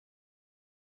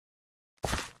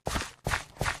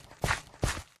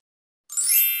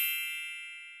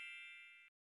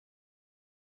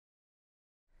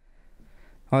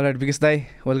All right Vikesh दाई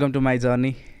welcome to my journey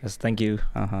yes thank you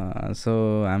so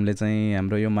हामीले चाहिँ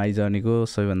हाम्रो यो माई जर्नीको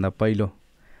सबैभन्दा पहिलो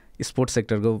स्पोर्ट्स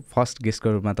सेक्टरको फर्स्ट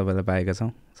गेस्टको रूपमा तपाईँलाई पाएका छौँ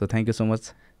so thank you so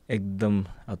much एकदम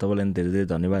तपाईँलाई पनि धेरै धेरै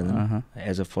धन्यवाद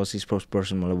as a first sports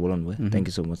person मलाई बोलाउनु भयो थ्याङ्क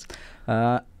यू सो मच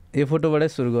यो फोटोबाटै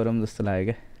सुरु गरौँ जस्तो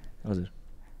लाग्यो क्या हजुर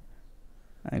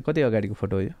कति अगाडिको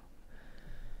फोटो हो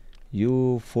यो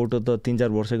फोटो त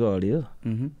 3-4 वर्षको अगाडि हो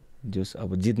जस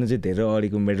अब जित्नु चाहिँ धेरै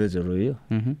अगाडिको मेडल्सहरू हो यो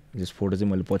जस फोटो चाहिँ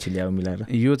मैले पछि ल्याएर मिलाएर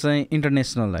यो चाहिँ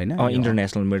इन्टरनेसनल होइन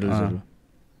इन्टरनेसनल मेडल्सहरू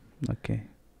ओके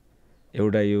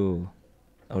एउटा यो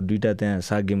अब दुईवटा त्यहाँ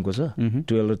 7 गेमको छ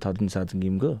 12 र 13 7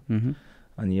 गेमको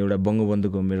अनि एउटा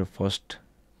बङ्गबन्धुको मेरो फर्स्ट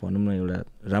भनौँ न एउटा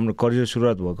राम्रो करियर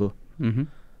सुरुवात भएको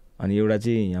अनि एउटा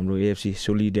चाहिँ हाम्रो एएफसी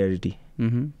सोलिडेरिटी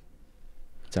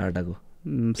 4टाको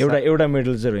एउटा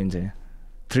मेडल चाहिँ रहन्छ यहाँ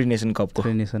 3 नेसन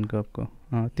कपको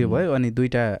त्यो भयो अनि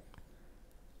दुईवटा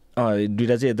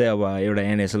चाहिँ यतै अब एउटा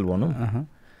एनएसएल भनौँ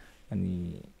अनि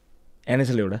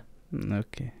एनएसएल एउटा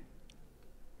ओके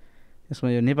यसमा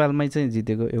यो नेपालमै चाहिँ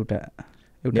जितेको एउटा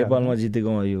नेपालमा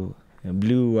जितेको यो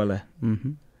ब्लूवाला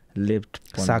लेफ्ट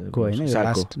सागको होइन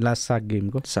लास्ट साग गेम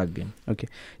ओके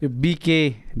यो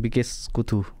बिकेश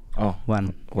कुथु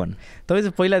वान तपाईँ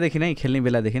चाहिँ पहिलादेखि नै खेल्ने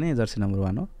बेलादेखि नै जर्सी नम्बर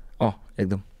 1 हो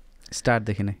एकदम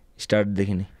स्टार्टदेखि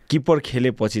नै किपर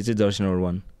खेलेपछि चाहिँ जर्सी नम्बर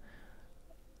 1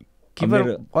 किपर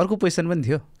अर्को पोजिसन पनि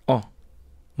थियो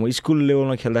म स्कुल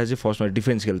लेभलमा खेल्दा चाहिँ फर्स्टमा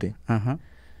डिफेन्स खेल्थेँ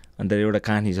अन्त एउटा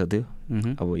कहानी छ त्यो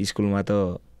अब स्कुलमा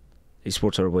त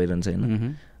स्पोर्ट्सहरू भइरहन्छ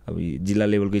होइन अब जिल्ला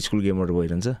लेभलको स्कुल गेमहरू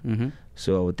भइरहन्छ सो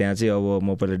अब त्यहाँ चाहिँ अब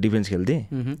म पहिला डिफेन्स खेल्थेँ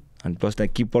अनि प्लस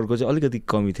त्यहाँ किपरको चाहिँ अलिकति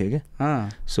कमी थियो क्या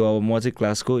सो अब म चाहिँ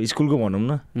क्लासको स्कुलको भनौँ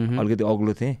न अलिकति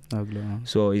अग्लो थिएँ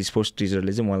सो स्पोर्ट्स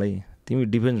टिचरले चाहिँ मलाई तिमी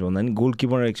डिफेन्स भन्दा नि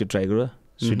गोलकिपरमा एकचोटि ट्राई गर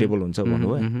सुटेबल हुन्छ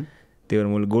भन्नुभयो त्यही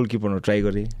भएर मैले गोलकिपरमा ट्राई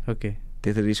गरेँ ओके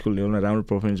त्यसरी स्कुल लेभलमा राम्रो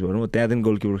पर्फर्मेन्स भएर म त्यहाँदेखि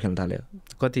गोलकिपर खेल्न थाल्यो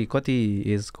कति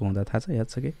एजको हुँदा थाहा छ याद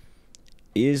छ कि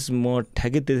एज म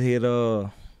ठ्याक्कै त्यतिखेर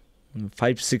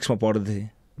 5-6मा पढ्दै थिएँ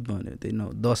भन्यो त्यही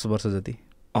 10 वर्ष जति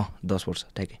 10 वर्ष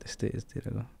ठ्याक्कै त्यस्तै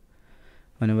एजतिरको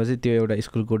भनेपछि त्यो एउटा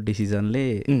स्कुलको डिसिजनले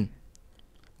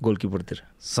गोलकिपरतिर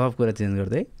सब कुरा चेन्ज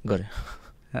गर्दै गऱ्यो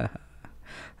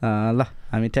ल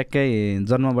हामी ठ्याक्कै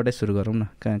जन्मबाटै सुरु गरौँ न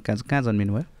कहाँ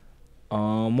जन्मिनु भयो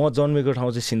म जन्मेको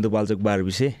ठाउँ चाहिँ सिन्धुपाल्चोक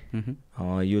बारबिसे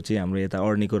यो चाहिँ हाम्रो यता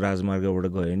अर्नीको राजमार्गबाट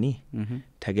गयो नि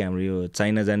ठ्याक्कै हाम्रो यो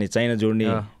चाइना जोड्ने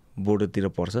बोर्डरतिर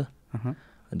पर्छ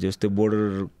जस्तो बोर्डर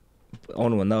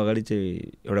आउनुभन्दा अगाडि चाहिँ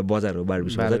एउटा बजार हो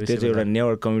बारबिसे बजार त्यो चाहिँ एउटा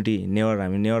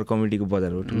नेवार कमिटीको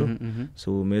बजार हो ठुलो सो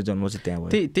मेरो जन्म चाहिँ त्यहाँ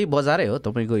भयो त्यही बजारै हो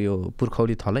तपाईँको यो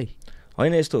पुर्खौली थलै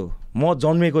होइन यस्तो म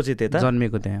जन्मेको चाहिँ त्यता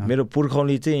त्यहाँ मेरो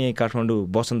पुर्खौली चाहिँ यहीँ काठमाडौँ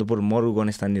बसन्तपुर मरु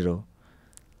गणेशस्थाननिर हो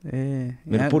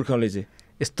मेरो पुर्खौली चाहिँ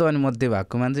यस्तो अनि मध्य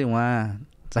भागको मान्छे उहाँ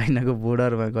चाइनाको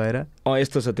बोर्डरमा गएर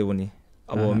यस्तो छ त्यो पनि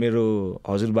अब मेरो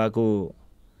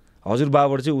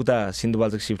हजुरबाबाट चाहिँ उता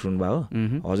सिन्धुपाल्चोक सिफ्ट हुनुभयो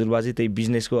हजुरबा चाहिँ त्यही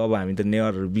बिजनेसको अब हामी त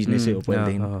नेवारहरू बिजनेसै हो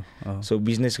पहिलादेखि सो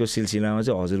बिजनेसको सिलसिलामा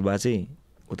चाहिँ हजुरबा चाहिँ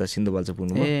उता सिन्धुपाल्चोक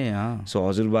पुग्नुभयो सो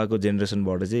हजुरबाको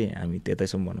जेनेरेसनबाट चाहिँ हामी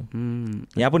त्यतैसम्म भनौँ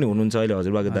यहाँ पनि हुनुहुन्छ अहिले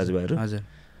हजुरबाको दाजुभाइहरू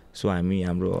सो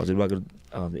हाम्रो हजुरबाको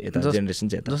यता जेनेरेसन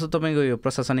चाहिँ जस्तो तपाईँको यो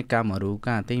प्रशासनिक कामहरू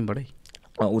कहाँ त्यहीँबाटै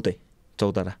उतै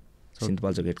चौतारा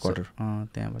सिन्धुपाल्चोक हेडक्वार्टर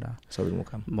त्यहाँबाट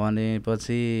सदरमुकाम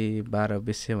भनेपछि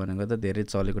बारबिसे भनेको त धेरै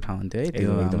चलेको ठाउँ हुन्थ्यो है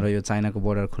त्यो हाम्रो यो चाइनाको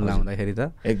बोर्डर खुल्ला हुँदाखेरि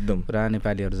त एकदम पुरा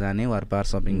नेपालीहरू जाने वारपार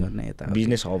सपिङ गर्ने यता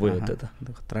बिजनेस हब हो त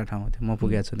खतरा ठाउँ थियो म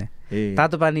पुगेको छु त्यहाँ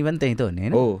तातो पानी पनि त्यहीँ त हो नि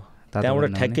होइन हो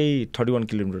त्यहाँबाट ठ्याक्कै 31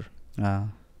 किलोमिटर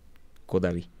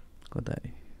कोदारी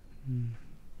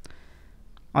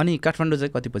अनि काठमाडौँ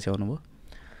चाहिँ कति पछि आउनुभयो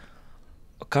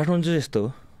काठमाडौँ चाहिँ यस्तो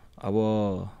अब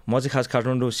म चाहिँ खास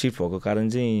काठमाडौँ सिफ्ट भएको कारण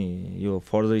चाहिँ यो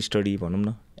फर्दर स्टडी भनौँ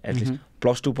न एटलिस्ट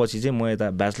 +2 पछि चाहिँ म यता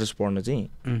ब्याचलर्स पढ्न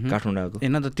चाहिँ काठमाडौँ आएको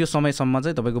होइन त त्यो समयसम्म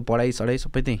चाहिँ तपाईँको पढाइ सबै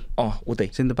त्यहीँ उतै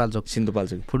सिन्धुपाल्चोक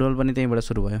फुटबल पनि त्यहीँबाट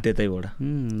सुरु भयो त्यतैबाट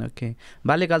ओके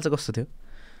बाल्यकाल चाहिँ कस्तो थियो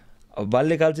अब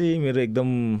बाल्यकाल चाहिँ मेरो एकदम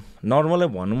नर्मलै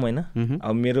भनौँ होइन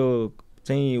अब मेरो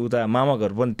चाहिँ उता मामा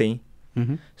घर पनि त्यहीँ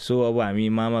सो अब हामी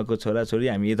मामाको छोराछोरी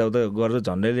हामी यताउता गरेर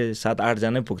झन्डैले 7-8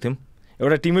 जनै पुग्थ्यौँ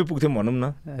एउटा टिमै पुग्थ्यौँ भनौँ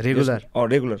न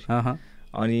रेगुलर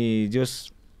अनि जस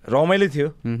रमाइलो थियो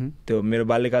त्यो मेरो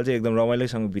बाल्यकाल चाहिँ एकदम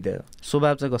रमाइलोसँग बितायो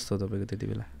स्वभाव चाहिँ कस्तो तपाईँको त्यति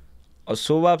बेला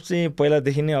स्वभाव चाहिँ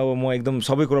पहिलादेखि नै अब म एकदम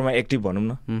सबै कुरामा एक्टिभ भनौँ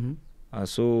न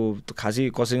सो खासै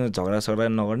कसैसँग झगडा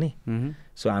नगर्ने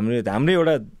सो हाम्रै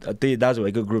एउटा त्यही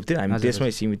दाजुभाइको ग्रुप थियो हामी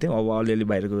त्यसमै सीमित थियौँ अब अलिअलि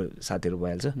बाहिरको साथीहरू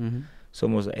भइहाल्छ सो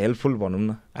म हेल्पफुल भनौँ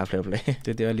न आफूलाई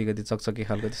त्यति अलिकति चकचकी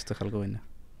खालको त्यस्तो खालको होइन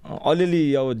अलिअलि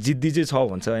अब जिद्दी चाहिँ छ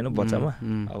भन्छ होइन बच्चामा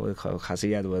अब खासै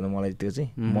याद भएन मलाई त्यो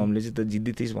चाहिँ ममले चाहिँ त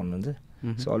जिद्दी थिइस्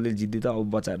भन्नुहुन्छ सो अलिअलि जिद्दी त अब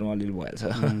बच्चाहरूमा अलिअलि भइहाल्छ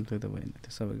त्यो त भएन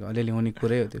त्यो सबैको अलिअलि हुने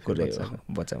कुरै हो त्यो कुरै हो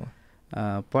बच्चामा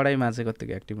पढाइमा चाहिँ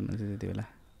कतिको एक्टिभ हुनुहुन्छ त्यति बेला?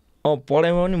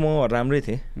 पढाइमा पनि म राम्रै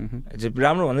थिएँ,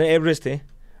 राम्रो भन्दा एभरेज थिएँ,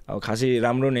 अब खासै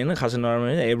राम्रो नि होइन खासै नराम्रो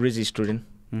होइन, एभरेज स्टुडेन्ट।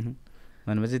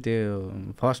 भनेपछि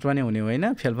त्यो फर्स्ट पनि हुने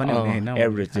होइन फेल पनि हुने होइन,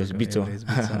 एभरेज बिचमा।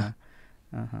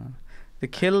 त्यो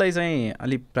खेललाई चाहिँ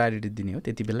अलिक प्रायोरिटी दिने हो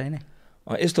त्यति बेला नै?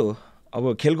 यस्तो हो,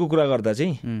 अब खेलको कुरा गर्दा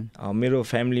चाहिँ मेरो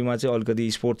फ्यामिलीमा चाहिँ अलिकति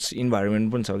स्पोर्ट्स इन्भाइरोमेन्ट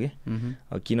पनि छ कि।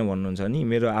 किन भन्नुहुन्छ नि,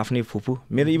 मेरो आफ्नै फुपू,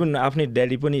 मेरो इभन आफ्नै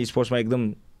ड्याडी पनि स्पोर्ट्समा एकदम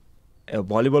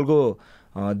भलिबलको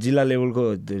जिल्ला लेभलको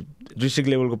डिस्ट्रिक्ट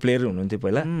लेभलको प्लेयर हुनुहुन्थ्यो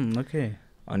पहिला।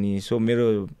 अनि सो मेरो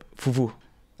फुपू,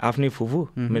 आफ्नै फुपू,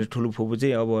 मेरो ठुलो फुपू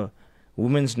चाहिँ अब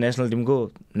वुमेन्स नेसनल टिमको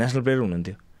नेसनल प्लेयर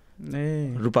हुनुहुन्थ्यो,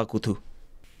 रूपा कुथु।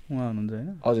 उहाँ हुनुहुन्छ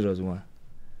होइन? हजुर हजुर,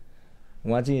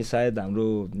 उहाँ चाहिँ सायद हाम्रो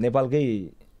नेपालकै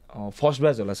फर्स्ट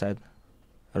ब्याच होला सायद,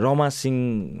 रमा सिंह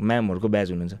म्यामहरूको ब्याच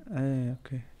हुनुहुन्छ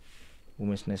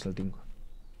वुमेन्स नेसनल टिमको।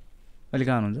 अहिले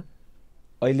कहाँ हुनुहुन्छ?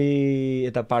 अहिले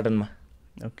यता पाटनमा।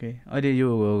 अहिले यो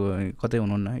कतै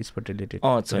हुनुहुन्न स्पोर्ट रिलेटेड?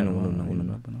 छैन,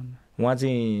 हुनुहुन्न। उहाँ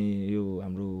चाहिँ यो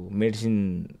हाम्रो मेडिसिन,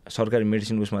 सरकारी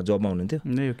मेडिसिन उसमा जबमा हुनुहुन्थ्यो,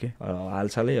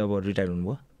 हालसालै अब रिटायर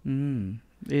हुनुभयो।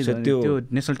 त्यो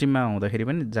नेसनल टिममा हुँदाखेरि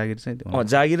पनि जागिर चाहिँ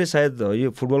जागिरै सायद यो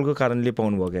फुटबलको कारणले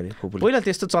पाउनु भयो क्यारे फुटबल। पहिला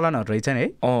त्यस्तो चलनहरू रहेछ नि है?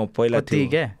 पहिला थियो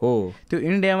क्या हो। त्यो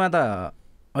इन्डियामा त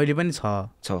अहिले पनि छ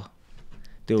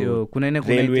त्यो कुनै न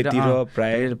कुनै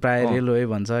रेलवेतिर प्राय रेलवे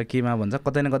भन्छ केमा भन्छ,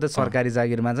 कतै न कतै सरकारी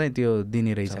जागिरमा चाहिँ त्यो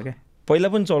दिने रहेछ क्या। पहिला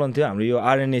पनि चलन थियो, हाम्रो यो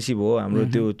आरएनएसी भयो, हाम्रो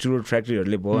त्यो चुरोट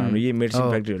फ्याक्ट्रीहरूले भयो, हाम्रो यो मेडिसिन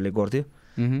फ्याक्ट्रीहरूले गर्थ्यो,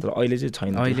 तर अहिले चाहिँ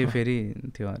छैन। अहिले फेरि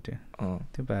त्यो हट्यो,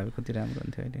 त्यो भए कति राम्रो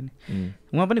हुन्थ्यो अहिले नि।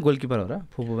 उहाँ पनि गोलकिपर हो र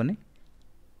फुपू पनि?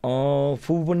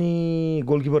 फुपू पनि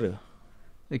गोलकिपर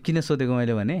हो। किन सोधेको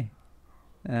मैले भने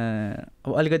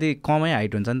अब अलिकति कमै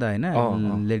हाइट हुन्छ नि त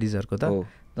होइन लेडिजहरूको त,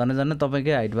 झन्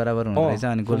तपाईँकै हाइट बराबर हुँदो रहेछ,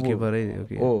 अनि गोलकिपरै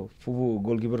हो। फुपू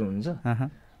गोलकिपर हुनुहुन्छ।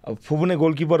 अब फुपू नै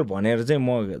गोलकिपर भनेर चाहिँ म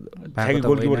ठ्याक्कै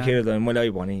गोलकिपर खेलेर त मैले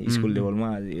अहिले भने स्कुल लेभलमा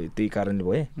त्यही कारणले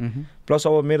भएँ। प्लस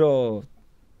अब मेरो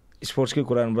स्पोर्ट्सकै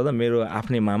कुरा गर्नुपर्दा मेरो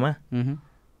आफ्नै मामा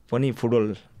पनि फुटबल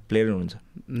प्लेयर हुनुहुन्छ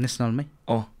नेसनलमै।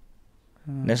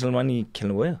 नेसनलमा नि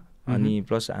खेल्नुभयो, अनि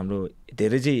प्लस हाम्रो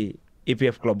धेरै चाहिँ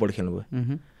एपिएफ क्लबबाट खेल्नुभयो,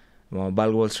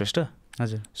 बालगोपाल श्रेष्ठ।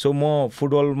 हजुर। सो म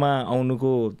फुटबलमा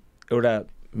आउनुको एउटा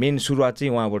मेन सुरुवात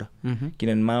चाहिँ उहाँबाट,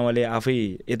 किनभने मामाले आफै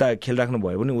यता खेलिराख्नु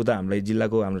भयो भने उता हामीलाई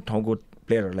जिल्लाको हाम्रो ठाउँको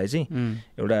प्लेयरहरूलाई चाहिँ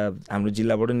एउटा हाम्रो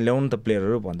जिल्लाबाट नि ल्याउनु त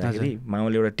प्लेयरहरू भन्दाखेरि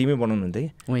मामाले एउटा टिमै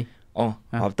बनाउनुहुन्थ्यो कि।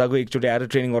 हप्ताको एकचोटि आएर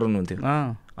ट्रेनिङ गराउनुहुन्थ्यो,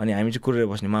 अनि हामी चाहिँ कुरेर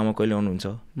बस्ने, मामा कहिले आउनुहुन्छ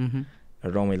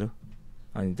रमाइलो।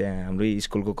 अनि त्यहाँ हाम्रै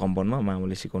स्कुलको कम्पाउन्डमा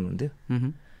मामाले सिकाउनुहुन्थ्यो।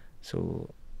 सो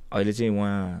अहिले चाहिँ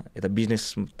उहाँ यता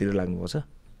बिजनेसतिर लाग्नुभएको छ।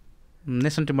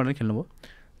 नेसनल टिमबाट नै खेल्नुभयो?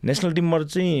 नेसनल टिमबाट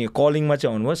चाहिँ कलिङमा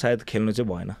चाहिँ आउनुभयो, सायद खेल्नु चाहिँ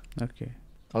भएन।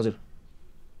 हजुर,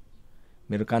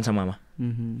 मेरो कान्छा मामा।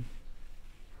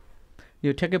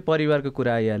 यो ठ्याक्कै परिवारको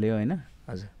कुरा आइहाल्यो होइन?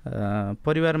 हजुर।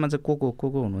 परिवारमा चाहिँ को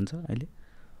हुनुहुन्छ अहिले?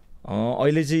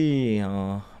 अहिले चाहिँ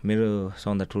मेरो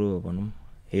सबभन्दा ठुलो भनौँ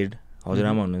हेड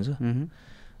हजुरआमा हुनुहुन्छ,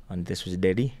 अनि त्यसपछि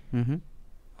ड्याडी,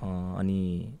 अनि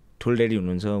ठुलो ड्याडी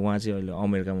हुनुहुन्छ, उहाँ चाहिँ अहिले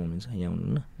अमेरिकामा हुनुहुन्छ, यहाँ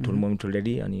हुनुहुन्न। ठुलो मम्मी, ठुलो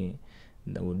ड्याडी, अनि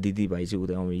दिदी भाइ चाहिँ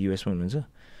उता युएसमा हुनुहुन्छ।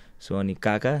 सो अनि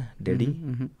काका, ड्याडी,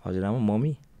 हजुरआमा,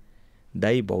 मम्मी,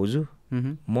 दाई, भाउजू,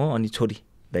 म अनि छोरी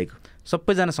दाईको।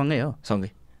 सबैजना सँगै हो? सँगै,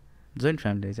 जोइन्ट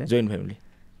फ्यामिली चाहिँ? जोइन्ट फ्यामिली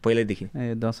पहिल्यैदेखि।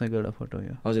 दसैँको एउटा फोटो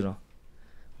हो? हजुर।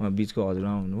 उहाँ बिचको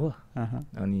हजुरआमा हुनुभयो,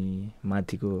 अनि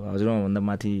माथिको हजुरआमाभन्दा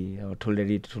माथि ठुलो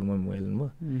ड्याडी ठुलो मम्मी हेर्नुभयो,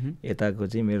 यताको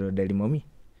चाहिँ मेरो ड्याडी मम्मी,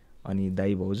 अनि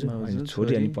दाई भाउजू, अनि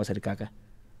छोरी, अनि पछाडि काका।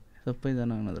 सबैजना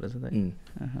हुनुहुँदो रहेछ त?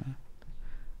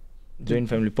 जोइन्ट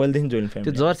फ्यामिली पहिलेदेखि जोइन्ट फ्यामिली।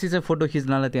 त्यो जर्सी चाहिँ फोटो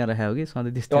खिच्नलाई त्यहाँ राखेको कि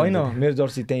सधैँ त्यस्तो? होइन, मेरो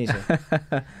जर्सी त्यहीँ छ।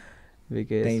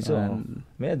 त्यहीँ छ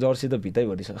मेरो जर्सी त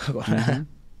भित्तैभरि छ।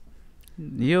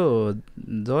 यो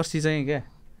जर्सी चाहिँ क्या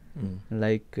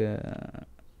लाइक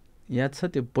याद छ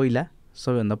त्यो पहिला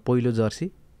सबैभन्दा पहिलो जर्सी?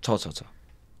 छ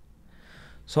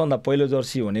सबभन्दा पहिलो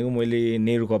जर्सी भनेको मैले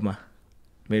नेहरू कपमा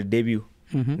मेरो डेब्यू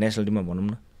नेसनल टिममा भनौँ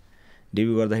न,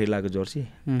 डेब्यू गर्दाखेरि लागेको जर्सी,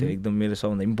 त्यो एकदम मेरो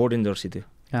सबभन्दा इम्पोर्टेन्ट जर्सी थियो,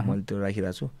 मैले त्यो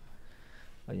राखिरहेको छु।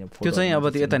 त्यो चाहिँ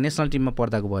अब यता नेसनल टिममा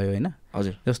पर्दाको भयो होइन?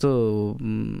 हजुर। जस्तो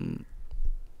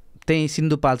त्यहीँ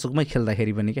सिन्धुपाल्चोकमै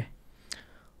खेल्दाखेरि पनि क्या?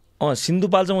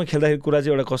 सिन्धुपाल्चोकमा खेल्दाखेरि कुरा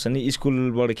चाहिँ एउटा कस्तो नि,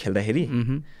 स्कुलबाट खेल्दाखेरि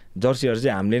जर्सीहरू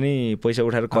चाहिँ हामीले नै पैसा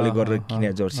उठाएर कलेक्ट गरेर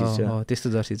किने जर्सी छ, त्यस्तो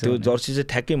जर्सी छ। त्यो जर्सी चाहिँ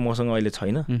ठ्याक्कै मसँग अहिले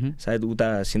छैन, सायद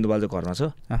उता सिन्धुपाल्चोक घरमा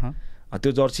छ।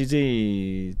 त्यो जर्सी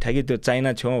चाहिँ ठ्याक्कै त्यो चाइना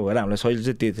छेउमा भएर हामीलाई सजिलो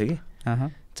चाहिँ त्यही थियो कि,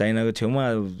 चाइनाको छेउमा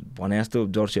भने जस्तो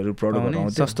जर्सीहरू प्रडक्टहरू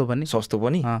आउँथ्यो, सस्तो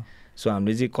पनि। सो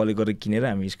हामीले चाहिँ कलेक्ट गरेर किनेर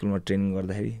हामी स्कुलमा ट्रेनिङ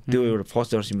गर्दाखेरि त्यो एउटा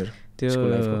फर्स्ट जर्सी मेरो। त्यो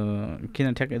किन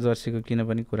ठ्याक्कै जर्सीको किन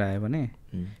पनि कुरा आयो भने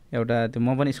एउटा त्यो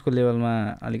म पनि स्कुल लेभलमा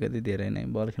अलिकति धेरै नै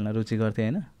बल खेल्न रुचि गर्थेँ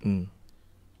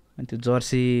होइन, अनि त्यो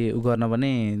जर्सी उ गर्न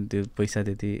पनि त्यो पैसा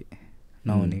त्यति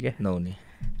नहुने क्या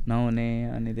नहुने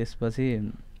अनि त्यसपछि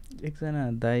एकजना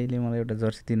दाइले मलाई एउटा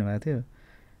जर्सी दिनुभएको थियो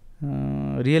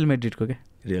रियल मेड्रिडको क्या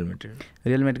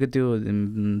रियल मेड्रिडको त्यो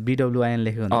BWIN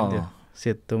लेखेको हुन्छ त्यो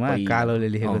सेतोमा कालोले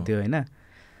लेखेको थियो होइन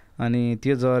अनि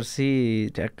त्यो जर्सी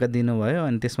ट्याक्क दिनुभयो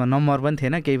अनि त्यसमा नम्बर पनि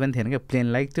थिएन केही पनि थिएन क्या प्लेन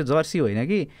लाइक त्यो जर्सी होइन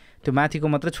कि त्यो माथिको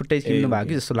मात्रै छुट्टै किन्नु भएको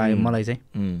कि जस्तो लाग्यो मलाई चाहिँ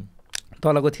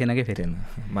तलको थिएन कि फेरि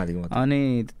अनि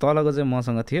तलको चाहिँ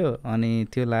मसँग थियो अनि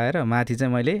त्यो लाएर माथि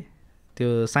चाहिँ मैले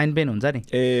त्यो साइन पेन हुन्छ नि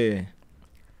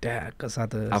ट्याक्क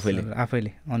साथ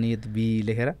आफैले अनि यो बी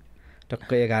लेखेर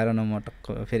टक्क 11 नम्बर टक्क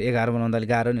फेरि 11 बनाउँदा अलिक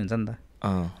गाह्रो नि हुन्छ नि त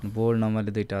बोल्ड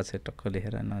नम्बरले 2टा अक्षर टक्क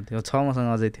लेखेर त्यो छ मसँग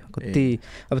अझै थियो कति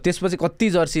अब त्यसपछि कति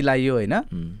जर्सी लाइयो होइन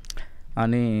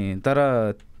अनि तर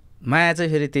माया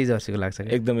चाहिँ फेरि त्यही जर्सीको लाग्छ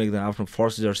एकदम आफ्नो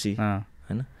फर्स्ट जर्सी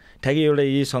होइन ठ्याक्कै एउटा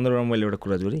यही सन्दर्भमा मैले एउटा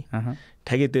कुरा जोडेँ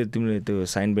ठ्याक्कै त्यो तिमीले त्यो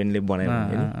साइन पेनले बनायो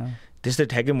होइन त्यस्तै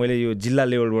ठ्याक्कै मैले यो जिल्ला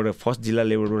लेभलबाट फर्स्ट जिल्ला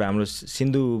लेभलबाट हाम्रो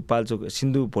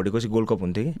सिन्धु भोटेपछि गोल्ड कप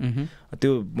हुन्थ्यो कि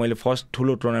त्यो मैले फर्स्ट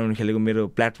ठुलो टुर्नामेन्ट खेलेको मेरो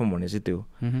प्लेटफर्म भने चाहिँ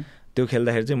त्यो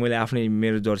खेल्दाखेरि चाहिँ मैले आफ्नै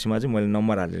मेरो जर्सीमा चाहिँ मैले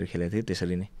नम्बर हालेर खेलेको थिएँ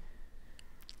त्यसरी नै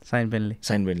साइन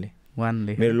पेनले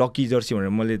मेरो लकी जर्सी भनेर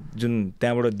मैले जुन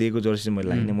त्यहाँबाट दिएको जर्सी चाहिँ मैले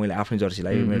लगाइनँ मैले आफ्नै जर्सी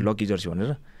लगाएँ मेरो लकी जर्सी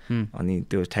भनेर अनि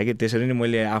त्यो ठ्याक्कै त्यसरी नै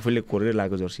मैले आफूले कोरेर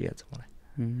लगाएको जर्सी याद छ मलाई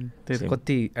त्यो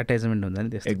कति एट्याचमेन्ट हुन्छ नि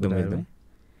त्यस्तो एकदम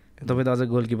तपाईँ त अझै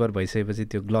गोलकिपर भइसकेपछि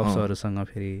त्यो ग्लोभ्सहरूसँग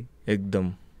फेरि एकदम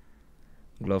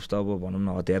ग्लोभ्स त अब भनौँ न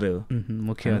हतियारै हो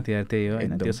मुख्य हतियार त्यही हो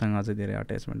होइन त्योसँग अझै धेरै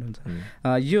अट्याचमेन्ट हुन्छ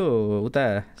यो उता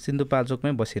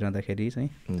सिन्धुपाल्चोकमै बसिरहँदाखेरि चाहिँ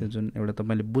त्यो जुन एउटा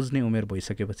तपाईँले बुझ्ने उमेर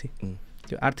भइसकेपछि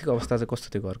त्यो आर्थिक अवस्था चाहिँ कस्तो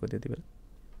थियो घरको त्यति बेला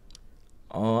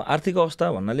आर्थिक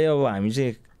अवस्था भन्नाले अब हामी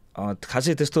चाहिँ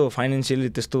खासै त्यस्तो फाइनेन्सियली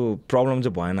त्यस्तो प्रब्लम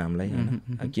चाहिँ भएन हामीलाई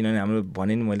होइन किनभने हाम्रो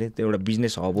भने नि मैले त्यो एउटा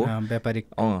बिजनेस हब हो व्यापारिक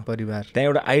परिवार त्यहाँ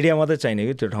एउटा आइडिया मात्रै चाहिने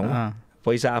कि त्यो ठाउँमा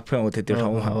पैसा आफै आउँथ्यो त्यो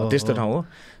ठाउँमा त्यस्तो ठाउँ हो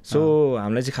सो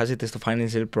हामीलाई चाहिँ खासै त्यस्तो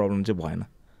फाइनेन्सियल प्रब्लम चाहिँ भएन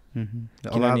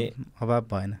किनभने अभाव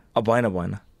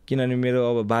भएन किनभने मेरो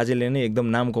अब बाजेले नै एकदम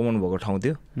नाम कमाउनु भएको ठाउँ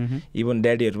थियो इभन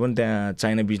ड्याडीहरू पनि त्यहाँ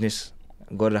चाइना बिजनेस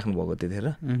गरिराख्नु भएको त्यतिखेर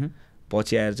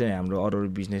पछि आएर चाहिँ हाम्रो अरू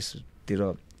बिजनेसतिर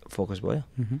फोकस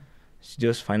भयो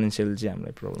जस्ट फाइनेन्सियल चाहिँ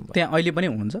हामीलाई प्रब्लम भयो त्यहाँ अहिले पनि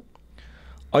हुनुहुन्छ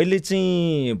अहिले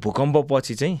चाहिँ भूकम्प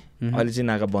पछि चाहिँ अहिले चाहिँ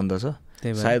नाका बन्द छ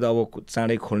सायद अब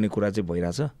चाँडै खोल्ने कुरा चाहिँ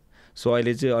भइरहेछ सो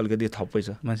अहिले चाहिँ अलिकति थप्पै छ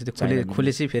मान्छे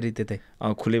खुलेपछि फेरि त्यतै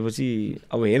खुलेपछि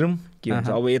अब हेरौँ के हुन्छ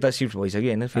अब यता सिफ्ट भइसक्यो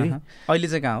होइन फेरि अहिले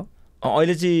चाहिँ कहाँ हो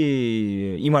अहिले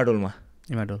चाहिँ इमाडोल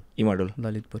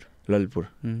ललितपुर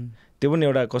त्यो पनि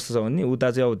एउटा कस्तो छ भने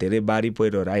उता चाहिँ अब धेरै बारी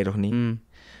पहिरोहरू आइरहने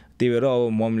त्यही भएर अब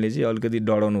मम्मीले चाहिँ अलिकति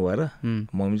डराउनु भएर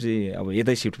मम्मी चाहिँ अब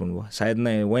यतै सिफ्ट हुनुभयो सायद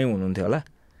नै वहीँ हुनुहुन्थ्यो होला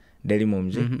ड्याडी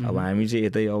मम्मी चाहिँ अब हामी चाहिँ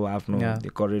यतै अब आफ्नो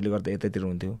करियरले गर्दा यतैतिर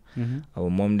हुन्थ्यो अब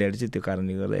मम्मी ड्याडी चाहिँ त्यो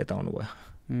कारणले गर्दा यता आउनुभयो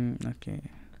ओके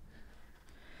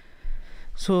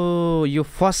सो यो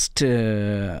फर्स्ट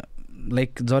लाइक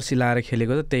जर्सी लाएर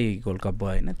खेलेको त त्यही गोल्ड कप भयो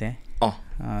होइन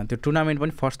त्यहाँ त्यो टुर्नामेन्ट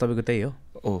पनि फर्स्ट तपाईँको त्यही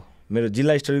हो मेरो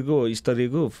जिल्ला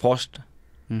स्तरीयको फर्स्ट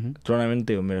टुर्नामेन्ट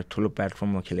त्यही हो मेरो ठुलो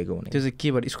प्लेटफर्ममा खेलेको भने त्यो चाहिँ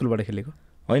केबाट स्कुलबाट खेलेको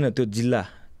होइन त्यो जिल्ला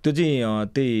त्यो चाहिँ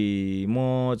त्यही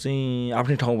म चाहिँ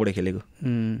आफ्नै ठाउँबाट खेलेको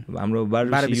हाम्रो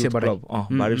 12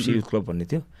 युथ क्लब भन्ने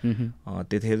थियो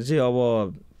त्यतिखेर चाहिँ अब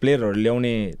प्लेयरहरू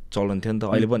ल्याउने चलन थियो नि त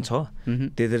अहिले पनि छ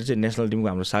त्यतिखेर चाहिँ नेसनल टिमको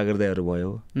हाम्रो सागर दाईहरू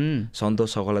भयो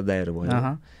सन्तोष सकला दाईहरू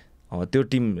भयो त्यो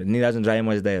टिम निराजन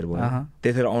रायमाझ दाईहरू भयो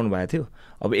त्यतिखेर आउनु भएको थियो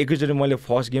अब एकैचोटि मैले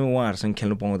फर्स्ट गेम उहाँहरूसँग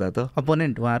खेल्नु पाउँदा त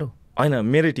अपोनेन्ट उहाँहरू होइन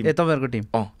मेरै टिम तपाईँहरूको टिम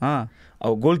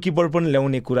अब गोलकिपर पनि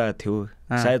ल्याउने कुरा थियो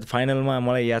सायद फाइनलमा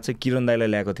मलाई याद छ किरण दाईलाई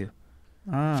ल्याएको थियो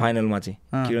फाइनलमा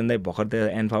चाहिँ किरण दाई भर्खर त्यहाँ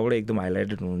एन्फाबाट एकदम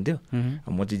हाइलाइटेड हुनुहुन्थ्यो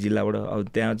म चाहिँ जिल्लाबाट अब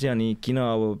त्यहाँ चाहिँ अनि किन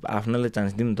अब आफ्नोलाई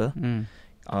चान्स दिउँ त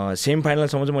सेमी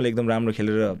फाइनलसम्म चाहिँ मैले एकदम राम्रो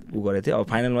खेलेर उ गरेको थिएँ अब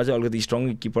फाइनलमा चाहिँ अलिकति स्ट्रङ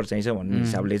किपर चाहिन्छ भन्ने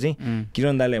हिसाबले चाहिँ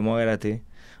किरण दाईलाई मगाइरहेको थिएँ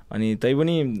अनि तै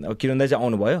पनि किरण दाई चाहिँ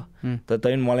आउनुभयो तर तै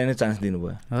पनि मलाई नै चान्स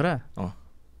दिनुभयो हो र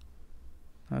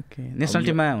ओके नेसनल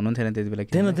टिममा हुनुहुन्थेन त्यति बेला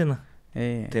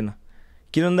थिएन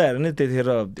किरण दाईहरू नै त्यतिखेर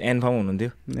एन्फामा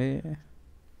हुनुहुन्थ्यो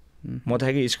म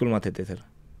ठ्याक्कै स्कुलमा थिएँ त्यतिखेर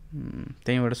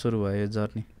त्यहीँबाट सुरु भयो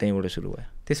जर्नी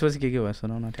त्यसपछि के भयो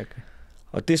सुनाउन ठ्याक्कै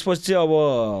त्यसपछि चाहिँ अब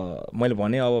मैले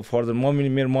भने अब फर्दर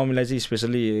मेरो मम्मीलाई चाहिँ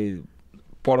स्पेसली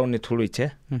पढाउने ठुलो इच्छा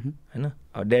होइन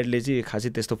अब ड्याडीले चाहिँ खासै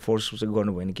त्यस्तो फोर्स चाहिँ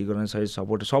गर्नु भएन के गर्नु सही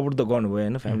सपोर्ट त गर्नुभयो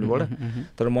होइन फ्यामिलीबाट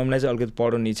तर मम्मीलाई चाहिँ अलिकति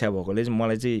पढाउने इच्छा भएकोले चाहिँ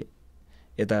मलाई चाहिँ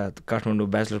यता काठमाडौँ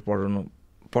ब्याचलर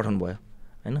पठाउनु भयो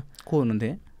होइन को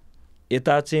हुनुहुन्थ्यो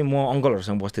यता चाहिँ म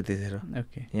अङ्कलहरूसँग बस्थेँ त्यतिखेर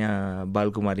यहाँ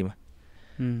बालकुमारीमा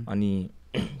अनि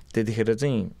त्यतिखेर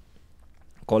चाहिँ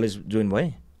कलेज जोइन भएँ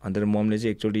अन्त मम्मीले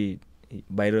चाहिँ एकचोटि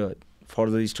बाहिर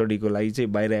फर्दर स्टडीको लागि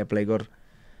चाहिँ बाहिर एप्लाई गर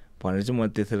भनेर चाहिँ म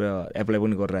त्यतिखेर एप्लाई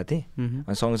पनि गरिरहेको थिएँ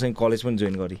अनि सँगसँगै कलेज पनि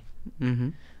जोइन गरेँ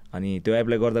अनि त्यो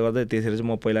एप्लाई गर्दा गर्दै त्यतिखेर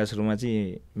चाहिँ म पहिला सुरुमा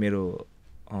चाहिँ मेरो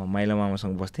माइला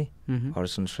मामासँग बस्थेँ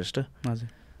हर्षन श्रेष्ठ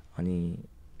अनि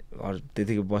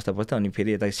त्यतिकै बस्दा बस्दा अनि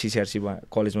फेरि यता सिसिआरसीमा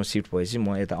कलेजमा सिफ्ट भएपछि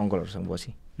म यता अङ्कलहरूसँग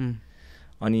बसेँ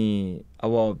अनि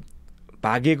अब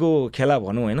भागेको खेला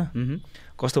भनौँ होइन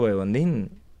कस्तो भयो भनेदेखि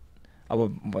अब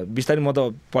बिस्तारै म त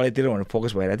पढाइतिर भनेर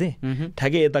फोकस भइरहेको थिएँ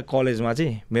ठ्याक्कै यता कलेजमा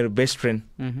चाहिँ मेरो बेस्ट फ्रेन्ड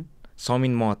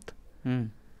समिन महत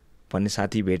भन्ने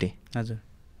साथी भेटेँ हजुर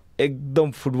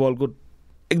एकदम फुटबलको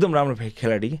एकदम राम्रो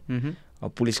खेलाडी कि अब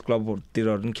पुलिस क्लबतिर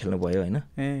पनि खेल्नु भयो होइन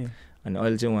अनि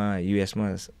अहिले चाहिँ उहाँ युएसमा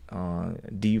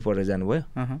डिबी पढेर जानुभयो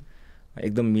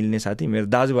एकदम मिल्ने साथी मेरो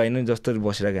दाजुभाइ नै जस्तो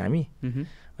बसिरहेको हामी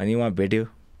अनि उहाँ भेट्यो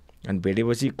अनि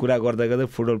भेटेपछि कुरा गर्दा गर्दै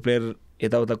फुटबल प्लेयर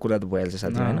यताउता कुरा त भइहाल्छ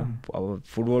साथी होइन अब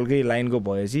फुटबलकै लाइनको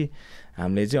भएपछि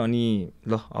हामीले चाहिँ अनि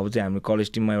ल अब चाहिँ हामी कलेज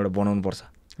टिममा एउटा बनाउनु पर्छ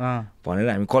भनेर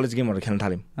हामी कलेज गेमहरू खेल्न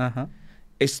थाल्यौँ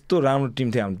यस्तो राम्रो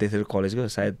टिम थियो हाम्रो त्यतिखेर कलेजको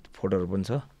सायद फोटोहरू पनि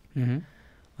छ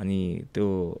अनि त्यो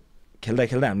खेल्दा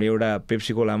खेल्दा हामीले एउटा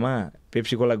पेप्सी कोला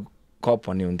कप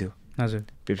भन्ने हुन्थ्यो हजुर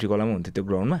पेप्सी कोलामा हुन्थ्यो त्यो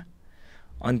ग्राउन्डमा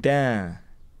अनि त्यहाँ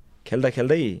खेल्दा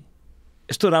खेल्दै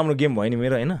यस्तो राम्रो गेम भयो नि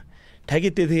मेरो होइन ठ्याक्कै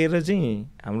त्यतिखेर चाहिँ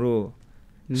हाम्रो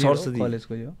सरस्वती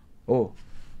कलेजको यो हो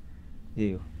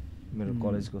यही हो मेरो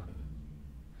कलेजको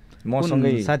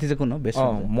मसँगै साथी चाहिँ कुन हो बेस्ट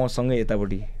मसँगै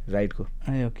यतापट्टि राइटको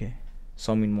ओके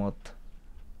समिन मत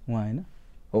उहाँ होइन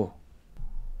हो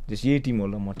जस यही टिम हो ल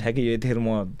म ठ्याक्कै यतिखेर म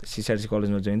सिसिआरसी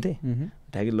कलेजमा जोइन थिएँ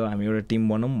ठ्याक्कै ल हामी एउटा टिम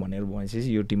बनाऊँ भनेर भनेपछि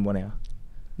यो टिम बनायो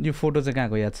यो फोटो चाहिँ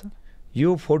कहाँको याद छ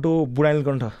यो फोटो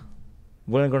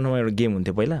बुढानीलकण्ठमा एउटा गेम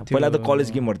हुन्थ्यो पहिला त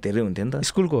कलेज गेमहरू धेरै हुन्थ्यो नि त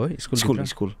स्कुलको हो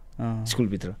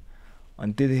स्कुलभित्र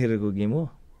अनि त्यतिखेरको गेम हो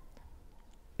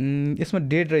यसमा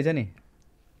डेट रहेछ नि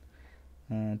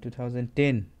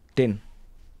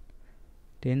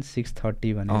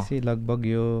 2010/6/30 भनेपछि लगभग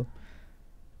यो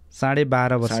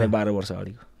 12.5 वर्ष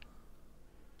अगाडिको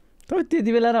तर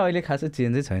त्यति बेला र अहिले खासै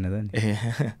चेन्जै छैन त नि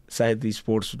सायद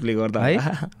स्पोर्ट्सले गर्दा है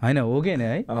होइन हो कि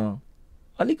है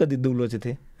अलिकति दुब्लो चाहिँ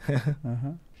थिएँ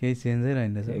केही चेन्जै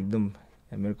रहेन एकदम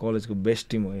मेरो कलेजको बेस्ट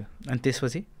टिम हो यो अनि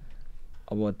त्यसपछि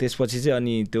चाहिँ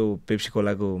अनि त्यो पेप्सी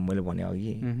कोलाको मैले भने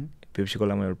अघि पेप्सी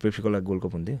कोलामा एउटा पेप्सी कोला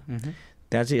गोल्डकप हुन्थ्यो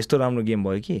त्यहाँ चाहिँ यस्तो राम्रो गेम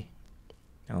भयो कि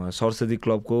सरस्वती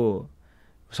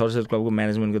क्लबको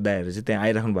म्यानेजमेन्टको दाइहरू चाहिँ त्यहाँ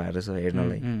आइराख्नु भएको रहेछ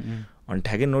हेर्नलाई अनि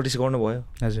ठ्याक्कै नोटिस गर्नुभयो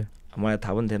हजुर मलाई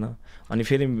थाहा पनि थिएन अनि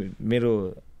फेरि मेरो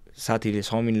साथीले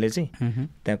समिनले चाहिँ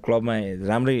त्यहाँ क्लबमा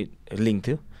राम्रै लिङ्क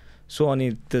थियो सो अनि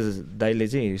त्यो दाइले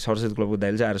चाहिँ सरस्वती क्लबको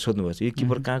दाइले चाहिँ आएर सोध्नुभएको छ यो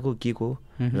किपर कहाँको के को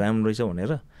राम्रो रहेछ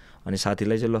भनेर अनि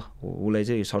साथीलाई चाहिँ ल उसलाई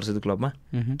चाहिँ सरस्वती क्लबमा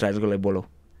ट्रायलको लागि बोलाऊ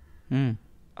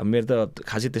अब मेरो त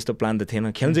खासै त्यस्तो प्लान त थिएन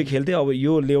खेल्नु चाहिँ खेल्थेँ अब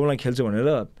यो लेभलमा खेल्छु भनेर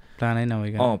प्लानै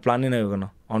नभइकन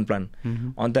अनप्लान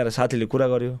अनि त्यहाँबाट साथीले कुरा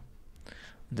गर्यो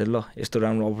ल यस्तो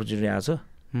राम्रो अपर्च्युनिटी आएको छ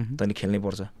तैँले खेल्नै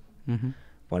पर्छ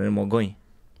भनेर म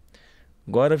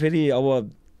गएर फेरि अब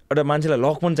एउटा मान्छेलाई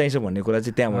लक पनि चाहिन्छ भन्ने कुरा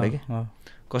चाहिँ त्यहाँबाट कि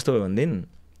कस्तो भयो भनेदेखि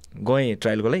गएँ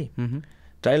ट्रायलको लागि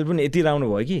ट्रायल पनि यति राम्रो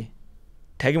भयो कि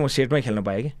ठ्याक्कै म सेटमै खेल्न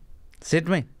पाएँ कि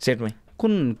सेटमै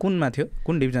कुनमा थियो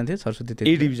कुन डिभिजन थियो सरस्वती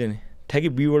ए डिभिजन ठ्याक्कै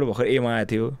बीबाट भर्खर एमा आएको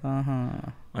थियो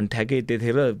अनि ठ्याक्कै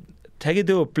त्यतिखेर ठ्याक्कै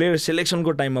त्यो प्लेयर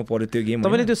सेलेक्सनको टाइममा पऱ्यो त्यो गेम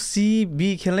तपाईँले त्यो सिबी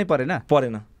खेल्नै परेन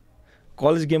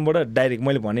कलेज गेमबाट डाइरेक्ट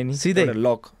मैले भने नि सिधै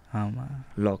लक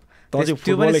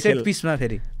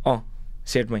फेरि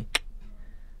सेटमै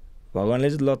भगवान्ले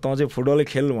चाहिँ ल तँ चाहिँ फुटबलै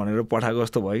खेल भनेर पठाएको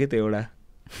जस्तो भयो कि त्यो एउटा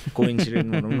कोइन्सिडेन्ट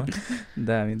भनौँ न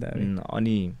दामी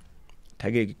अनि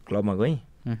ठ्याक्कै क्लबमा गएँ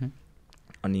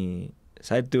अनि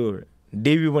सायद त्यो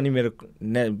डेब्यू पनि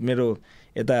मेरो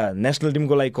यता नेसनल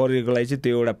टिमको लागि करियरको लागि चाहिँ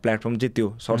त्यो एउटा प्लेटफर्म चाहिँ त्यो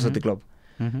सरस्वती क्लब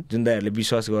जुन दाइहरूले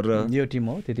विश्वास गरेर यो टिम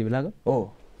हो त्यति बेलाको हो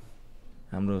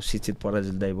हाम्रो शिक्षित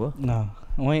पराजित दाइ भयो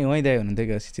उहीँ दाइ हुनुहुन्थ्यो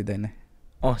क्या शिक्षित दाइ नै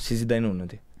शिक्षित दाइ नै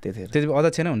हुनुहुन्थ्यो त्यति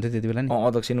अध्यक्ष नै हुन्थ्यो त्यति बेला नि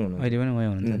अध्यक्ष नै हुनुहुन्थ्यो अहिले पनि उहीँ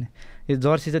हुनुहुन्थ्यो नि यो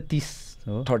जर्सी चाहिँ 30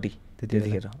 हो 30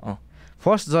 त्यतिखेर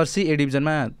फर्स्ट जर्सी ए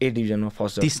डिभिजनमा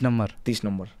फर्स्ट 30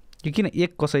 नम्बर यो किन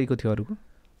एक कसैको थियो अरूको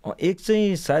एक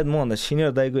चाहिँ सायद मभन्दा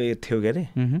सिनियर दाइको थियो क्या अरे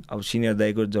अब सिनियर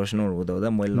दाइको जर्सी नम्बर हुँदा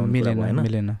मैले लाउनु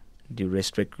मिलेन ड्यु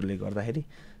रेस्पेक्टले गर्दाखेरि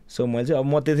सो मैले चाहिँ अब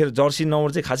म त्यतिखेर जर्सी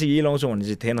नम्बर चाहिँ खासै यही लाउँछु भन्ने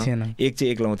चाहिँ थिएन एक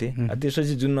चाहिँ एक लाउँथेँ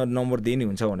त्यसपछि जुन नम्बर दिए नि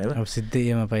हुन्छ भनेर अब सिधै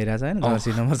एमा पाइरहेछ होइन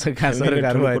जर्सी नम्बर चाहिँ खास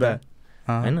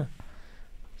होइन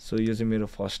सो यो चाहिँ मेरो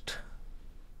फर्स्ट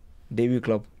डेब्यू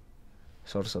क्लब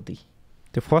सरस्वती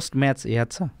त्यो फर्स्ट म्याच याद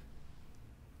छ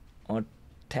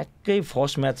ठ्याक्कै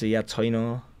फर्स्ट म्याच याद छैन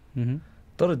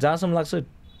तर जहाँसम्म लाग्छ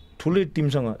ठुलै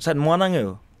टिमसँग सायद मनाङै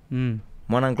हो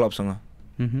मनाङ क्लबसँग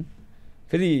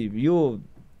फेरि यो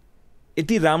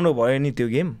यति राम्रो भयो नि त्यो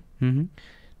गेम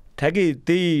ठ्याक्कै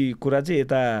त्यही कुरा चाहिँ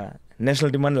यता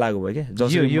नेसनल टिममा पनि लागु भयो क्या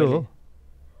यो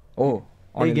हो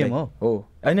गेम हो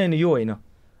होइन यो होइन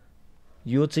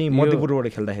यो चाहिँ मध्यपुरबाट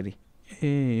खेल्दाखेरि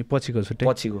ए पछिको छुट्टै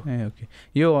पछिको ए ओके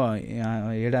यो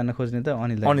हेड हान्न खोज्ने त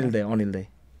अनिल दाई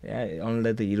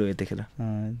त हिरो यतिखेर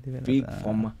पिक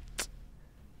फर्ममा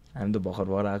हामी त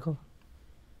भर्खर आएको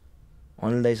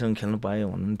अनिल दाईसँग खेल्नु पायो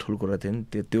भन्नु पनि ठुलो कुरा थियो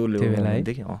नि त्यो लेभलमा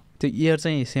देखेँ त्यो इयर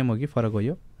चाहिँ सेम हो कि फरक हो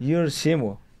यो इयर सेम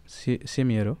हो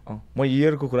सेम इयर हो म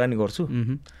इयरको कुरा नि गर्छु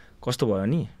कस्तो भयो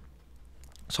नि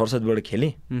सरस्वतीबाट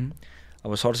खेलेँ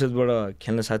अब सरस्वतीबाट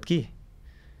खेल्न साथ कि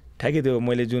ठ्याक्कै त्यो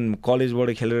मैले जुन कलेजबाट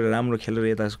खेलेर राम्रो खेलेर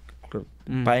यता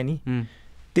पाएँ नि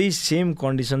त्यही सेम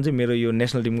कन्डिसन चाहिँ मेरो यो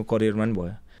नेसनल टिमको करियरमा पनि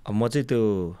भयो अब म चाहिँ त्यो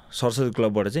सरस्वती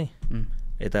क्लबबाट चाहिँ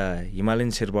यता हिमालयन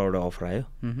शेर्पाबाट अफर आयो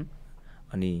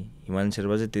अनि हिमालयन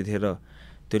शेर्पा चाहिँ त्यतिखेर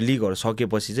त्यो लिगहरू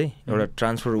सकेपछि चाहिँ एउटा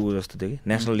ट्रान्सफर ऊ जस्तो थियो कि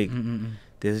नेसनल लिग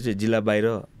त्यसपछि चाहिँ जिल्ला बाहिर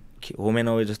होम एन्ड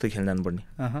अवे जस्तो खेल्न जानुपर्ने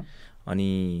अनि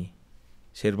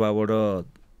शेर्पाबाट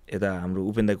यता हाम्रो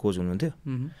उपेन्द्र कोच हुनुहुन्थ्यो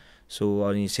सो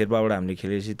अनि शेर्पाबाट हामीले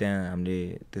खेलेपछि त्यहाँ हामीले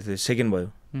त्यसरी सेकेन्ड भयो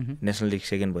नेसनल लिग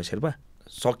सेकेन्ड भयो शेर्पा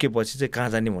सकेपछि चाहिँ कहाँ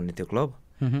जाने भन्ने थियो क्लब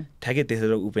ठ्याक्कै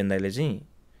त्यसरी उपेन्द्र दाइले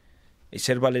चाहिँ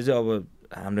शेर्पाले चाहिँ अब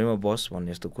हाम्रैमा बस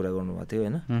भन्ने जस्तो कुरा गर्नुभएको थियो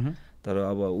होइन तर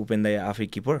अब उपेन्द्र दाइ आफै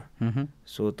किपर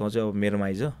सो तँ चाहिँ अब मेरोमा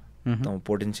आइज तँ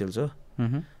पोटेन्सियल छ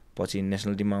पछि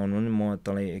नेसनल टिममा आउनु भने म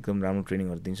तँलाई एकदम राम्रो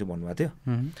ट्रेनिङहरू दिन्छु भन्नुभएको थियो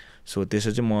सो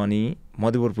त्यसो चाहिँ म अनि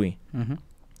मध्यपुर पुगेँ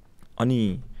अनि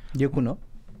यो कुन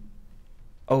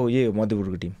हो यही हो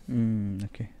मध्यपुरको टिम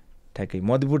ओके ठ्याक्कै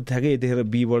मध्यपुर ठ्याक्कै यतिखेर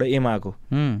बीबाट एमा आएको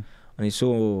अनि सो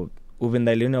उपेन्द्र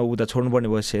दाइले पनि अब उता छोड्नुपर्ने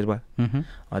भयो शेर्पा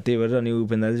त्यही भएर अनि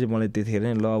उपेन्द्र दाइले चाहिँ मलाई त्यतिखेर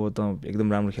नै ल अब त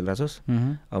एकदम राम्रो खेलिरहेको छस्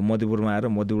अब मध्यपुरमा आएर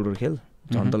मध्यपुरबाट खेल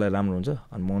झन् तँलाई राम्रो हुन्छ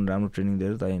अनि म राम्रो ट्रेनिङ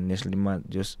दिएर त नेसनल टिममा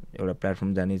जस एउटा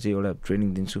प्लेटफर्म जाने चाहिँ एउटा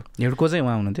ट्रेनिङ दिन्छु हेड कोच चाहिँ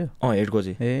उहाँ हुनुहुन्थ्यो हेड कोच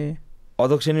चाहिँ ए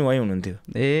अध्यक्ष नै उहीँ हुनुहुन्थ्यो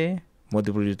ए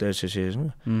मध्यपुर युथ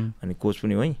एसोसिएसनमा अनि कोच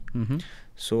पनि उहीँ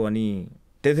सो अनि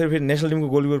त्यतिखेर फेरि नेसनल टिमको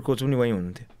गोलकिपर कोच पनि उहीँ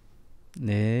हुनुहुन्थ्यो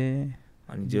ए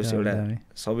अनि जस एउटा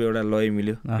सबै एउटा लय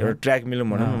मिल्यो एउटा ट्र्याक मिल्यो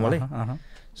भनौँ न मलाई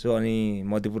सो अनि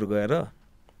मध्यपुर गएर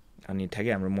अनि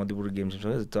ठ्याक्कै हाम्रो मध्यपुर गेम्स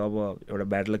त अब एउटा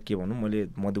ब्याड लक के भनौँ मैले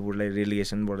मध्यपुरलाई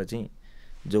रेलिगेसनबाट चाहिँ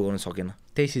जोगाउन सकेन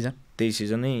त्यही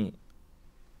सिजनै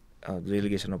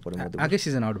रेलिगेसनमा पऱ्यो आएकै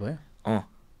सिजन आउट भयो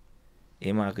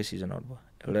एमा आएकै सिजन आउट भयो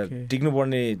एउटा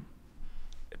टिक्नुपर्ने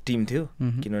टिम थियो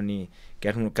किनभने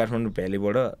काठमाडौँ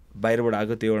भ्यालीबाट बाहिरबाट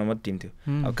आएको त्यो एउटा मात्रै टिम थियो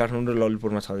अब काठमाडौँ र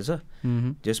ललितपुरमा छँदैछ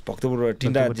जस भक्तपुरबाट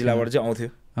तिनवटा जिल्लाबाट चाहिँ आउँथ्यो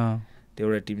त्यो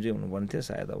एउटा टिम चाहिँ हुनुपर्ने थियो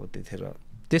सायद अब त्यतिखेर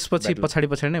त्यसपछि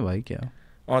पछाडि नै भयो क्या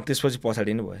त्यसपछि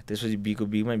पछाडि नै भयो त्यसपछि बीको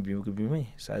बीमै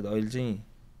सायद अहिले चाहिँ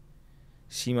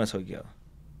सीमा छ क्या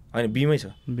होइन बीमै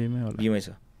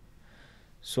छ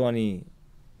सो अनि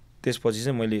त्यसपछि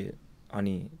चाहिँ मैले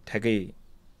अनि ठ्याक्कै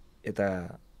यता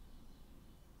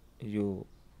यो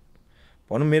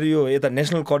भनौँ मेरो यो यता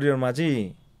नेसनल करियरमा चाहिँ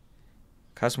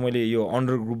खास मैले यो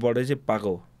अन्डर ग्रुपबाटै चाहिँ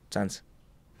पाएको चान्स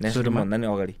नेसनल टिमभन्दा नि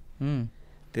अगाडि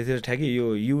त्यतिखेर ठ्याक्कै यो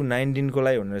U19 को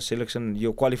लागि भनेर सेलेक्सन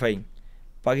यो क्वालिफाइङ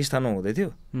पाकिस्तानमा हुँदै थियो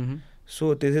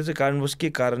सो त्यतिखेर चाहिँ कारणवश के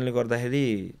कारणले गर्दाखेरि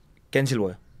क्यान्सल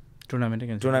भयो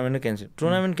टुर्नामेन्ट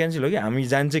क्यान्सल हो कि हामी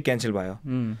जान चाहिँ क्यान्सल भयो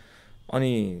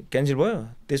अनि क्यान्सल भयो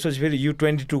त्यसपछि फेरि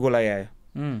U22 को लागि आयो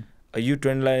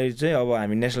U20लाई चाहिँ अब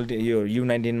हामी नेसनल यो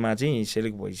U19 मा चाहिँ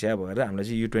सेलेक्ट भइसक्यो भएर हामीलाई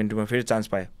चाहिँ U20 मा फेरि चान्स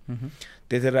पायो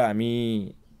त्यतिखेर हामी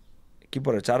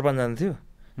किपर 4-5 जना थियो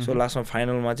सो लास्टमा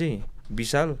फाइनलमा चाहिँ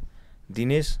विशाल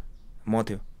दिनेश म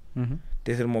थियो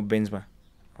त्यतिखेर म बेन्चमा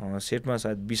सेटमा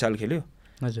सायद विशाल खेल्यो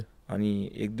हजुर अनि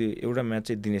एउटा म्याच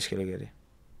चाहिँ दिनेश खेलेको अरे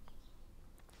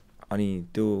अनि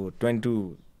त्यो 22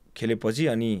 खेलेपछि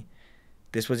अनि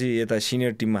त्यसपछि यता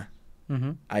सिनियर टिममा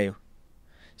आयो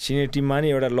सिनियर टिममा नि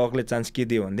एउटा लकले चान्स के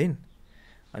दियो भनेदेखि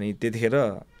अनि त्यतिखेर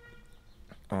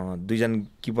 2 जना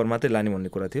किपर मात्रै लाने भन्ने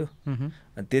कुरा थियो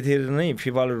अनि त्यतिखेर नै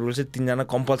फिफा रुल चाहिँ 3 जना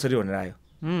कम्पलसरी भनेर आयो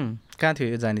कहाँ थियो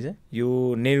यो जाने चाहिँ यो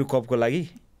नेहरू कपको लागि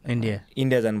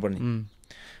इन्डिया जानुपर्ने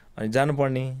अनि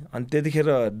जानुपर्ने अनि त्यतिखेर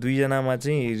 2 जनामा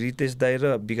चाहिँ रितेश दाई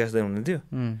र विकास दाई हुनुहुन्थ्यो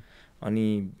अनि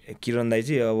किरण दाई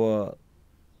चाहिँ अब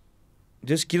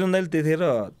जस किरण दाइले त्यतिखेर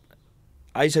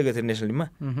आइसकेको थियो नेसनल टिममा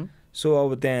सो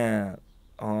अब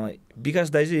त्यहाँ विकास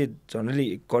दाई चाहिँ जनरली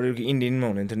करियरको इन्डियनमा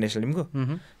हुनुहुन्थ्यो नेसनल टिमको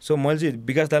सो मैले चाहिँ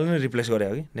विकास दाईलाई नै रिप्लेस गरेँ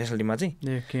हो कि नेसनल टिममा चाहिँ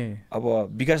अब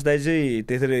विकास दाई चाहिँ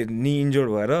त्यतिखेर नि इन्जोर्ड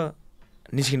भएर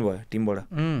निस्किनु भयो टिमबाट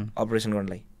अपरेसन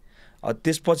गर्नलाई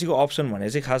त्यसपछिको अप्सन भने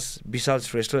चाहिँ खास विशाल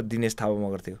श्रेष्ठ र दिनेश थापा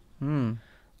मगर थियो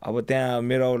अब त्यहाँ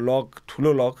मेरो लक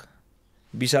ठुलो लक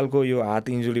विशालको यो हात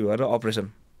इन्जुरी भएर अपरेसन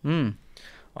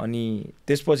अनि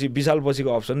त्यसपछि विशाल पछिको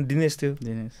अप्सन दिनेश थियो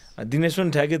दिनेश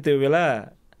पनि ठ्याक्कै त्यो बेला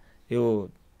यो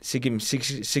सिक्किम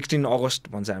 16 अगस्त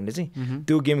भन्छ हामीले चाहिँ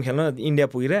त्यो गेम खेल्न इन्डिया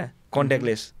पुगेर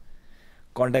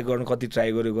कन्ट्याक्ट गर्नु कति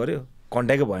ट्राई गर्यो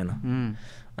कन्ट्याक्टै भएन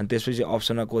अनि त्यसपछि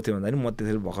अप्सनमा को थियो भन्दाखेरि म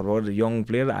त्यतिखेर भर्खर यङ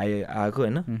प्लेयर आएको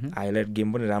होइन हाइलाइट गेम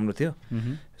पनि राम्रो थियो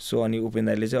सो अनि उपेन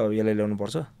दाइले चाहिँ अब यसलाई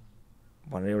ल्याउनुपर्छ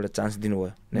भनेर एउटा चान्स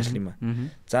दिनुभयो नेसनल टिममा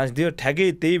चान्स दियो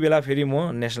ठ्याक्कै त्यही बेला फेरि म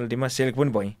नेसनल टिममा सेलेक्ट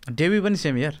पनि भएँ डेब्यु पनि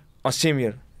सेम इयर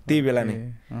त्यही बेला नै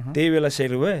त्यही बेला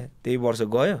सेलेक्ट भएँ त्यही वर्ष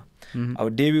गयो अब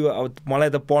डेब्यु अब मलाई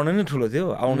त पढ्नु नै ठुलो थियो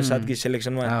आउनु साथ कि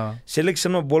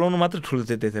सेलेक्सनमा बोलाउनु मात्र ठुलो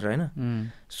थियो त्यतिखेर होइन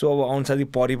सो अब आउनु साथ कि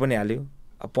पढि पनि हाल्यो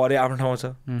अब पढे आफ्नो ठाउँमा छ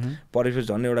पढेपछि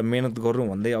झन् एउटा मेहनत गरौँ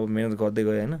भन्दै अब मेहनत गर्दै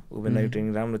गयो होइन उपेन दाइको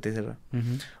ट्रेनिङ राम्रो त्यतिखेर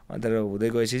अन्त हुँदै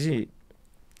गएपछि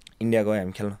इन्डिया गयो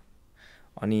हामी खेल्न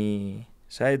अनि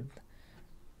सायद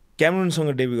क्यामरुनसँग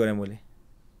डेब्यु गरेँ मैले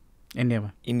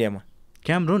इन्डियामा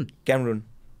क्यामरुन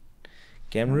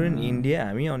इन्डिया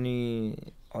हामी अनि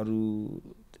अरू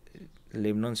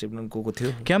लेबनन को थियो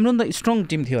क्यामरुन त स्ट्रङ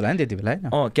टिम थियो होला नि त्यति बेला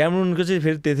होइन क्यामरुनको चाहिँ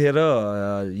फेरि त्यतिखेर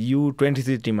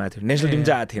U23 टिम आएको थियो नेसनल टिम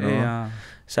चाहिँ आएको थिएन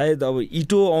सायद अब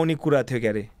इटो आउने कुरा थियो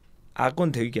क्यारे आएको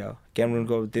नि थियो क्या हो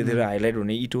क्यामरुनको अब त्यतिखेर हाइलाइट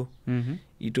हुने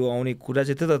इटो आउने कुरा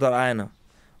चाहिँ थियो तर आएन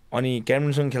अनि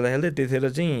क्यामरुनसँग खेल्दा खेल्दै त्यतिखेर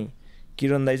चाहिँ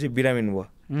किरण दाई चाहिँ बिरामी भयो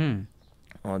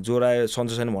ज्वरो आयो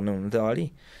सन्चो छैन भन्नु हुनुहुन्थ्यो अगाडि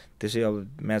त्यसै अब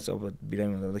म्याच अब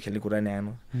बिरामी हुँदा खेल्ने कुरा नै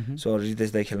आएन सो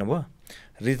रितेश दाई खेल्नु भयो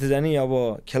रितेश दाई नि अब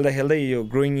खेल्दा खेल्दै यो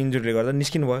ग्रोइङ इन्जुरीले गर्दा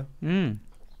निस्किनु भयो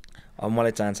अब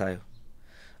मलाई चान्स आयो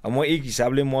अब म एक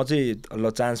हिसाबले म चाहिँ ल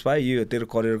चान्स पाएँ यो तेरो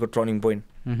करियरको टर्निङ पोइन्ट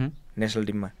नेसनल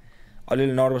टिममा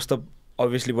अलिअलि नर्भस त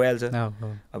अभियसली भइहाल्छ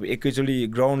अब एकैचोटि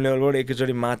ग्राउन्ड लेभलबाट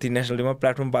एकैचोटि माथि नेसनल टिममा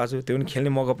प्लेटफर्म पाएको छु त्यो पनि खेल्ने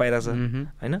मौका पाइरहेछ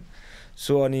होइन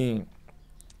सो अनि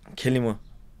खेलेँ म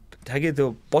ठ्याक्कै त्यो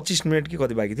 25 मिनट कि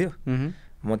कति बाँकी थियो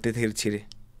म त्यतिखेर छिरेँ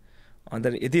अन्त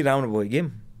यति राम्रो भयो गेम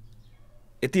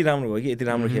यति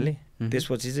राम्रो खेलेँ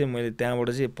त्यसपछि चाहिँ मैले त्यहाँबाट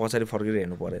चाहिँ पछाडि फर्केर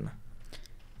हेर्नु परेन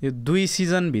यो 2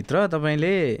 सिजनभित्र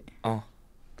तपाईँले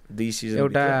 2 सिजन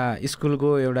एउटा स्कुलको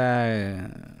एउटा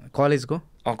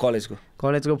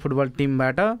कलेजको फुटबल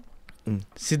टिमबाट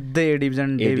सिधै ए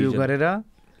डिभिजन डेब्यु गरेर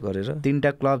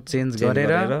 3टा क्लब चेन्ज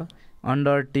गरेर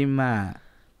अन्डर टिममा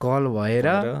कल भएर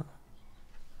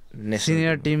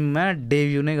सिनियर टिममा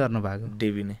डेब्यु नै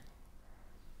गर्नुभएको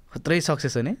खत्रै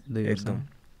सक्सेस हो नि एकदम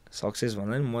सक्सेस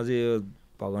भन्दा नि म चाहिँ यो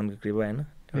भगवान्को कृपा होइन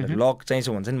एउटा लक चाहिन्छ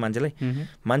भन्छ नि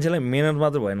मान्छेलाई मेहनत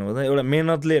मात्र भएन भन्दा एउटा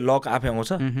मेहनतले लक आफै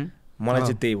आउँछ मलाई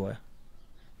चाहिँ त्यही भयो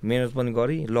मेहनत पनि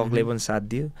गरी लकले पनि साथ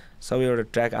दियो सबै एउटा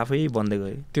ट्र्याक आफै बन्दै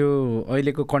गयो त्यो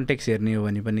अहिलेको कन्टेक्स्ट हेर्ने हो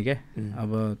भने पनि क्या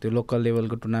अब त्यो लोकल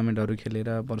लेभलको टुर्नामेन्टहरू खेलेर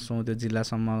वर्षौँ त्यो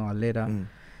जिल्लासम्म हल्लेर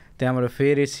त्यहाँबाट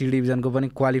फेरि सी डिभिजनको पनि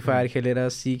क्वालिफायर खेलेर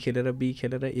सी खेलेर बी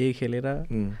खेलेर ए खेलेर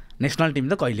नेसनल टिम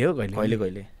त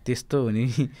कहिले त्यस्तो हुने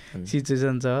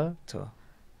सिचुएसन छ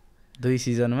 2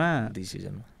 सिजनमा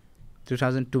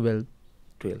 2012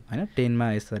 होइन 10मा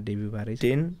यस्तो डेब्यु भएर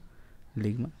 10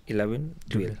 लिगमा 11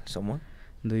 12 सम्म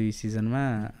 2 सिजनमा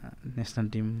नेसनल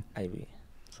टिम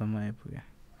आइपुग्यो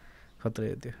खत्रै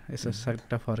हो त्यो यसो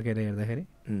सट्टा फर्केर हेर्दाखेरि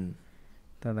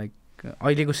त लाइक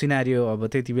अहिलेको सिनारियो अब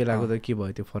त्यति बेलाको त के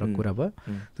भयो त्यो फरक कुरा भयो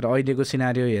तर अहिलेको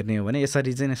सिनारियो हेर्ने हो भने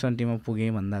यसरी चाहिँ नेसनल टिममा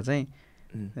पुगेँ भन्दा चाहिँ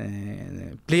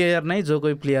प्लेयर नै जो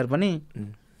कोही प्लेयर पनि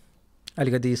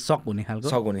अलिकति सक हुने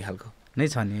खालको नै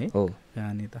छ नि है हो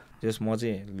कहानी त जस म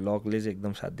चाहिँ लकले चाहिँ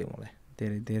एकदम साथ दियो मलाई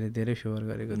धेरै धेरै धेरै फेभर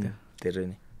गरेको थियो धेरै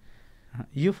नै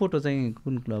यो फोटो चाहिँ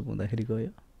कुन क्लब हुँदाखेरि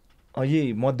गयो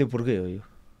यही मध्यपुरकै हो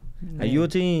यो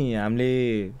चाहिँ हामीले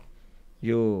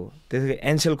यो त्यतिखेर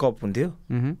एनसेल कप हुन्थ्यो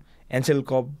एनसेल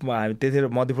कपमा हामी त्यतिखेर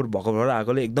मध्यपुर भएकोबाट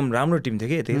आएकोले एकदम राम्रो टिम थियो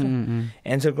कि यतिखेर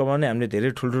एनसेल कपमा नै हामीले धेरै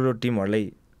ठुल्ठुलो टिमहरूलाई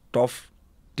टफ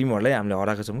टिमहरूलाई हामीले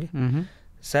हराएको छौँ कि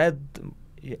सायद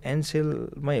यो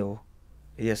एनसेलमै हो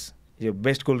यस यो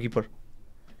बेस्ट गोलकिपर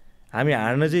हामी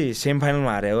हार्न चाहिँ सेमी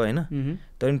फाइनलमा हारे हो होइन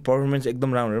तर पनि पर्फर्मेन्स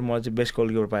एकदम राम्रो हो मलाई चाहिँ बेस्ट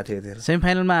गोलकिपर पाएको थियो यतिखेर सेमी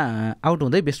फाइनलमा आउट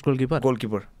हुँदै बेस्ट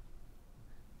गोलकिपर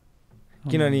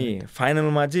किनभने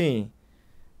फाइनलमा चाहिँ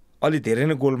अलि धेरै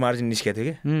नै गोल मार्जिन निस्केको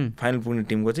थियो क्या फाइनल पुग्ने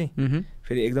टिमको चाहिँ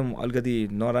फेरि एकदम अलिकति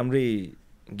नराम्रै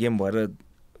गेम भएर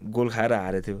गोल खाएर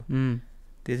हारेको थियो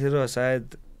त्यतिखेर सायद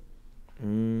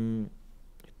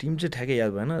टिम चाहिँ ठ्याक्कै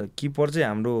याद भएन किपर चाहिँ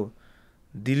हाम्रो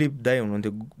दिलीप दाई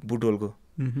हुनुहुन्थ्यो बुटोलको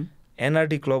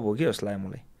एनआरटी क्लब हो कि जस्तो लाग्यो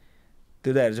मलाई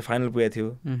त्यो दाइहरू चाहिँ फाइनल पुगेको थियो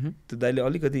त्यो दाइले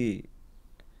अलिकति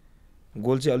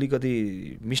गोल चाहिँ अलिकति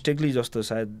मिस्टेकली जस्तो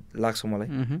सायद लाग्छ मलाई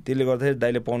त्यसले गर्दाखेरि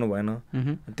दाइले पाउनु भएन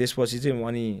त्यसपछि चाहिँ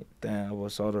अनि त्यहाँ अब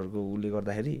सरहरूको उसले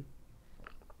गर्दाखेरि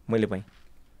मैले पाएँ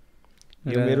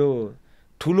यो मेरो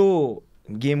ठुलो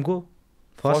गेमको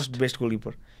फर्स्ट बेस्ट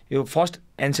गोलकिपर यो फर्स्ट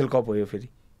एनसेल कप हो यो फेरि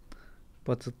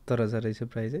 75,000 रहेछ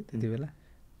प्राइज है त्यति बेला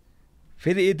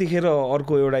फेरि यतिखेर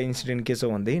अर्को एउटा इन्सिडेन्ट के छ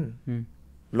भनेदेखि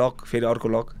लक फेरि अर्को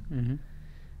लक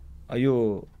यो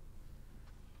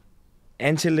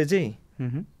एनसेलले चाहिँ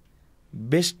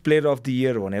best player of the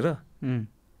year भनेर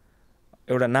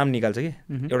एउटा नाम निकाल्छ कि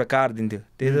एउटा कार दिन्थ्यो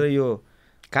त्यतिखेर यो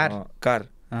कार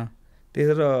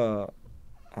त्यतिखेर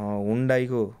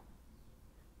हुन्डाईको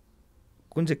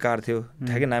कुन चाहिँ कार थियो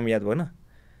ठ्याक्कै नाम याद भएन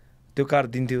त्यो कार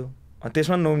दिन्थ्यो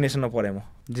त्यसमा नोमिनेसनमा परेँ म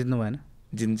जित्नु भएन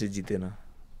जित्नु चाहिँ जितेन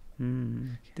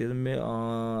त्यो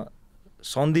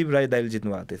सन्दीप राई दाइले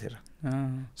जित्नु भएको त्यतिखेर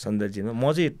सन्दीप जित्नु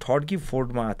म चाहिँ 3rd कि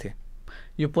 4th मा आएको थिएँ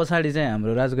यो पछाडि चाहिँ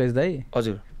हाम्रो राजगेश दाई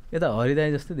हजुर यता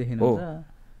हरिदाई जस्तै देखिनुहुन्छ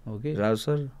हो कि राज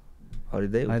सर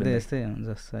हरिदाई यस्तै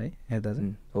जस्तो है यता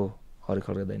चाहिँ हो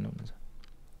खड्का दाइ हुनुहुन्छ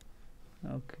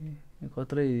ओके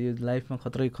खत्रै यो लाइफमा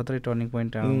खत्रै टर्निङ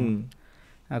पोइन्ट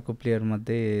आएको प्लेयर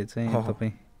मध्ये चाहिँ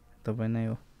तपाईँ नै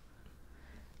हो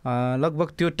लगभग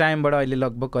त्यो टाइमबाट अहिले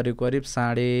लगभग करिब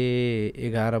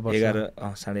 11.5 वर्ष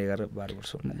 11.5-12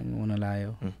 वर्ष हुन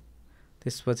लाग्यो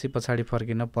त्यसपछि पछाडि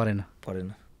फर्किन परेन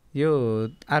यो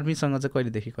आर्मीसँग चाहिँ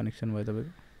कहिलेदेखि कनेक्सन भयो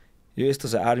तपाईँको यो यस्तो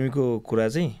छ आर्मीको कुरा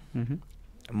चाहिँ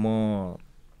म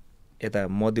यता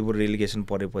मध्यपुर रेलिगेसन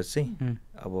परेपछि चाहिँ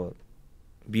अब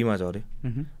बीमा झऱ्यो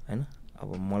होइन अब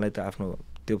मलाई त आफ्नो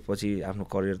त्यो पछि आफ्नो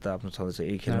करियर त आफ्नो छँदैछ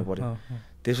यही खेल्नु पऱ्यो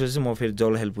त्यसपछि चाहिँ म फेरि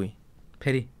जौला हेल्प पुगेँ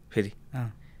फेरि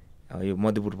यो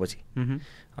मध्यपुर पछि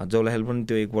जौला हेल्प पनि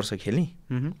त्यो 1 वर्ष खेलेँ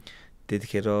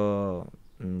त्यतिखेर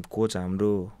कोच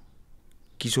हाम्रो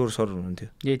किशोर सर हुनुहुन्थ्यो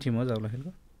यही टिम हो जौला हेल्प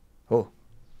हो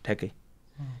ठ्याक्कै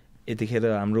यतिखेर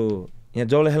हाम्रो यहाँ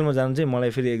जौला हेल्पमा जानु चाहिँ मलाई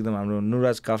फेरि एकदम हाम्रो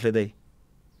नुराज काफ्ले दाई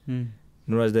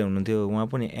नुराज दाई हुनुहुन्थ्यो उहाँ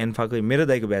पनि एन्फाकै मेरो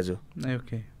दाईको ब्याज हो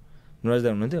ओके नुराज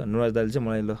दाई हुनुहुन्थ्यो नुराज दाईले चाहिँ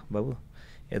मलाई ल बाबु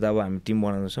यता अब हामी टिम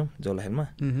बनाउँदैछौँ जौला हेल्पमा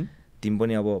टिम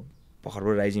पनि अब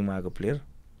भर्खरबाट राइजिङमा आएको प्लेयर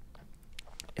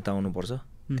यता आउनुपर्छ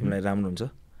तिमीलाई राम्रो हुन्छ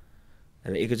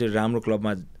र एकैचोटि राम्रो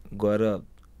क्लबमा गएर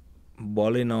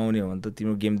बलै नआउने हो भने त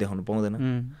तिम्रो गेम देखाउनु पाउँदैन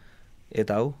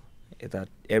यता आऊ यता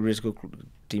एभरेजको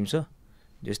टिम छ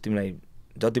जस तिमीलाई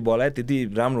जति बल आयो त्यति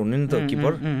राम्रो हुने नि त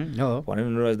किपर भनेर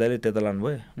नुराज दाइले त्यता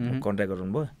लानुभयो कन्ट्याक्ट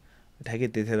गर्नुभयो ठ्याक्कै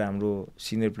त्यतिखेर हाम्रो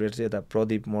सिनियर प्लेयर चाहिँ यता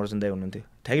प्रदीप महर्जन दाइ हुनुहुन्थ्यो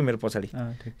ठ्याक्कै मेरो पछाडि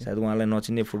सायद उहाँलाई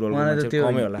नचिन्ने फुटबलको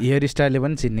कमै होला हेयर स्टाइलले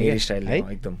पनि चिन्ने हेयर स्टाइल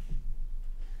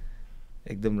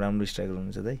एकदम राम्रो स्ट्राइकर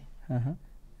हुनुहुन्छ दाइ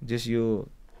जस यो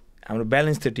हाम्रो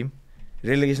ब्यालेन्स थियो टिम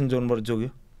रेलिगेसन जोनबाट जोग्यो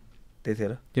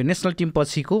त्यतिखेर त्यो नेसनल टिम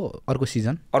पछिको अर्को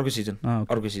सिजन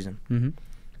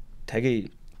ठ्याक्कै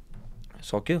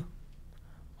सक्यो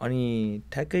अनि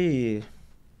ठ्याक्कै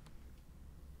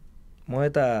म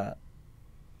यता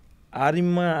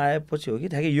आर्मीमा आएपछि हो कि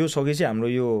ठ्याक्कै यो सकेपछि हाम्रो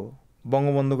यो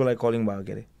बङ्गबन्धुको लागि कलिङ भएको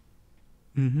के अरे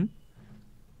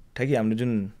ठ्याक्कै हाम्रो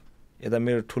जुन यता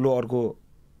मेरो ठुलो अर्को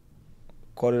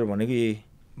करियर भनेको यही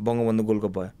बङ्गबन्धु गोल्ड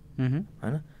कप भयो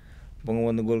होइन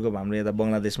बङ्गबन्धु गोल्ड कप हाम्रो यता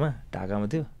बङ्गलादेशमा ढाकामा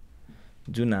थियो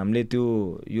जुन हामीले त्यो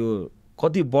यो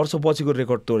कति वर्षपछिको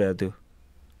रेकर्ड तोडेको थियो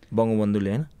बङ्गबन्धुले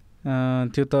होइन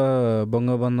त्यो त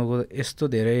बङ्गबन्धुको यस्तो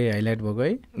धेरै हाइलाइट भएको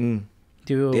है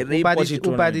त्यो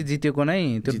उपाधि जितेको नै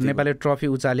त्यो नेपाली ट्रफी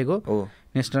उचालेको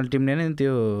नेसनल टिमले नै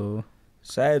त्यो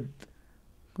सायद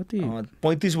कति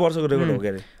 35 वर्षको रेकर्ड हो के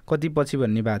अरे कति पछि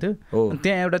भन्ने भएको थियो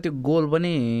त्यहाँ एउटा त्यो गोल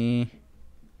पनि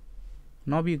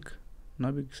नबिक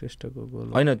श्रेष्ठको गोल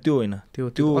होइन त्यो होइन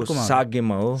त्यो साग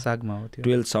गेममा हो त्यो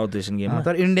 12 साउथ एसियन गेममा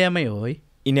तर इन्डियामै हो है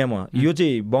इन्डियामा यो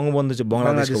चाहिँ बङ्गबन्धु चाहिँ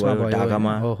बङ्गलादेशको भयो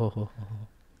ढाकामा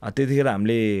त्यतिखेर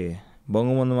हामीले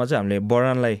बङ्गबन्धुमा चाहिँ हामीले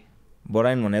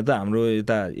बराइन भने त हाम्रो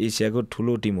यता एसियाको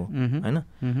ठुलो टिम हो होइन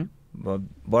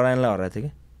बराइनलाई हराएको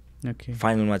थियो कि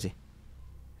फाइनलमा चाहिँ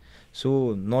सो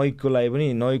नइकको लागि पनि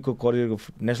नइकको करियरको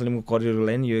नेसनल टिमको करियरको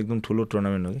लागि यो एकदम ठुलो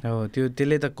टुर्नामेन्ट हो कि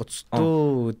त्यसले त कस्तो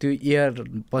त्यो इयर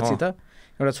पछि त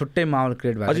एउटा छुट्टै माहौल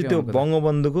क्रिएट भएको अझै त्यो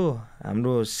बङ्गबन्धुको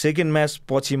हाम्रो सेकेन्ड म्याच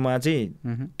पछिमा चाहिँ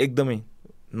एकदमै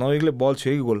नइकले बल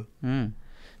छुयो कि गोल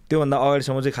त्योभन्दा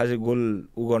अगाडिसम्म चाहिँ खासै गोल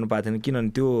गर्नु पाएको थिएन किनभने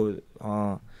त्यो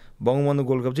बङ्गबन्धु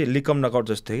गोल्ड कप चाहिँ लिग कम नकआउट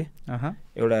जस्तो थियो कि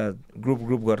एउटा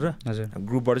ग्रुप गरेर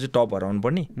ग्रुपबाट चाहिँ टप हराउनु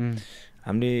पर्ने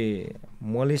हामीले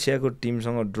मलेसियाको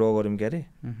टिमसँग ड्र गऱ्यौँ क्या अरे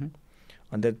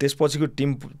अन्त त्यसपछिको टिम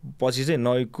पछि चाहिँ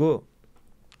नइकको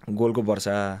गोलको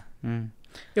वर्षा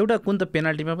एउटा कुन त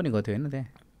पेनाल्टीमा पनि गएको थियो होइन त्यहाँ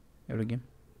एउटा गेम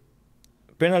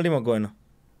पेनाल्टीमा गएन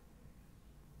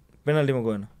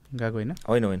गएको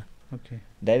होइन ओके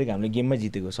डाइरेक्ट हामीले गेममै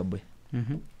जितेको सबै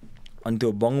अनि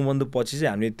त्यो बङ्गबन्धु पछि चाहिँ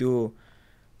हामीले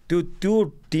त्यो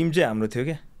टिम चाहिँ हाम्रो थियो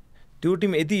क्या त्यो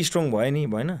टिम यति स्ट्रङ भयो नि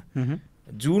भएन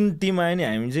जुन टिम आयो नि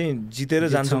हामी चाहिँ जितेर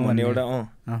जान्छौँ भन्ने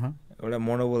एउटा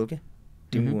मनोबल के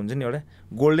टिमको हुन्छ नि एउटा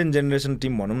गोल्डन जेनेरेसन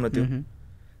टिम भनौँ न त्यो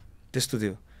त्यस्तो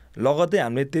थियो लगत्तै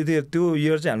हामीले त्यो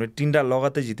इयर चाहिँ हामीले 3टा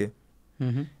लगत्तै जित्यो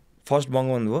फर्स्ट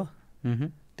बङ्गबन्धु हो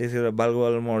त्यतिखेर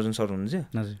बालगोपाल महर्जन सर हुनुहुन्छ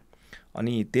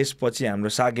अनि त्यसपछि हाम्रो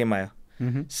साग गेम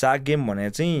आयो साग गेम भने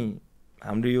चाहिँ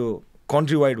हाम्रो यो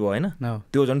कन्ट्री वाइड भयो होइन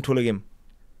त्यो झन् ठुलो गेम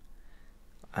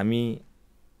हामी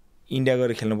इन्डिया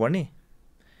गएर खेल्नुपर्ने।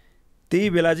 त्यही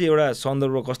बेला चाहिँ एउटा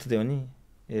सन्दर्भ कस्तो थियो भने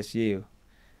यस यही हो,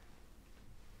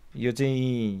 यो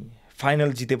चाहिँ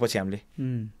फाइनल जितेपछि हामीले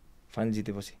फाइनल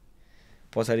जितेपछि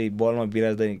पछाडि बलमा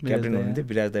विराज दाई क्याप्टेन हुनुहुन्थ्यो,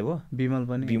 विराज दाई भयो,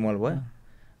 विमल भयो,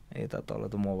 यता तल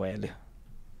त म भइहाल्यो।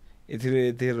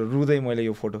 यतिखेर रुँदै मैले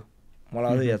यो फोटो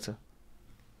मलाई अझै याद छ,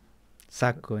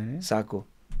 सागको होइन सागको।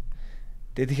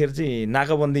 त्यतिखेर चाहिँ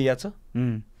नाकाबन्दी याद छ,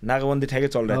 नाकाबन्दी ठ्याक्कै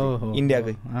चलिरहेको थियो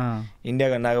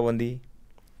इन्डियाको नाकाबन्दी।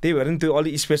 त्यही भएर नि त्यो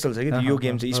अलिक स्पेसल छ कि यो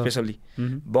गेम चाहिँ स्पेसली।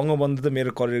 बङ्गबन्धु त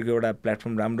मेरो करियरको एउटा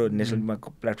प्लेटफर्म, राम्रो नेसनलमा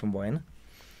प्लेटफर्म भयो होइन।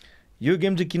 यो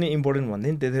गेम चाहिँ किन इम्पोर्टेन्ट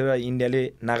भन्दैन, त्यतिखेर इन्डियाले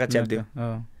नागा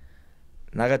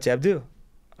च्याप्दियो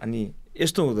अनि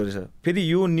यस्तो हुँदो रहेछ। फेरि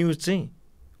यो न्युज चाहिँ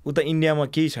उता इन्डियामा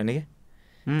केही छैन क्या,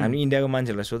 हामी इन्डियाको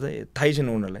मान्छेहरूलाई सोध्दा थाहै छैन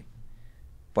उनीहरूलाई।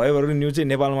 भयो भएर न्युज चाहिँ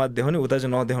नेपालमा देखाउने, उता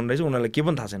चाहिँ नदेखाउने रहेछ, उनीहरूलाई के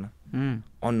पनि थाहा छैन,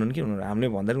 अननोन कि उनीहरू। हामीले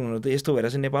भन्दाखेरि उनीहरू त यस्तो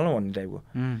भइरहेछ नेपालमा भन्ने टाइपको।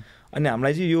 अनि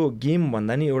हामीलाई चाहिँ यो गेम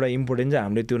भन्दा नि एउटा इम्पोर्टेन्ट चाहिँ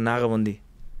हामीले त्यो नागाबन्दी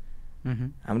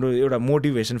हाम्रो एउटा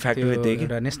मोटिभेसन फ्याक्टर थियो कि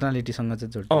नेसनालिटीसँग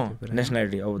चाहिँ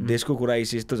नेसनालिटी। अब देशको कुरा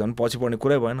आइसकेपछि त झन् पछि पर्ने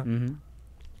कुरै भएन।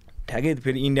 ठ्याक्कै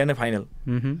फेरि इन्डिया नै फाइनल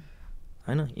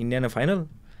होइन, इन्डिया नै फाइनल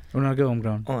उनीहरूकै होम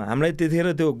ग्राउन्ड। हामीलाई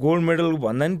त्यतिखेर त्यो गोल्ड मेडल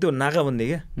भन्दा नि त्यो नाकाबन्दी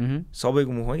क्या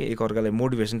सबैको मुखमा कि एकअर्कालाई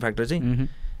मोटिभेसन फ्याक्टर चाहिँ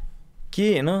के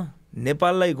होइन,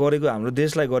 नेपाललाई गरेको हाम्रो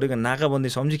देशलाई गरेको नाकाबन्दी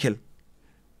सम्झी खेल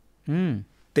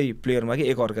त्यही प्लेयरमा कि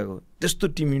एकअर्काको त्यस्तो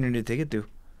टिम युनिटी थियो कि त्यो।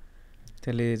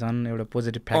 त्यसले झन् एउटा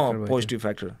पोजिटिभ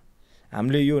फ्याक्टर।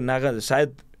 हामीले यो सायद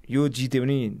यो जित्यो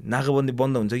भने नाकाबन्दी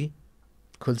बन्द हुन्छ कि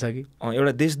खुल्छ कि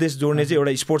एउटा देश जोड्ने चाहिँ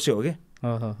एउटा स्पोर्ट्स चाहिँ हो कि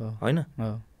होइन।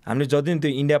 हामीले जति पनि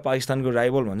त्यो इन्डिया पाकिस्तानको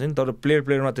राइभल भन्छ नि, तर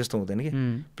प्लेयरमा त्यस्तो हुँदैन कि।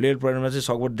 प्लेयरमा चाहिँ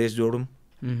सकभर देश जोडौँ।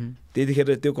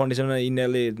 त्यतिखेर त्यो कन्डिसनमा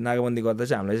इन्डियाले नाकाबन्दी गर्दा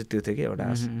चाहिँ हामीलाई चाहिँ त्यो थियो कि एउटा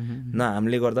आश, न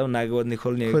हामीले गर्दा नाकाबन्दी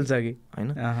खोल्छ कि होइन।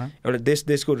 एउटा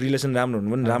देशको रिलेसन राम्रो हुनु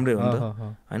पनि राम्रै हो नि त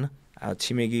होइन।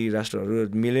 छिमेकी राष्ट्रहरू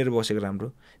मिलेर बसेको राम्रो।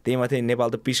 त्यही माथि नेपाल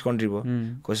त पिस कन्ट्री भयो,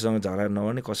 कसैसँग झगडा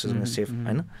नगर्ने, कसैसँग सेफ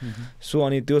होइन। सो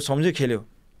अनि त्यो सम्झै खेल्यो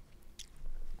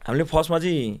हामीले। फर्स्टमा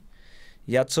चाहिँ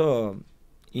याद छ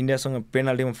इन्डियासँग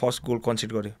पेनाल्टीमा फर्स्ट गोल कन्सिड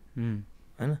गर्यो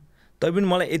होइन। तैपनि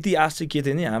मलाई यति आश चाहिँ के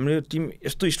थियो नि, हाम्रो टिम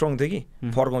यस्तो स्ट्रङ थियो कि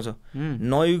फर्काउँछ।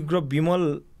 नयुग र विमल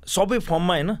सबै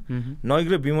फर्ममा होइन, नयुग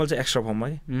र विमल चाहिँ एक्स्ट्रा फर्ममा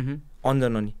कि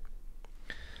अन्जन अनि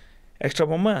एक्स्ट्रा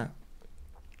फर्ममा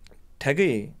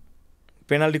ठ्याक्कै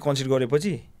पेनाल्टी कन्सिड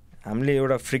गरेपछि हामीले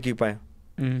एउटा फ्री किक पायो।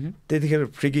 त्यतिखेर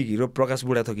फ्री किक हिरो प्रकाश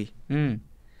बुढा थियो कि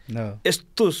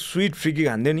यस्तो स्विट फ्री किक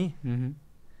हान्थ्यो नि,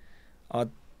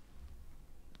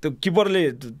 त्यो किपरले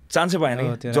चान्सै पाएन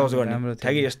कि जज गर्ने,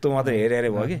 ठ्याक्कै यस्तो मात्रै हेरे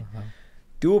भयो कि।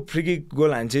 त्यो फ्री किक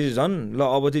गोल हान्छ झन् ल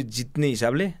अब चाहिँ जित्ने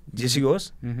हिसाबले जेसीको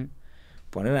होस्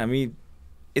भनेर हामी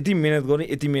यति मिहिनेत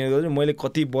गरेँ। मैले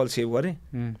कति बल सेभ गरेँ,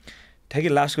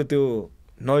 ठ्याक्कै लास्टको त्यो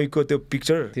नयुगको त्यो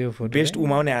पिक्चर बेस्ट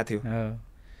उमाउने आएको थियो।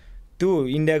 त्यो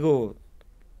इन्डियाको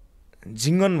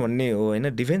जिङ्गन भन्ने हो होइन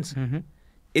डिफेन्स,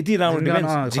 यति राम्रो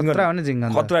डिफेन्स,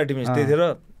 खतरा डिफेन्स। त्यतिखेर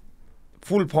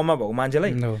फुल फर्ममा भएको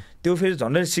मान्छेलाई त्यो फेरि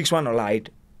झन्डै 6'1" होला हाइट,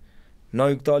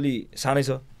 नयुग त अलि सानै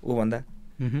छ ऊभन्दा।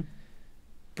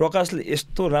 प्रकाशले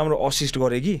यस्तो राम्रो असिस्ट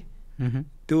गरे कि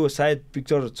त्यो सायद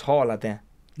पिक्चर छ होला त्यहाँ।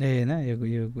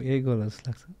 यही गोल जस्तो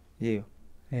लाग्छ। यही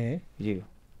हो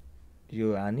यो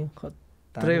हान्यो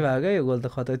खत्रै भएको यो गोल त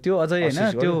खतरा। त्यो अझै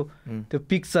होइन त्यो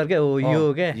पिक्चर क्या हो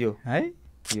यो क्या है,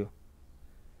 यो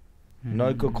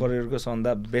नयुगको करियरको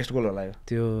सबभन्दा बेस्ट गोल होला यो।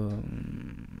 त्यो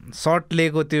सर्ट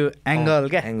लिएको त्यो एङ्गल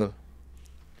क्या,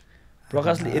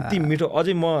 प्रकाशले यति मिठो।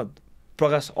 अझै म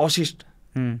प्रकाश असिस्ट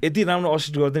यति राम्रो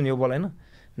असिस्ट गर्दैन यो बल होइन,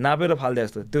 नापेर फाल्दै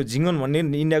जस्तो। त्यो जिङ्गन भन्ने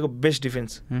इन्डियाको बेस्ट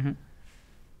डिफेन्स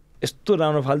यस्तो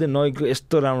राम्रो फाल्दै, नयुगको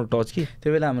यस्तो राम्रो टच कि। त्यो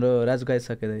बेला हाम्रो राजु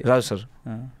गइसक्यो, राजु सर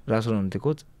हुनुहुन्थ्यो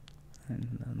कोच।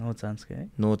 नो चान्स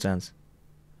क्या, नो चान्स।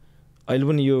 अहिले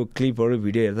पनि यो क्लिपहरू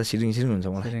भिडियो हेर्दा सिरिङ हुन्छ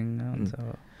मलाई।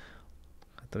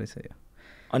 खतरै छ यो।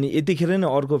 अनि यतिखेर नै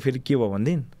अर्को फेरि के भयो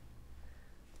भनेदेखि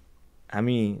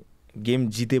हामी गेम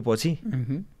जितेपछि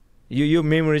यो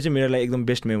मेमोरी चाहिँ मेरो लागि एकदम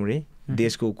बेस्ट मेमोरी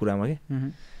देशको कुरामा के।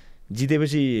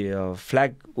 जितेपछि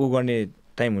फ्ल्याग गर्ने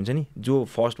टाइम हुन्छ नि, जो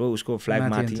फर्स्ट भयो उसको फ्ल्याग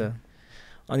माथि,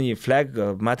 अनि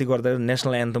फ्ल्याग माथि गर्दा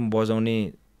नेसनल एन्थम बजाउने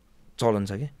चलन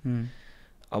छ क्या।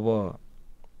 अब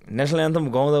नेसनल एन्थम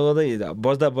गाउँदै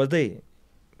बज्दै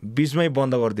बिचमै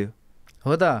बन्द गरिदियो।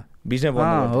 हो त, बिचमै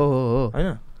बन्द गरिदियो होइन,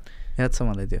 याद छ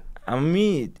मलाई त्यो। हामी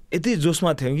यति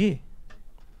जोसमा थियौँ कि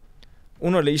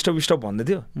उनीहरूले स्टप भन्दै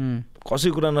थियो, कसै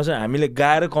कुरा नछ हामीले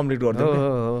गाएर कम्प्लिट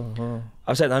गरिदियौँ।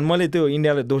 अब सायद मैले त्यो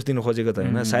इन्डियालाई दोष दिनु खोजेको त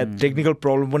होइन, सायद टेक्निकल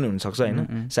प्रब्लम पनि हुनसक्छ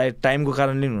होइन, सायद टाइमको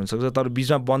कारणले पनि हुनसक्छ। तर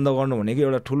बिचमा बन्द गर्नु भनेको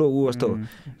एउटा ठुलो जस्तो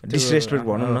डिसरेस्पेक्ट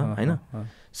भनौँ न होइन।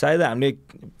 सायद हामीले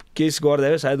केस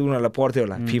गर्दा सायद उनीहरूलाई पर्थ्यो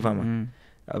होला फिफामा,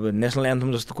 अब नेसनल एन्थम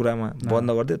जस्तो कुरामा बन्द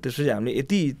गरिदियो। त्यसपछि हामीले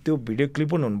यति त्यो भिडियो क्लिप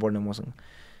पनि हुनुपर्ने मसँग,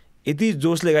 यति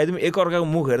जोसले गाइदिउँ एकअर्काको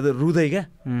मुख हेर्दै रुँदै क्या,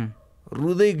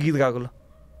 रुँदै गीत गाएको ल,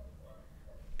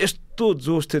 यस्तो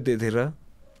जोस थियो त्यतिखेर।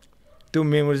 त्यो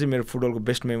मेमोरी चाहिँ मेरो फुटबलको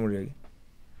बेस्ट मेमोरी हो कि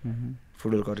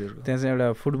फुटबल करियरको। त्यहाँ चाहिँ एउटा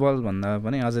फुटबल भन्दा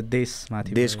पनि अझ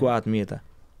देशमाथि, देशको आत्मीयता,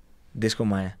 देशको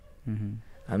माया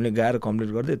हामीले गाएर कम्प्लिट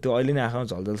गरिदियो। त्यो अहिले नै आँखामा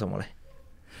झलझल छ मलाई,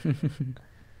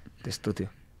 त्यस्तो थियो।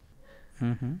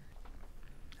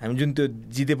 हामी जुन त्यो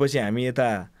जितेपछि हामी यता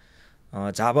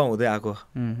झापा हुँदै आएको,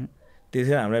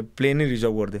 त्यतिखेर हामीलाई प्लेनै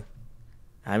रिजर्भ गरिदियो,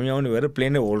 हामी आउने भएर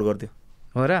प्लेनै होल्ड गरिदियो।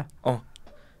 हो र?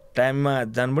 टाइममा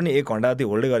जानु पनि 1 घन्टा जति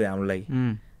होल्डै गरे हाम्रो लागि।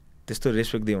 त्यस्तो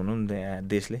रेस्पेक्ट दियो भनौँ न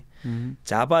देशले।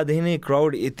 झापादेखि नै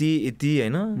क्राउड यति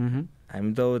होइन, हामी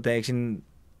त त्यहाँ एकछिन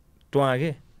टुवा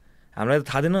के, हामीलाई त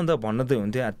थाहा थिएन नि त, भन्न त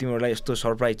हुन्थ्यो तिमीहरूलाई यस्तो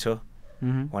सरप्राइज छ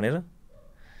भनेर।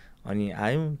 अनि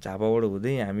आयौँ झापाबाट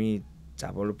हुँदै, हामी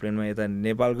झापाबाट प्लेनमा यता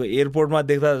नेपालको एयरपोर्टमा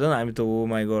देख्दा झन् हामी त ओ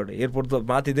माई गड, एयरपोर्ट त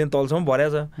माथिदेखि तलसम्म भर्या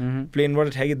छ, प्लेनबाट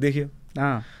ठ्याकी देख्यो।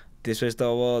 त्यसपछि त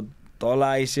अब तल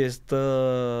आइसेस त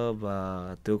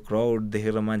त्यो क्राउड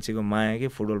देखेर मान्छेको माया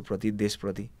के फुटबलप्रति,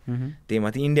 देशप्रति। त्यही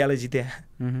माथि इन्डियाले जित्या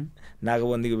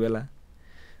नाकाबन्दीको बेला,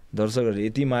 दर्शकहरू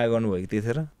यति माया गर्नुभयो कि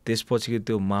त्यतिखेर। त्यसपछिको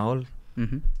त्यो माहौल,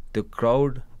 त्यो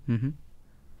क्राउड,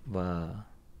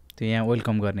 त्यो यहाँ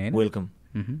वेलकम गर्ने, वेलकम।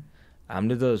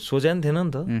 हामीले त सोचे नि थिएन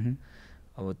नि त,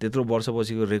 अब त्यत्रो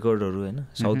वर्षपछिको रेकर्डहरू होइन।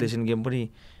 साउथ एसियन गेम पनि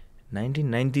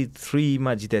 1993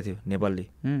 मा जितेको थियो नेपालले,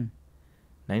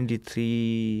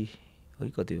 93 है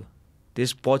कति हो,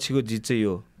 त्यसपछिको जित चाहिँ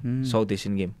यो साउथ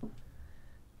एसियन गेम।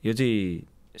 यो चाहिँ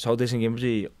साउथ एसियन गेम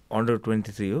चाहिँ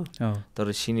अन्डर-23 हो,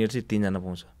 तर सिनियर चाहिँ 3 जना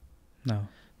पाउँछ।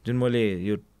 जुन मैले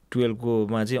यो 12 को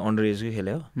मा चाहिँ अन्डर एजकै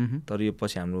खेले हो, तर यो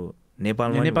पछि हाम्रो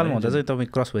नेपालमा हुँदा चाहिँ तपाईँ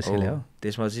क्रस भएपछि खेले हो।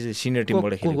 त्यसमा चाहिँ सिनियर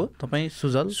टिमबाट खेलेको। तपाईँ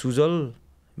सुजल,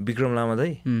 विक्रम लामा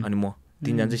दाई अनि म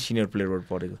 3 जना चाहिँ सिनियर प्लेयरबाट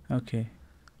पढेको। ओके।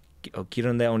 अब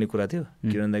किरण दाई आउने कुरा थियो,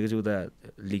 किरण दाईको चाहिँ उता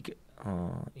लिग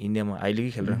इन्डियामा आई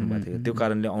लिगै खेलिरहनु भएको थियो, त्यो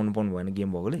कारणले आउनु पाउनु भएन गेम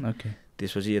भएकोले।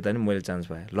 त्यसपछि यता नि मैले चान्स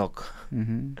पाएँ, लक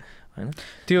होइन।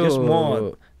 त्यो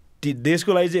म देशको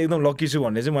लागि चाहिँ एकदम लकी छु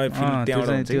भन्ने चाहिँ मलाई फिल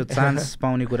त्यहाँबाट त्यो चान्स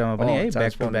पाउने कुरामा पनि है,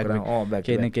 ब्याक टु ब्याक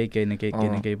केही न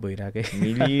केही भइरहेकै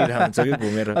मिलिरहन्छ कि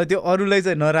घुमेर। त्यो अरूलाई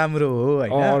चाहिँ नराम्रो हो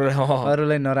होइन,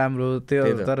 अरूलाई नराम्रो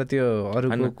त्यो, तर त्यो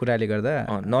अरूको कुराले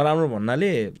गर्दा नराम्रो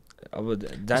भन्नाले अब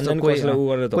जान कसैलाई उ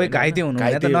गरेर कोही घाइते हुनु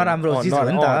भने त नराम्रो चिज हो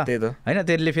नि त होइन।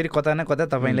 त्यसले फेरि कता न कता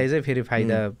तपाईँलाई चाहिँ फेरि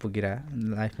फाइदा पुगिरा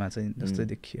लाइफमा चाहिँ जस्तो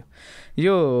देखियो।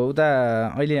 यो उता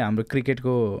अहिले हाम्रो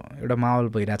क्रिकेटको एउटा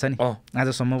माहौल भइरहेछ नि,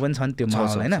 आजसम्म पनि छ नि त्यो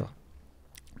माहौल होइन।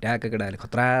 ढाका केटाहरूले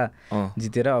खतरा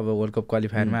जितेर अब वर्ल्ड कप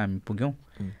क्वालिफायरमा हामी पुग्यौँ।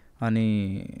 अनि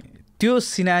त्यो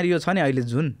सिनारियो छ नि अहिले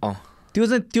जुन, त्यो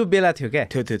चाहिँ त्यो बेला थियो क्या,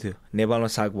 थियो नेपालमा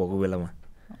साग भएको बेलामा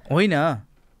होइन,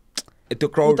 त्यो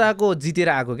क्राउड उताको जितेर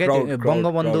आएको क्या, त्यो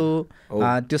बङ्गबन्धु,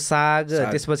 त्यो साग,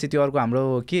 त्यसपछि त्यो अर्को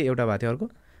हाम्रो के एउटा भएको थियो अर्को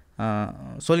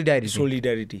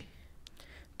सोलिडारिटी,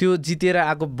 त्यो जितेर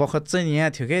आएको बखत चाहिँ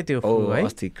यहाँ थियो क्या त्यो है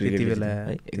त्यति बेला।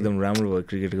 एकदम राम्रो भयो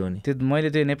क्रिकेटको नि। त्यो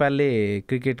मैले त्यो नेपालले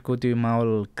क्रिकेटको त्यो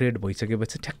माहौल क्रिएट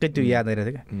भइसकेपछि ठ्याक्कै त्यो याद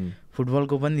आइरहेको थियो क्या,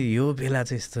 फुटबलको पनि यो बेला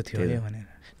चाहिँ यस्तो थियो अरे भनेर।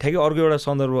 ठ्याक्कै अर्को एउटा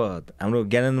सन्दर्भ हाम्रो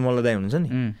ज्ञानेन्द्र मल्ल दाई हुनुहुन्छ नि,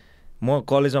 म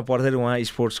कलेजमा पढ्दाखेरि उहाँ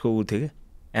स्पोर्ट्सको ऊ थियो क्या,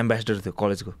 एम्बेसडर थियो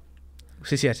कलेजको,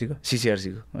 सिसिआरसीको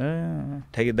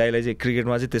ठ्याक्कै दाइलाई चाहिँ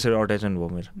क्रिकेटमा चाहिँ त्यसरी अट्याचमेन्ट भयो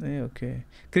मेरो। ओके।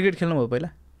 क्रिकेट खेल्नु भयो पहिला?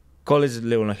 कलेज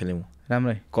लेभलमा खेलेँ म,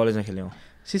 राम्रै कलेजमा खेलेँ म।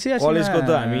 सिसिआरसी कलेजको त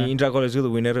हामी इन्ट्रा कलेजको त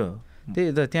विनर हो। त्यही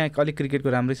त, त्यहाँ अलिक क्रिकेटको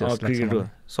राम्रै छ क्रिकेटको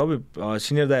सबै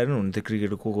सिनियर दाइहरू हुनुहुन्थ्यो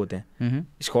क्रिकेटको को त्यहाँ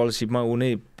स्कलरसिपमा उनी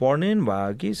पढ्ने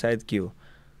भयो कि सायद के हो।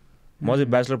 म चाहिँ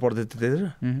ब्याचलर पढ्दै थिएँ त्यतिखेर,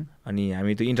 अनि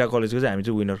हामी त्यो इन्ट्रा कलेजको चाहिँ हामी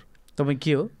चाहिँ विनर। तपाईँ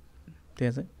के हो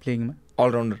त्यहाँ चाहिँ प्लेइङमा?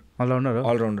 अलराउन्डर हो।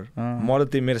 अलराउन्डर म र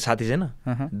त्यो मेरो साथी छैन,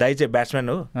 दाइ चाहिँ ब्याट्सम्यान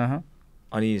हो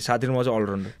अनि साथी र म चाहिँ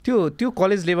अलराउन्डर। त्यो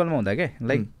कलेज लेभलमा हुँदा क्या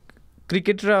लाइक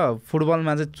क्रिकेट र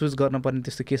फुटबलमा चाहिँ चुज गर्नुपर्ने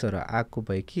त्यस्तो केसहरू आएको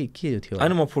भए के थियो?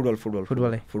 होइन म फुटबलै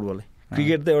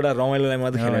क्रिकेट त एउटा रमाइलोलाई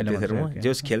मात्रै खेलेको थिएँ म, जे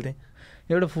होस् खेल्थेँ।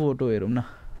 एउटा फोटो हेरौँ न,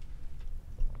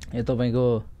 यो तपाईँको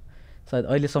सायद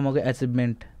अहिलेसम्मको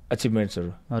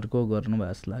एचिभमेन्ट्सहरूको गर्नु भएको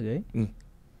जस्तो लाग्यो है।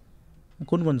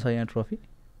 कुन छ यहाँ ट्रफी?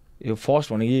 यो फर्स्ट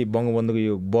भनेको बङ्गबन्धुको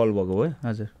यो बल भएको भयो।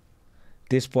 हजुर।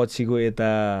 त्यसपछिको यता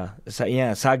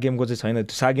यहाँ साग गेमको चाहिँ छैन,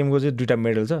 साग गेमको चाहिँ 2टा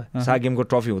मेडल छ, साग गेमको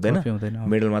ट्रफी हुँदैन,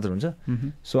 मेडल मात्र हुन्छ।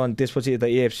 सो अनि त्यसपछि यता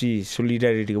एएफसी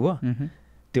सोलिडारिटीको भयो,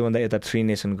 त्योभन्दा यता 3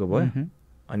 नेसनको भयो,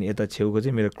 अनि यता छेउको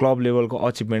चाहिँ मेरो क्लब लेभलको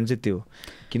अचिभमेन्ट चाहिँ त्यो,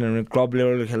 किनभने क्लब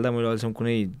लेभल खेल्दा मैले अहिलेसम्म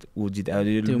कुनै ऊ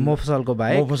जिते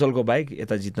मोफसलको बाहेक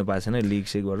यता जित्न पाएको छैन लिग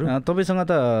सेगहरू। तपाईँसँग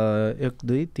त 1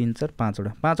 2 3 4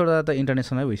 5वटा त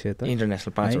इन्टरनेसनलै भइसक्यो त?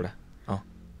 इन्टरनेसनल 5वटा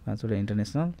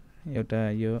इन्टरनेसनल, एउटा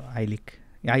यो आई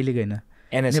लिग होइन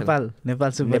Nepal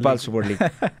super league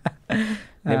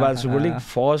Nepal super league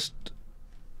first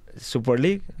super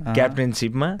league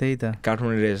क्याप्टेनसिपमा त्यही त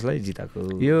काठमाडौँ रेजर्सलाई जिताएको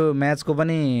यो म्याचको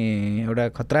पनि एउटा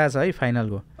खतरा छ है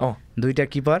फाइनलको दुईटा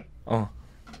किपर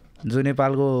जो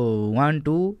नेपालको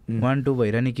 1-2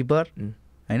 भइरहने किपर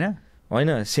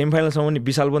होइन सेमी फाइनलसम्म नि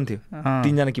विशाल पनि थियो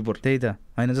 3 जना किपर त्यही त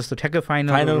होइन जस्तो ठ्याक्कै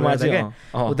फाइनलमा चाहिँ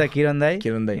उता किरण दाई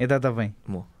यता तपाईँ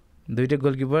दुईटै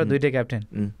गोलकिपर दुईटै क्याप्टेन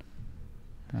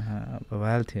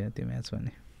बवाल थियो त्यो म्याच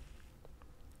भने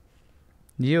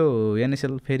यो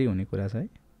एनएसएल फेरि हुने कुरा छ है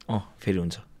फेरि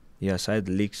हुन्छ या सायद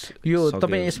लिग्स यो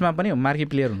तपाईँ यसमा पनि मार्की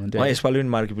प्लेयर हुनुहुन्थ्यो यसपालि पनि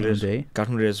मार्की प्लेयर है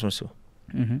काठमाडौँ रेजर्समा छु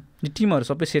टिमहरू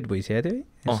सबै सेट भइसक्यो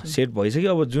थियो सेट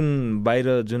भइसक्यो अब जुन बाहिर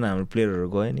जुन हाम्रो प्लेयरहरू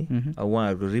गयो नि अब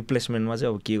उहाँहरूको रिप्लेसमेन्टमा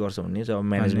चाहिँ अब के गर्छ भन्ने चाहिँ अब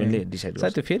म्यानेजमेन्टले डिसाइड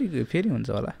गर्छ त्यो फेरि हुन्छ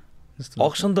होला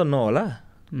अक्सन त नहोला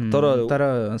तर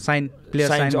साइन प्लेयर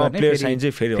साइन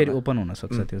चाहिँ फेरि ओपन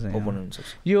हुनसक्छ त्यो चाहिँ ओपन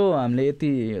हुनसक्छ यो हामीले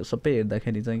यति सबै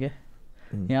हेर्दाखेरि चाहिँ क्या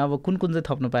यहाँ अब कुन चाहिँ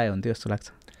थप्नु पायो हुन्थ्यो जस्तो लाग्छ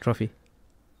ट्रफी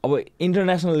अब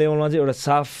इन्टरनेसनल लेभलमा चाहिँ एउटा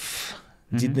साफ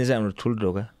जित्ने चाहिँ हाम्रो ठुलो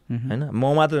ढोका होइन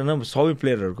म मात्र होइन सबै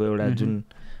प्लेयरहरूको एउटा जुन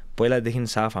पहिलादेखि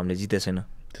साफ हामीले जितेको छैन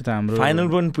त्यो त हाम्रो फाइनल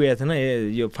पनि पुगेको थिएन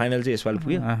यो फाइनल चाहिँ यसपालि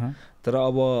पुग्यो तर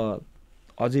अब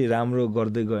अझै राम्रो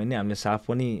गर्दै गयो भने हामीले साफ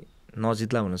पनि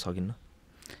नजित्ला भन्न सकिन्न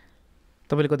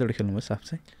तपाईँले कतिवटा खेल्नुभयो साफ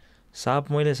चाहिँ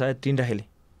साफ मैले सायद 3टा खेलेँ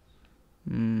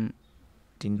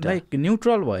 3टा लाइक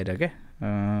न्युट्रल भएर क्या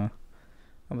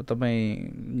अब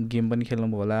तपाईँ गेम पनि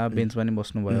खेल्नुभयो होला बेन्च पनि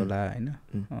बस्नुभयो होला होइन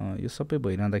यो सबै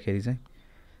भइरहँदाखेरि चाहिँ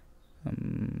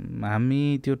हामी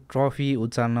त्यो ट्रफी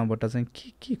उचाल्नबाट चाहिँ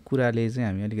के कुराले चाहिँ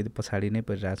हामी अलिकति पछाडि नै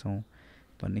परिरहेछौँ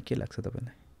भन्ने के लाग्छ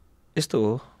तपाईँलाई यस्तो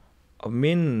हो अब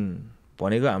मेन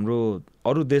भनेको हाम्रो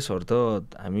अरू देशहरू त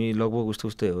हामी लगभग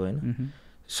उस्तै हो होइन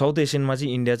साउथ एसियनमा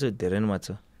चाहिँ इन्डिया चाहिँ धेरै नै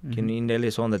मात्र छ किनभने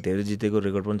इन्डियाले सबभन्दा धेरै जितेको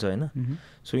रेकर्ड पनि छ होइन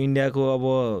सो इन्डियाको अब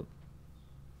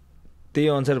त्यही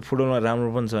अनुसार फुटबलमा राम्रो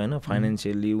पनि छ होइन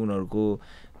फाइनेन्सियली उनीहरूको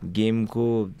गेमको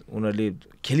उनीहरूले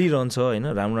खेलिरहन्छ होइन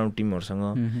राम्रो राम्रो टिमहरूसँग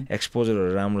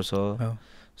एक्सपोजरहरू राम्रो छ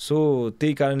सो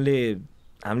त्यही कारणले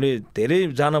हामीले धेरै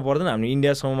जान पर्दैन हामीले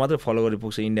इन्डियासम्म मात्रै फलो गरे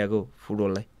पुग्छ इन्डियाको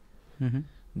फुटबललाई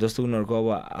जस्तो उनीहरूको अब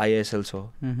आइएसएल छ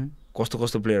कस्तो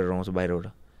कस्तो प्लेयरहरू आउँछ बाहिरबाट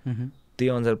त्यही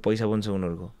अनुसार पैसा पनि छ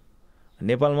उनीहरूको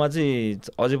नेपालमा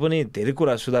चाहिँ अझै पनि धेरै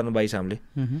कुरा सुधार्नु बाइछ हामीले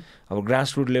अब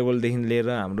ग्रासरुट लेभलदेखि लिएर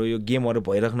हाम्रो यो गेमहरू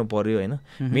भइराख्नु पर्यो होइन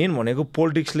मेन भनेको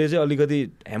पोलिटिक्सले चाहिँ अलिकति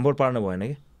ह्याम्पर पार्नु भएन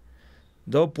कि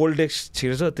जब पोलिटिक्स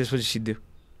छिर्छ त्यसपछि सिद्धो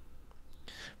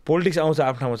पोलिटिक्स आउँछ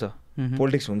आफ्नोमा छ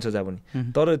पोलिटिक्स हुन्छ जहाँ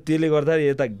पनि तर त्यसले गर्दा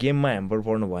यता गेममा ह्याम्पर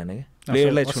पर्नु भएन कि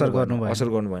प्लेयरलाई असर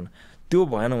गर्नु भएन त्यो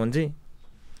भएन भने चाहिँ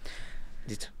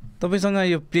जित्छ तपाईँसँग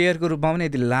यो प्लेयरको रूपमा पनि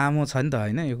यति लामो छ नि त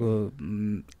होइन यो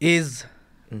एज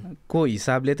को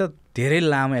हिसाबले त धेरै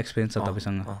लामो एक्सपिरियन्स छ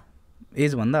तपाईँसँग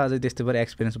एजभन्दा अझै त्यस्तै भएर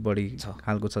एक्सपिरियन्स बढी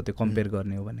खालको छ त्यो कम्पेयर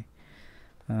गर्ने हो भने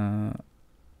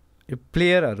यो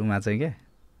प्लेयरहरूमा चाहिँ क्या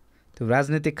त्यो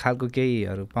राजनीतिक खालको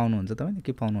केहीहरू पाउनुहुन्छ तपाईँले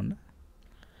के पाउनुहुन्न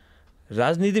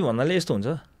राजनीति भन्नाले यस्तो हुन्छ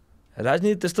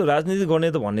राजनीति त्यस्तो राजनीति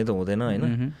गर्ने त भन्ने त हुँदैन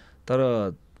होइन तर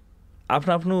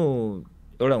आफ्नो आफ्नो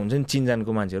एउटा हुन्छ नि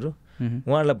चिनजानको मान्छेहरू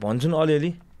उहाँहरूलाई भन्छन्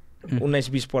अलिअलि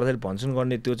 19-20 पर्दाखेरि भन्छन्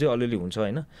गर्ने त्यो चाहिँ अलिअलि हुन्छ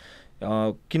होइन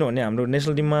किनभने हाम्रो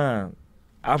नेसनल टिममा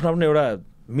आफ्नो आफ्नो एउटा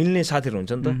मिल्ने साथीहरू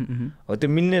हुन्छ नि त हो त्यो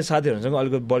मिल्ने साथीहरूसँग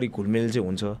अलिकति बढी घुलमिल चाहिँ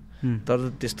हुन्छ तर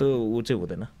त्यस्तो ऊ चाहिँ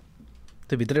हुँदैन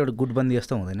त्यो भित्र एउटा गुटबन्दी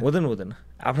जस्तो हुँदैन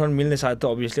आफ्नो मिल्ने साथी त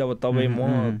अभियसली अब तपाईँ म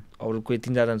अरू कोही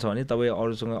 3-4 जना छ भने तपाईँ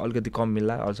अरूसँग अलिकति कम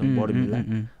मिल्ला अरूसँग बढी मिल्ला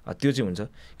त्यो चाहिँ हुन्छ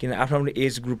किन आफ्नो आफ्नो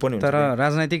एज ग्रुप पनि हुन्छ तर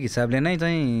राजनैतिक हिसाबले नै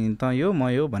चाहिँ त यो म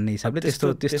यो भन्ने हिसाबले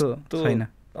त्यस्तो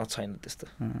छैन त्यस्तो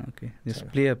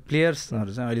ओके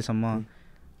प्लेयर्सहरू चाहिँ अहिलेसम्म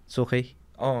चोखै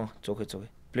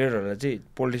प्लेयरहरूलाई चाहिँ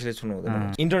पोलिटिक्सले छुनु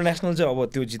हुँदैन इन्टरनेसनल चाहिँ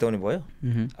अब त्यो जिताउने भयो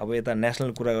अब यता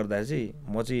नेसनल कुरा गर्दा चाहिँ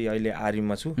म चाहिँ अहिले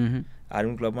आर्मीमा छु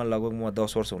आर्मी क्लबमा लगभग म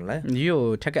 10 वर्ष हुन लाग्यो यो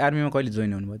ठ्याक्कै आर्मीमा कहिले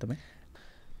जोइन हुनुभयो तपाईँ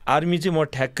आर्मी चाहिँ म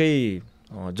ठ्याक्कै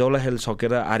जौलाहेल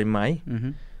सकेर आर्मीमा आएँ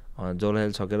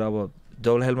जौलाहेल सकेर अब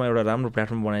जौलाहेलमा एउटा राम्रो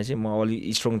प्लेटफर्म बनाएपछि म अलि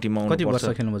स्ट्रङ टिममा आउनु पर्छ कति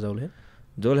वर्ष खेल्नुभयो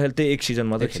जौलाहेल त्यही 1 सिजन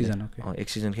मात्रै एक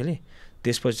सिजन खेलेँ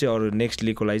त्यसपछि अरू नेक्स्ट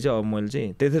लिगको लागि चाहिँ अब मैले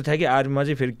चाहिँ त्यतिखेर ठ्याक्कै आर्मीमा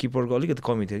चाहिँ फेरि किपरको अलिकति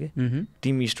कमी थियो कि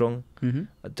टिम स्ट्रङ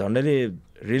झन्डैले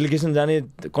रेलिगेसन जाने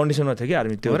कन्डिसनमा थियो कि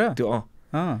आर्मी त्यो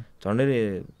झन्डैले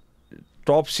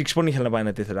टप 6 पनि खेल्न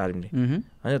पाएन त्यतिखेर आर्मीले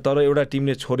होइन तर एउटा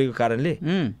टिमले छोडेको कारणले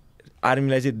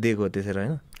आर्मीलाई चाहिँ दिएको त्यतिखेर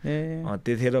होइन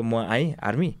त्यतिखेर म आएँ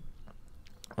आर्मी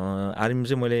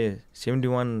चाहिँ मैले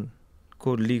 71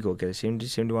 को लिग हो के अरे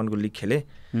 71 को लिग खेलेँ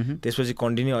त्यसपछि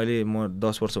कन्टिन्यू अहिले म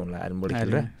 10 वर्ष हुन लाग्यो आर्मीबाट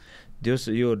खेलेर जस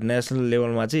यो नेसनल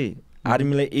लेभलमा चाहिँ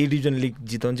आर्मीलाई ए डिभिजन लिग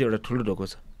जिताउनु चाहिँ एउटा ठुलो ढोको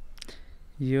छ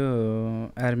यो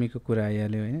आर्मीको कुरा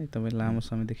आइहाल्यो होइन तपाईँ लामो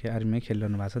समयदेखि आर्मीमै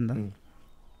खेलिरहनु भएको छ नि त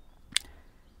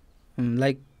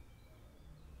लाइक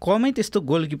कमै त्यस्तो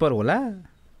गोलकिपर होला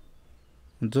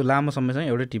जो लामो समयसम्म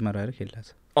एउटै टिममा रहेर खेलिरहेको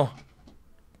छ।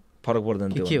 फरक पर्दैन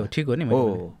त्यो। के हो ठिक हो नि?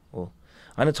 हो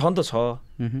होइन छ नि त छ,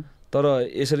 तर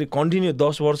यसरी कन्टिन्यू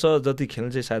 10 वर्ष जति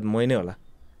खेल्नु चाहिँ सायद मै नै होला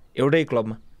एउटै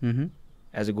क्लबमा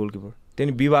एज अ गोलकिपर। त्यो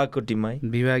नि विभागको टिममा है,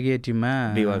 विभागीय टिममा।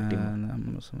 विभाग टिममा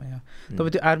राम्रो समय हो।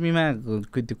 तपाईँ त्यो आर्मीमा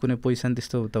कुनै पोजिसन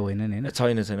त्यस्तो त होइन नि?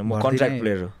 होइन छैन, म कन्ट्र्याक्ट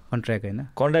प्लेयर हो। कन्ट्र्याक्ट होइन,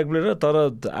 कन्ट्र्याक्ट प्लेयर हो, तर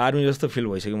आर्मी जस्तो फिल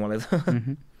भइसक्यो मलाई त।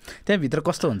 त्यहाँभित्र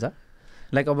कस्तो हुन्छ?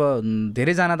 लाइक अब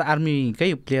धेरैजना त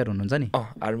आर्मीकै प्लेयर हुनुहुन्छ नि।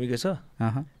 आर्मीकै छ,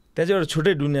 त्यहाँ चाहिँ एउटा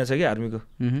छुट्टै दुनियाँ छ कि आर्मीको।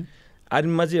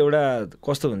 आर्मीमा चाहिँ एउटा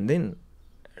कस्तो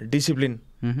भनेदेखि डिसिप्लिन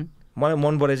मलाई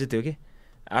मन परे चाहिँ त्यो कि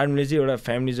आर्मीले चाहिँ एउटा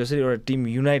फ्यामिली जसरी एउटा टिम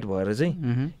युनाइट भएर चाहिँ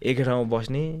एकै ठाउँमा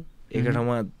बस्ने, एकै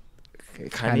ठाउँमा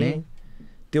खाने,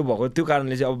 त्यो भएको त्यो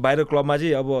कारणले चाहिँ अब बाहिर क्लबमा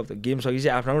चाहिँ अब गेम सकेपछि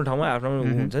आफ्नो ठाउँमा आफ्नो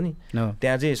हुन्छ नि,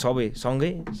 त्यहाँ चाहिँ सबै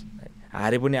सँगै,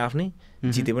 हारे पनि आफ्नै,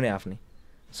 जिते पनि आफ्नै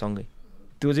सँगै।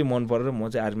 त्यो चाहिँ मन परेर म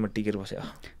चाहिँ आर्मीमा टिकेर बसेँ।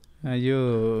 यो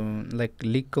लाइक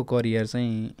लिगको करियर चाहिँ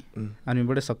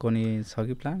आर्मीबाटै सकाउने छ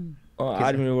कि प्लान?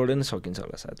 आर्मीबाट नै सकिन्छ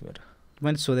होला सायद।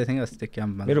 मैले सोधेको थिएँ कि अस्ति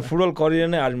क्याम्पमा, मेरो फुटबल करियर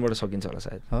नै आर्मीबाट सकिन्छ होला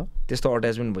सायद। त्यस्तो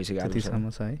अट्याचमेन्ट भइसक्यो त्यतिसम्म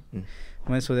छ है।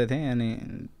 मैले सोधेको थिएँ अनि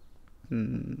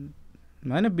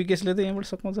होइन विकेशले त यहाँबाट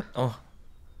सकाउँछ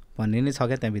भन्ने नै छ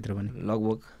क्या त्यहाँभित्र पनि।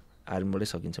 लगभग आर्मीबाटै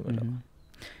सकिन्छ मेरो।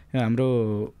 हाम्रो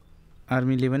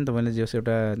आर्मीले पनि तपाईँले जस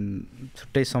एउटा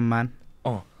छुट्टै सम्मान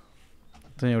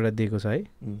चाहिँ एउटा दिएको छ है।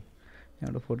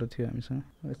 एउटा फोटो थियो हामीसँग,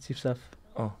 चिफ साफ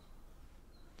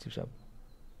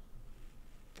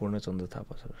पूर्णचन्द्र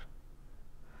थापा सर।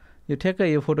 यो ठ्याक्कै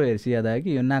यो फोटो हेर्छु याद आयो कि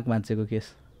यो नाक भाँचेको केस।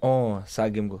 साग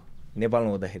गेमको नेपालमा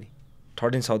हुँदाखेरि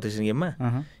 13 साउथ एसियन गेममा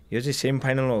यो चाहिँ सेमी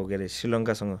फाइनलमा हो के अरे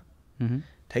श्रीलङ्कासँग।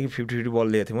 ठ्याक्कै 50-50 बल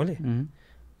लिएको थिएँ मैले,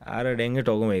 आएर ड्याङ्गै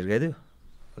टाउकोमा हिर्काइदियो,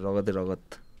 रगत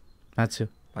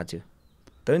भाँच्यो।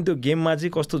 तर त्यो गेममा चाहिँ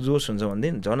कस्तो जोस हुन्छ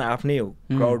भनेदेखि झन् आफ्नै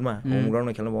क्राउडमा होम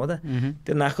ग्राउन्डमा खेल्नु पाउँदा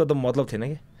त्यो नाकको त मतलब थिएन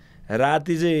कि।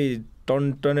 राति चाहिँ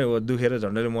टन्टनै हो दुखेर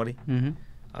झन्डैले मरि,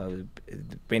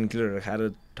 पेन किलरहरू खाएर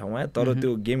ठाउँमा। तर त्यो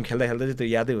गेम खेल्दा चाहिँ त्यो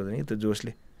यादै हुँदैन कि त्यो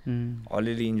जोसले,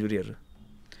 अलिअलि इन्जुरीहरू।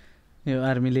 यो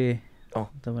आर्मीले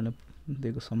तपाईँलाई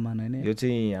दिएको सम्मान होइन? यो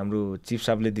चाहिँ हाम्रो चिफ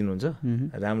साहबले दिनुहुन्छ,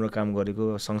 राम्रो काम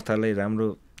गरेको संस्थालाई राम्रो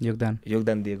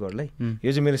योगदान दिएकोहरूलाई। यो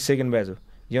चाहिँ मेरो सेकेन्ड ब्याच हो,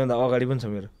 योभन्दा अगाडि पनि छ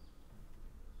मेरो।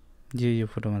 यो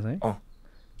फोटोमा चाहिँ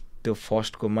त्यो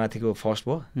फर्स्टको माथिको फर्स्ट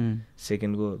भयो,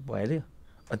 सेकेन्डको भइहाल्यो।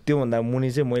 त्योभन्दा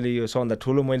मुनि चाहिँ मैले यो सबभन्दा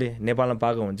ठुलो मैले नेपालमा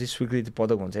पाएको भने चाहिँ स्वीकृति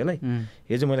पदक हुन्छ यसलाई।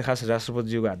 यो चाहिँ मैले खास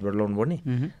राष्ट्रपतिज्यूको हातबाट लाउनु पर्ने,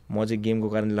 म चाहिँ गेमको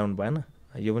कारणले लाउनु पाएन।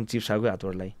 यो पनि चिफ साहबकै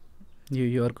हातबाट लाई।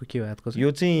 यो अर्को के हो हातको?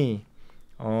 यो चाहिँ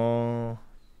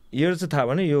चाहिँ थाहा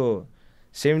भने यो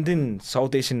 17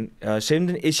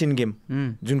 एसियन गेम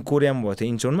जुन कोरियामा भएको थियो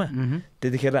इन्चोनमा,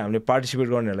 त्यतिखेर हामीले पार्टिसिपेट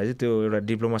गर्नेहरूलाई चाहिँ त्यो एउटा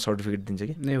डिप्लोमा सर्टिफिकेट दिन्छ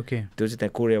कि। त्यो चाहिँ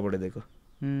त्यहाँ कोरियाबाट दिएको।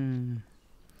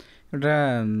 एउटा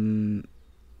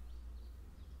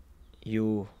यो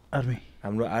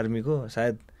हाम्रो आर्मीको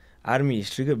सायद आर्मी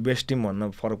हिस्ट्रीको बेस्ट टिम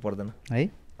भन्न फरक पर्दैन है।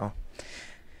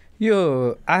 यो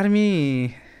आर्मी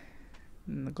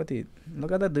कति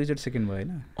लगातार 2 चोटि सेकेन्ड भयो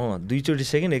होइन? 2 चोटि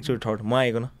सेकेन्ड, 1 चोटि थर्ड। म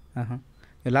आएको न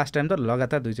यो लास्ट टाइम त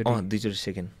लगातार 2 चोटि। 2 चोटि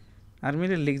सेकेन्ड।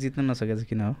 आर्मीले लिग जित्न नसकेको छ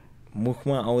किन हो?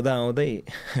 मुखमा आउँदै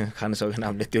खान सकेन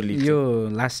हामीले त्यो लिग। यो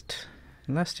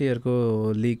लास्ट इयरको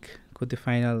लिगको त्यो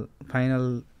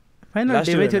फाइनल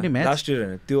थियो नि म्याच। लास्ट इयर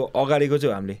होइन, त्यो अगाडिको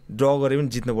चाहिँ हामीले ड्र गरे पनि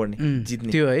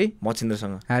जित्ने त्यो है,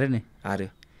 मचिन्द्रसँग हार्यो।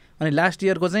 अनि लास्ट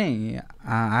इयरको चाहिँ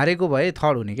हारेको भए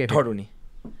थर्ड हुने के? थर्ड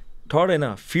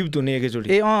होइन, 5th हुने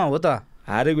एकैचोटि। हो त,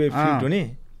 हारेको 5th हुने,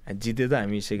 जिते त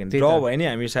हामी सेकेन्ड। ड्र भयो नि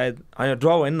हामी सायद, होइन ड्र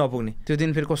भयो नि नपुग्ने। त्यो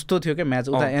दिन फेरि कस्तो थियो क्या म्याच,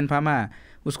 उता एन्फामा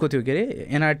उसको थियो के अरे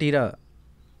एनआरटी र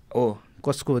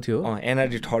कसको थियो?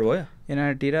 एनआरटी थर्ड भयो।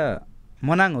 एनआरटी र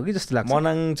मनाङ हो कि जस्तो लाग्छ।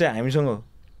 मनाङ चाहिँ हामीसँग हो,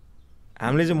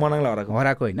 हामीले चाहिँ मनाङलाई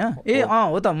हराएको होइन?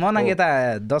 हो त, मनाङ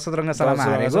यता 10 रङ्गशालामा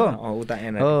हारेको उता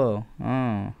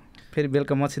हो। फेरि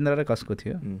बेलुका मछिन्द्र र कसको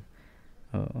थियो?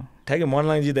 ठ्याक्कै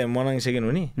मनाङ जित्दा मनाङ सेकेन्ड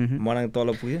हुने, मनाङ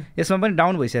तल पुग्यो। यसमा पनि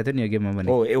डाउन भइसकेको थियो नि यो गेममा पनि।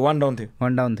 1 डाउन थियो।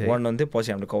 1 डाउन थियो, पछि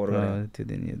हामीले कभर गऱ्यौँ त्यो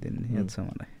दिन। यो दिन याद छ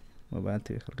मलाई, म भएको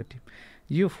थियो खालको टिम।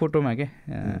 यो फोटोमा के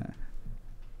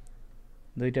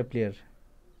दुईटा प्लेयर,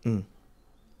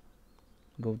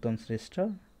 गौतम श्रेष्ठ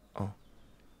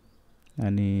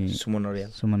अनि सुमन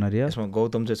अरियाल। यसमा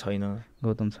गौतम चाहिँ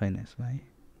छैन यसमा है।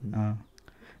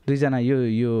 दुईजना यो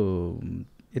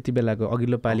यति बेलाको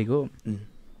अघिल्लो पालीको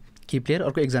की प्लेयर,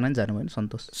 अर्को एकजना नि जानुभयो नि,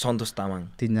 सन्तोष तामाङ।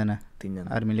 तीनजना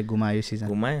आर्मीले गुमायो सिजन,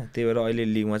 त्यही भएर अहिले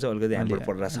लिगमा चाहिँ अलिकति ह्याम्पर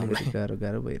परिरहेको छ,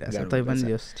 गाह्रो भइरहेछ। तै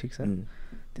पनि यस ठिक छ,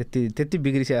 त्यति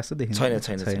बिग्रिसे जस्तो देखिन्छ।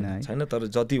 छैन, तर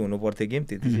जति हुनु पर्थ्यो गेम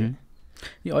त्यति।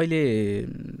 यो अहिले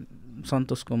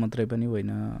सन्तोषको मात्रै पनि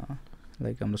होइन,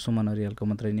 लाइक हाम्रो सुमन अरियालको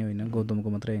मात्रै नै होइन, गौतमको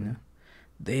मात्रै होइन,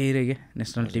 धेरै क्या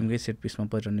नेसनल टिमकै सेट पिसमा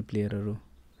परिरहने प्लेयरहरू।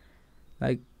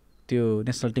 लाइक त्यो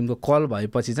नेसनल टिमको कल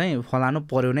भएपछि चाहिँ फलानु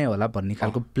पर्यो नै होला भन्ने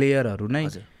खालको प्लेयरहरू नै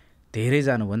धेरै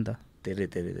जानुभयो नि त। धेरै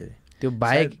धेरै धेरै त्यो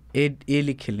बाहेक ए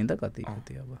लिग खेल्ने त कति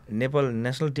कति अब नेपाल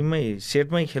नेसनल टिममै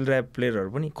सेटमै खेलिरहेको प्लेयरहरू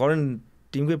पनि करेन्ट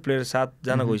टिमकै प्लेयर 7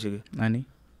 जना गइसक्यो। अनि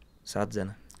 7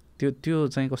 जना त्यो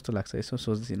चाहिँ कस्तो लाग्छ यसो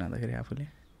सोचिरहँदाखेरि आफूले?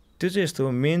 त्यो चाहिँ यस्तो हो,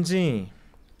 मेन चाहिँ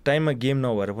टाइममा गेम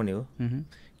नभएर पनि हो।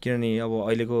 किनभने अब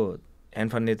अहिलेको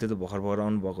एन्फान नेतृत्व भर्खर भर्खर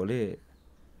आउनु भएकोले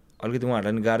अलिकति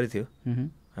उहाँहरूलाई पनि गाह्रै थियो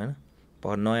होइन।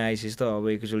 भर्खर नयाँ आइसिस त अब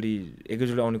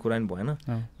एकैचोटि आउने कुरा नि भएन।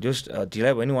 जस्ट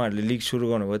ढिलाइ भयो नि उहाँहरूले लिग सुरु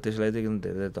गर्नुभयो, त्यसलाई चाहिँ एकदम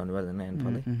धेरै धेरै धन्यवाद होइन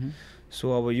एन्फालाई। सो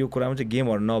अब यो कुरामा चाहिँ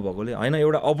गेमहरू नभएकोले होइन,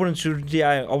 एउटा अपर्च्युनिटी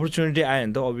आयो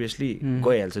भने त अभियसली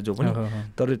गइहाल्छ जो पनि।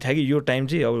 तर ठ्याक्कै यो टाइम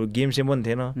चाहिँ अब गेम सेम पनि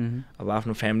थिएन, अब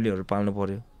आफ्नो फ्यामिलीहरू पाल्नु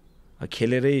पऱ्यो,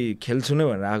 खेल्छु नै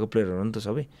भनेर आएको प्लेयरहरू नि त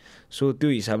सबै। सो त्यो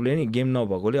हिसाबले नि गेम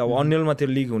नभएकोले अब अन्यलमा त्यो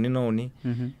लिग हुने नहुने,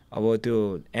 अब त्यो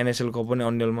एनएसएल कप पनि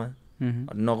अन्यलमा,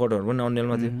 नकआउटहरू पनि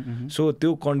अन्यलमा थियो। सो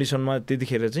त्यो कन्डिसनमा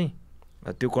त्यतिखेर चाहिँ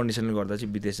त्यो कन्डिसनले गर्दा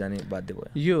चाहिँ विदेश जाने बाध्य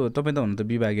भयो। यो तपाईँ त हुनु त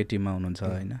विभागीय टिममा हुनुहुन्छ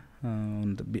होइन,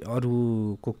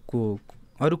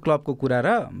 अरू क्लबको कुरा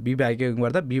र विभागीय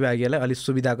गर्दा विभागीयलाई अलिक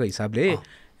सुविधाको हिसाबले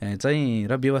चाहिँ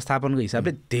र व्यवस्थापनको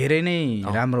हिसाबले धेरै नै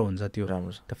राम्रो हुन्छ। त्यो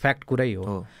राम्रो त्यो फ्याक्ट कुरै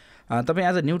हो। तपाईँ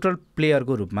एज अ न्युट्रल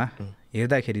प्लेयरको रूपमा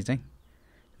हेर्दाखेरि चाहिँ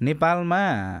नेपालमा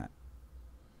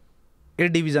ए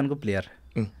डिभिजनको प्लेयर,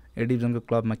 ए डिभिजनको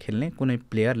क्लबमा खेल्ने कुनै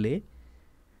प्लेयरले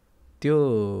त्यो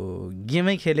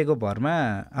गेमै खेलेको भरमा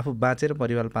आफू बाँचेर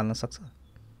परिवार पाल्न सक्छ?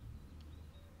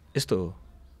 यस्तो हो,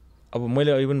 अब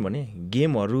मैले अहिले पनि भने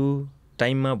गेमहरू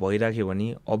टाइममा भइराख्यो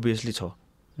भने अभियसली छ,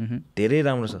 धेरै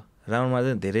राम्रो छ, राम्रोमा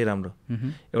चाहिँ धेरै राम्रो।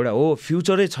 एउटा हो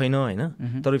फ्युचरै छैन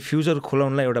होइन, तर फ्युचर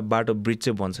खोलाउनलाई एउटा बाटो ब्रिज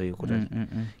चाहिँ बन्छ यो कुरा।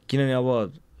 किनभने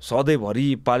अब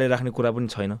सधैँभरि पालेर राख्ने कुरा पनि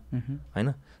छैन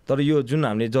होइन। तर यो जुन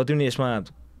हामीले जति पनि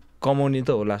यसमा कमाउने त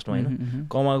हो लास्टमा होइन,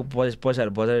 कमाएको पैसाहरू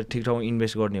बजाएर ठिक ठाउँमा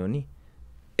इन्भेस्ट गर्ने हो नि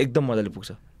एकदम मजाले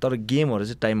पुग्छ। तर गेमहरू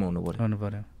चाहिँ टाइममा हुनु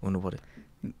पऱ्यो।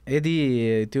 यदि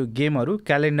त्यो गेमहरू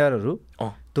क्यालेन्डरहरू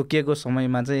तोकिएको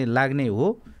समयमा चाहिँ लाग्ने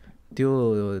हो, त्यो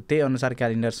त्यही अनुसार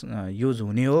क्यालेन्डर युज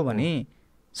हुने हो भने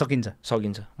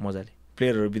सकिन्छ मजाले।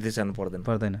 प्लेयरहरू विदेश जानु पर्दैन।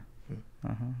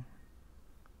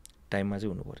 टाइममा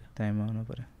चाहिँ हुनु पऱ्यो।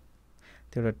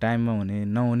 त्यो एउटा टाइममा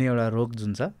नहुने एउटा रोग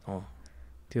जुन छ,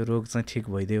 त्यो रोग चाहिँ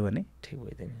ठिक भइदियो भने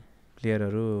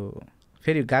प्लेयरहरू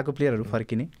फेरि गएको प्लेयरहरू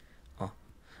फर्किने।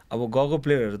 अब गएको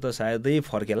प्लेयरहरू त सायदै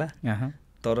फर्केला,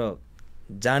 तर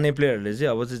जाने प्लेयरहरूले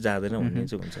चाहिँ अब चाहिँ जाँदैन भन्ने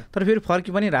चाहिँ हुन्छ। तर फेरि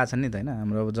फर्की पनि रहेछन् नि त होइन,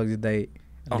 हाम्रो अब जगजित दाई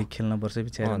लिग खेल्न वर्ष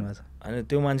पछि आइरहनु भएको छ होइन।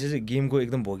 त्यो मान्छे चाहिँ गेमको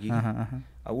एकदम भोगी।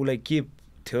 अब उसलाई के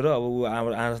थियो र अब ऊ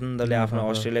आनन्दले आफ्नो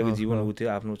अस्ट्रेलियाको जीवन ऊ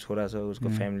थियो, आफ्नो छोरा छ, उसको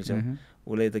फ्यामिली छ,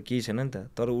 उसलाई त केही छैन नि त।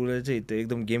 तर उसले चाहिँ त्यो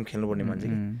एकदम गेम खेल्नुपर्ने मान्छे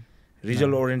कि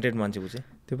रिजल्ट ओरिएन्टेड मान्छे ऊ चाहिँ।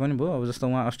 त्यो पनि भयो। अब जस्तो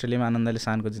उहाँ अस्ट्रेलियामा आनन्दले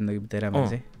सानको जिन्दगी बिताइरहेको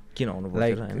मान्छे, किन आउनु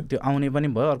लाइक त्यो आउने पनि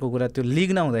भयो। अर्को कुरा त्यो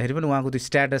लिग नहुँदाखेरि पनि उहाँको त्यो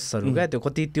स्ट्याटसहरू क्या, त्यो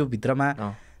कति त्यो भित्रमा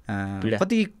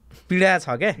कति पीडा छ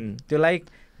क्या। त्यो लाइक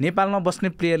नेपालमा बस्ने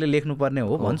प्लेयरले लेख्नुपर्ने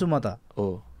हो भन्छु म त,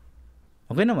 हो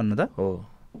होइन भन्नु त हो।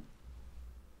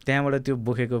 त्यहाँबाट त्यो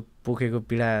पोखेको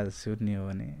पीडा सुत्ने हो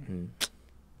भने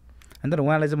अन्त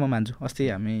उहाँलाई चाहिँ म मान्छु। अस्ति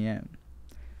हामी यहाँ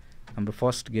हाम्रो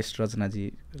फर्स्ट गेस्ट रचनाजी,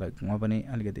 लाइक उहाँ पनि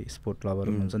अलिकति स्पोर्ट लभर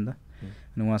हुनुहुन्छ नि त,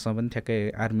 अनि उहाँसँग पनि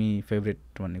ठ्याक्कै आर्मी फेभरेट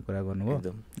भन्ने कुरा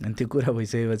गर्नुभयो। अनि त्यो कुरा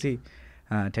भइसकेपछि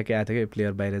ठ्याक्कै आएको थियो कि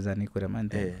प्लेयर बाहिर जाने कुरामा, अनि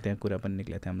त्यहाँ कुरा पनि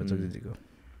निक्लेको थियो हाम्रो जगजितजीको।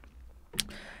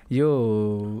 यो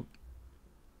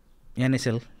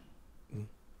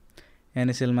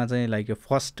एनएसएलमा चाहिँ लाइक यो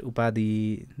फर्स्ट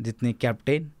उपाधि जित्ने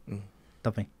क्याप्टेन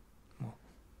तपाईँ,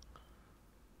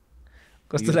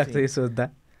 कस्तो लाग्छ यो सोच्दा?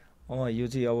 यो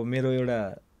चाहिँ अब मेरो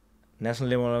एउटा नेसनल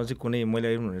लेभलमा चाहिँ कुनै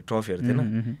मैले भने ट्रफीहरू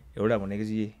थिएन। एउटा भनेको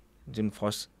चाहिँ जुन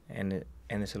फर्स्ट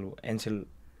एनएसएल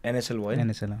भयो।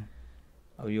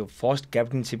 अब यो फर्स्ट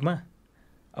क्याप्टेनसिपमा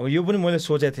अब यो पनि मैले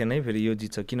सोचेको थिएन है फेरि यो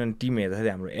जित्छ, किनभने टिम हेर्दाखेरि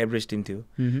हाम्रो एभरेज टिम थियो।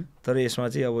 तर यसमा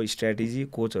चाहिँ अब स्ट्राटेजी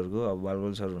कोचहरूको अब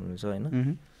बालबल सर हुनुहुन्छ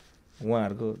होइन,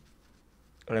 उहाँहरूको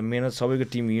एउटा मेहनत सबैको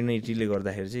टिम युनिटीले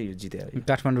गर्दाखेरि चाहिँ यो जित्यो।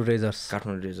 काठमाडौँ रेजर्स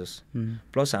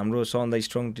प्लस हाम्रो सबभन्दा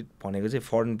स्ट्रङ भनेको चाहिँ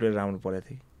फरेन प्लेयर राम्रो परेको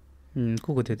थियो।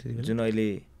 को थियो जुन अहिले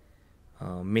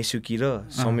मेसुकी र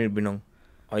समीर बिनोङ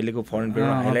अहिलेको फरेन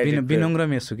प्लेयर, बिनोङ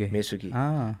र मेसुकी।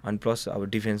 अनि प्लस अब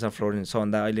डिफेन्समा फ्लोरेन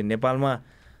सबभन्दा अहिले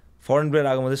नेपालमा फरेन प्लेयर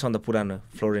आएको मात्रै सबभन्दा पुरानो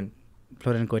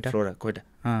फ्लोरेन कोइटा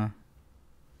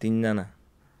 3 जना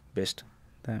बेस्ट।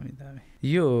 दामी।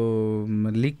 यो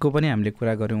लिगको पनि हामीले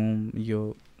कुरा गऱ्यौँ,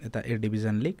 यो यता ए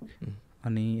डिभिजन लिग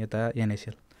अनि यता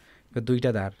एनएसएल, यो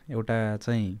दुईवटा धार। एउटा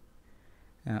चाहिँ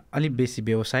अलिक बेसी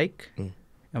व्यावसायिक,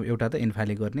 अब एउटा त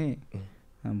इन्फाले गर्ने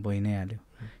भइ नै हाल्यो।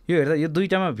 यो हेर्दा यो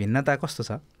दुईटामा भिन्नता कस्तो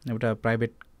छ एउटा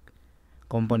प्राइभेट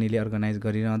कम्पनीले अर्गनाइज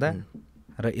गरिरहँदा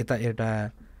र यता एउटा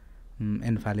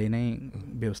एन्फाले नै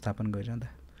व्यवस्थापन गरिरहँदा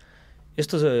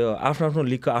यस्तो छ यो आफ्नो आफ्नो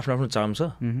लिगको आफ्नो आफ्नो चार्म छ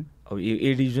अब यो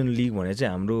ए डिभिजन लिग भने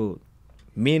चाहिँ हाम्रो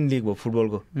मेन लिग भयो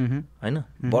फुटबलको होइन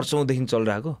वर्षौँदेखि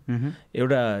चलिरहेको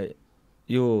एउटा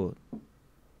यो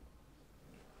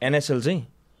एनएसएल चाहिँ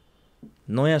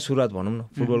नयाँ सुरुवात भनौँ न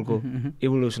फुटबलको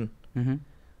एभोल्युसन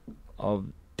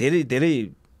अब धेरै धेरै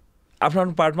आफ्नो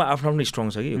आफ्नो पार्टमा आफ्नो आफ्नो स्ट्रङ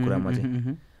छ कि यो कुरामा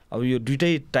चाहिँ अब यो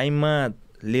दुइटै टाइममा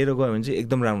लिएर गयो भने चाहिँ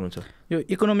एकदम राम्रो हुन्छ यो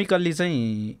इकोनोमिकल्ली चाहिँ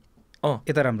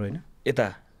यता राम्रो होइन यता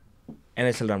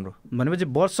एनएसएल राम्रो भनेपछि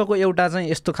वर्षको एउटा चाहिँ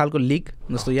यस्तो खालको लिग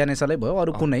जस्तो एनएसएलै भयो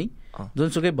अरू कुनै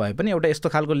जुनसुकै भए पनि एउटा यस्तो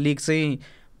खालको लिग चाहिँ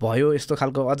भयो यस्तो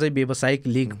खालको अझै व्यावसायिक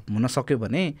लिग हुन सक्यो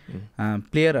भने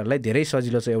प्लेयरहरूलाई धेरै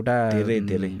सजिलो छ एउटा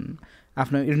धेरै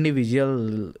आफ्नो इन्डिभिजुअल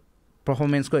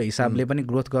पर्फर्मेन्सको हिसाबले पनि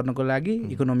ग्रोथ गर्नको लागि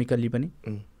इकोनोमिकल्ली पनि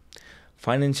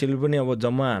फाइनेन्सियली पनि अब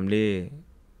जम्मा हामीले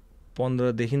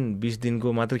 15 देखि 20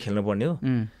 दिनको मात्र खेल्नु पर्ने हो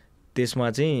त्यसमा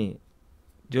चाहिँ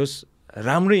जस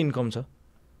राम्रै इन्कम छ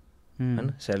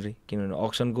हैन स्यालेरी किनभने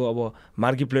अक्सनको अब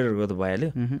मार्की प्लेयरहरुको त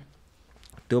भइहाल्यो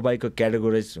त्यो बाइकको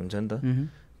क्याटेगोराइज हुन्छ नि त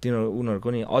तिनीहरु उनीहरुको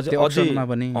नि अझै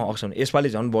अक्सन यसपालि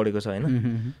झन् बढेको छ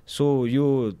हैन सो यो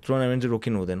टुर्नामेन्ट चाहिँ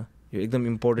रोकिनु हुँदैन यो एकदम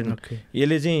इम्पोर्टेन्ट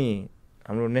यसले चाहिँ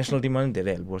हाम्रो नेसनल टिममा पनि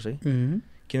धेरै हेल्प गर्छ है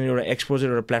किनभने एउटा एक्सपोजर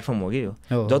एउटा प्लेटफर्म हो कि यो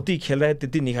जति खेलिरहे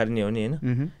त्यति निखारिने हो नि हैन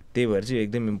त्यही भएर चाहिँ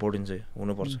एकदम इम्पोर्टेन्ट चाहिँ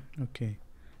हुनुपर्छ ओके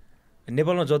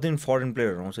नेपालमा जति पनि फरेन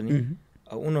प्लेयरहरु आउँछ नि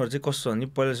अब उनीहरु चाहिँ कस्तो छ नि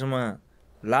पहिलासम्म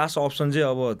लास्ट अप्सन चाहिँ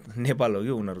अब नेपाल हो कि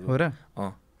उनीहरुको हो र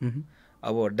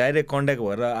अब डाइरेक्ट कन्ट्याक्ट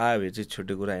भएर आयो भने चाहिँ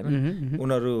छुट्टै कुरा हैन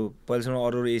उनीहरु पहिलासम्म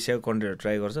अरू एसियाको कन्ट्रीहरु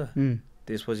ट्राई गर्छ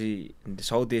त्यसपछि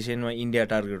साउथ एसियनमा इन्डिया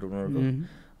टार्गेट उनीहरुको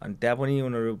अनि त्यहाँ पनि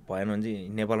उनीहरु भएन भने चाहिँ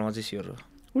नेपालमा चाहिँ स्योर हो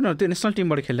उनीहरु त्यो नेसनल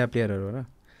टिमबाट खेल्ने प्लेयरहरु हो र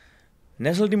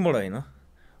नेसनल टिमबाट हैन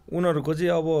उनीहरुको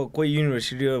चाहिँ अब कोही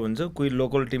युनिभर्सिटी हुन्छ कोही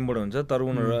लोकल टिमबाट हुन्छ तर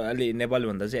उनीहरु अलि नेपाली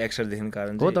भन्दा चाहिँ एक्स्ट्रा देख्ने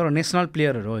कारण हो तर नेसनल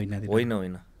प्लेयरहरु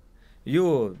होइन यो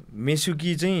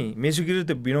मेसुकी र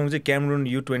त्यो बिनोङ चाहिँ क्यामरुन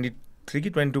U23 कि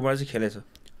 22 मा चाहिँ खेलेछ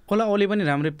ओला ओले पनि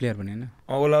राम्रै प्लेयर पनि हैन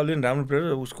ओला ओले पनि राम्रो प्लेयर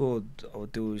उसको अब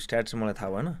त्यो स्ट्याट चाहिँ मलाई थाहा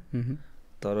भएन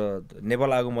तर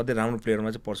नेपाल आएको मध्ये राम्रो प्लेयरमा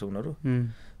चाहिँ पर्छ उनीहरु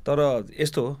तर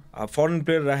यस्तो हो फरेन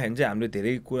प्लेयर राख्यो भने चाहिँ हामीले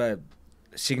धेरै कुरा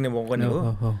सिक्ने मौका नै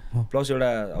हो प्लस एउटा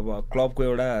अब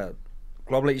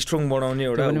क्लबलाई स्ट्रङ बनाउने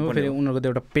एउटा उनीहरुको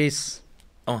एउटा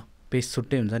पेस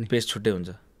छुट्टै हुन्छ नि पेस छुट्टै हुन्छ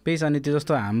पेस अनि त्यो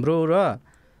जस्तो हाम्रो र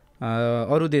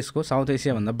अरू देशको साउथ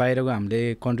एसिया भन्दा बाहिरको हामीले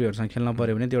कन्ट्रीहरुसँग खेल्न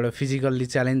पर्यो भने त्यो एउटा फिजिकल्ली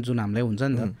च्यालेन्ज जुन हामीलाई हुन्छ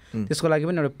नि त त्यसको लागि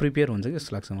पनि एउटा प्रिपेयर हुन्छ कि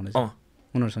जस्तो लाग्छ मलाई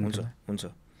उनीहरुसँग हुन्छ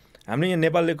हामीले यहाँ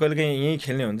नेपालले कहिलेकाहीँ यहीँ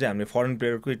खेल्ने हो भने चाहिँ हामीले फरेन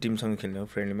प्लेयरकै टिमसँग खेल्ने हो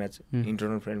friendly match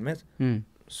internal friendly match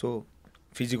so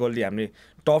physically हामीले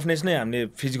टफनेस नै हामीले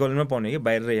फिजिकल्लीमा पाउने कि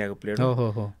बाहिर यहाँको प्लेयर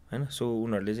हैन सो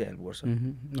उनीहरुले चाहिँ हेल्प गर्छ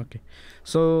ओके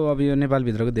सो अब यो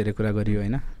नेपालभित्रको धेरै कुरा गरियो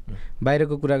हैन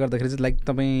बाहिरको कुरा गर्दाखेरि चाहिँ लाइक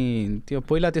तपाईँ त्यो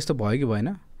पहिला त्यस्तो भयो कि भएन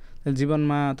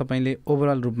जीवनमा तपाईले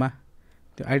ओभरअल रूपमा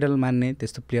त्यो आइडल मान्ने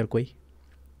त्यस्तो प्लेयर कोही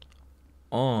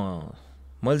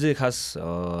मैले चाहिँ खास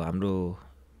हाम्रो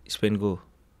स्पेनको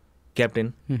क्याप्टेन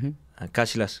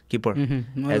कासिलास किपर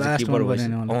एज अ किपर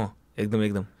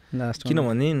एकदम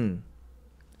किनभने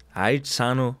हाइट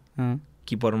सानो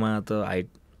किपरमा त हाइट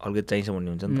अलगै चाहिन्छ भन्ने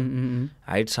हुन्छ नि त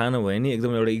हाइट सानो भयो नि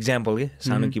एकदम एउटा इक्जाम्पल के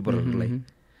सानो किपरहरूलाई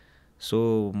सो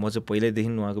म चाहिँ पहिल्यैदेखि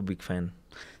उहाँको बिग फ्यान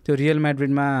त्यो रियल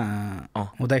म्याड्रिडमा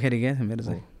हुँदाखेरि क्या मेरो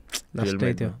चाहिँ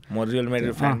लास्टै थियो म रियल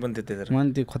म्याड्रिड फ्यान पनि थिएँ त्यतिखेर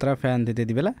म त्यो खतरा फ्यान थिएँ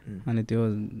त्यति बेला अनि त्यो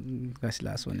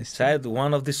कासिलास भन्ने सायद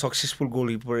one of the successful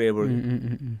goalkeeper ever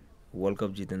world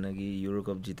cup जितेन कि युरो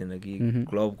कप जितेन कि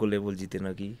क्लबको लेभल जितेन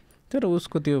कि तर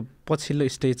उसको त्यो पछिल्लो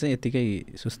स्टेज चाहिँ यतिकै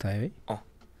सुस्तायो है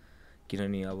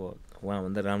किनभने अब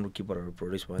उहाँभन्दा राम्रो किपरहरू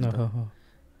प्रोड्युस भयो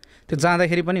त्यो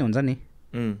जाँदाखेरि पनि हुन्छ नि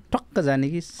टक्क जाने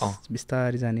कि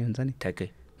बिस्तारै जाने हुन्छ नि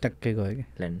ठ्याक्कै गयो कि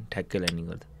ठ्याक्कै ल्यान्डिङ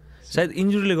गर्दा सायद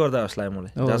इन्जुरीले गर्दा जस्तो लाग्यो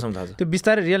मलाई जहाँसम्म थाहा छ त्यो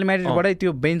बिस्तारै रियल म्याड्रिडबाटै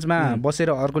त्यो बेन्चमा बसेर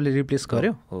अर्कोले रिप्लेस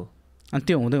गर्यो अनि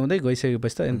त्यो हुँदै हुँदै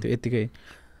गइसकेपछि त त्यो यतिकै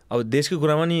अब देशको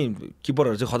कुरामा नि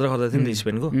किपरहरू चाहिँ खतरा थियो नि त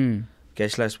स्पेनको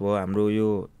क्यासलास भयो हाम्रो यो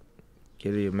के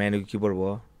अरे म्यानुको किपर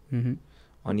भयो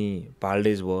अनि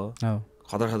पाल्डेज भयो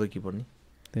खतरा किपर नि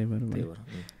त्यही भएर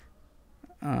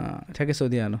ठ्याक्कै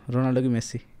सोधिहाल्नु रोनाल्डो कि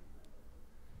मेस्सी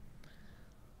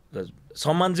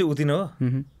सम्मान चाहिँ उति नै हो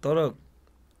तर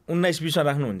 19-20मा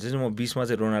राख्नुहुन्छ चाहिँ म 20मा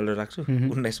चाहिँ रोनाल्डो राख्छु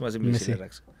 19मा चाहिँ मेस्सी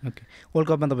राख्छु ओके वर्ल्ड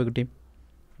कपमा तपाईँको टिम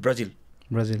ब्राजिल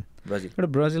एउटा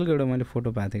ब्राजिलको एउटा मैले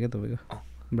फोटो पाएको थिएँ क्या तपाईँको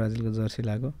ब्राजिलको जर्सी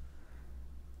लगाएको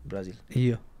ब्राजिल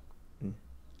यो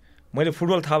मैले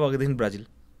फुटबल थाहा भएकोदेखि ब्राजिल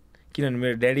किनभने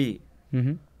मेरो ड्याडी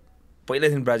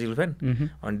पहिल्यैदेखि ब्राजिल फ्यान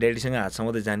अनि ड्याडीसँग हातसँग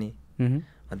मात्रै जाने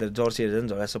अन्त जर्सी हेर्दा पनि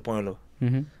झगडा पहेँलो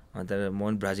अन्त म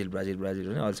पनि ब्राजिल ब्राजिल ब्राजिल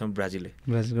भने अहिलेसम्म ब्राजिलै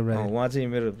उहाँ चाहिँ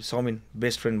मेरो सौमिन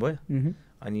बेस्ट फ्रेन्ड भयो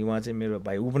अनि उहाँ चाहिँ मेरो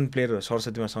भाइ ऊ पनि प्लेयर हो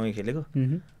सरस्वतीमा सँगै खेलेको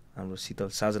हाम्रो शीतल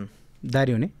साजन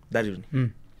दारी हुने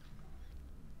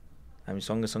हामी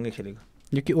सँगै खेलेको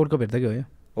यो के वर्ल्ड कप हेर्दा के हो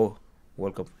हो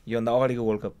वर्ल्ड कप योभन्दा अगाडिको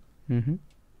वर्ल्ड कप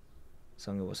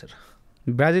सँगै बसेर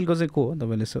ब्राजिलको चाहिँ को हो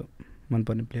तपाईँले यसो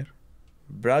मनपर्ने प्लेयर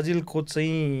ब्राजिलको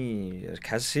चाहिँ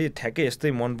खासै ठ्याक्कै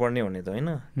यस्तै मनपर्ने हुने त होइन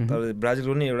तर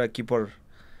ब्राजिलको नि एउटा किपर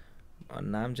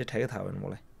नाम चाहिँ ठ्याक्कै थाहा भएन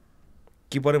मलाई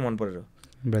किपरै मन परेर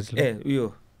ब्राजिल उयो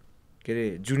के अरे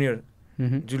जुनियर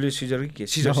जुलियस सिजर कि के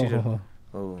सिजर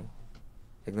हो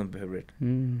एकदम फेभरेट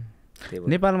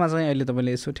नेपालमा चाहिँ अहिले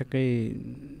तपाईँले यसो ठ्याक्कै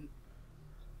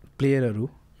प्लेयरहरू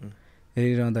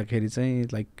हेरिरहँदाखेरि चाहिँ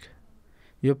लाइक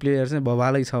यो प्लेयर चाहिँ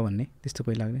बवालै छ भन्ने त्यस्तो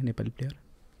कोही लाग्ने नेपाली प्लेयर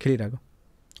खेलिरहेको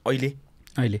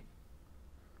अहिले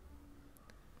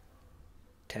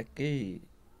ठ्याक्कै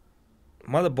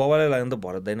मलाई त बवालै लाग्नु त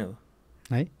भरदैन हो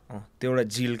है त्यो एउटा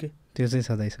जिल के त्यो चाहिँ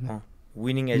सधैँसँग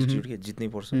विनिङ एटिट्युड के जित्नै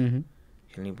पर्छ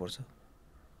खेल्नै पर्छ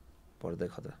पर्दै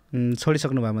खतरा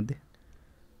छोडिसक्नु भयो मध्ये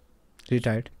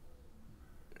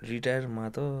रिटायरमा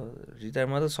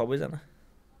त सबैजना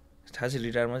खासै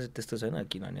रिटायरमा चाहिँ त्यस्तो छैन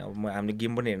किनभने अब हामीले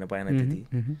गेम पनि हेर्न पाएन त्यति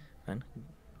होइन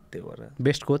त्यही भएर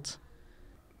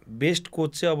बेस्ट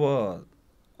कोच चाहिँ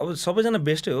अब सबैजना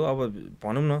बेस्टै हो अब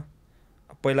भनौँ न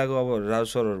पहिलाको अब राज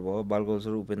सरहरू भयो बालकोल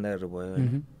सर उपेन्द्रहरू भयो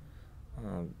होइन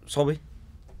सबै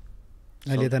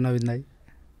अहिले त नवीन दाई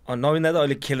त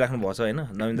अहिले खेल राख्नु भएको छ होइन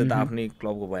नवीन दाई त आफ्नै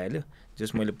क्लबको भइहाल्यो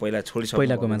जस मैले पहिला छोडिसकेँ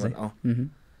पहिलाकोमा चाहिँ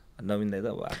नवीन दाई त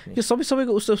अब आफ्नै यो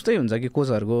सबैको उस्तै हुन्छ कि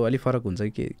कोचहरूको अलिक फरक हुन्छ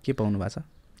कि के पाउनु भएको छ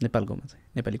नेपालकोमा चाहिँ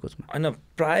नेपाली कोचमा होइन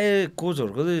प्रायः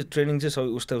कोचहरूको चाहिँ ट्रेनिङ चाहिँ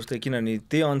सबै उस्तै किनभने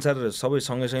त्यही अनुसार सबै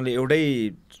सँगैसँगै एउटै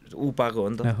पाएको हो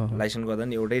नि त लाइसेन्स गर्दा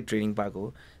नि एउटै ट्रेनिङ पाएको हो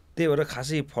त्यही भएर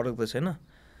खासै फरक त छैन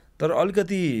तर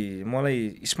अलिकति मलाई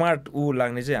स्मार्ट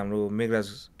लाग्ने चाहिँ हाम्रो मेघराज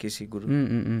केसी गुरु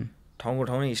ठाउँको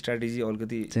ठाउँमै स्ट्राटेजी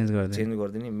अलिकति चेन्ज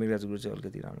गरिदिने मेघराज गुरु चाहिँ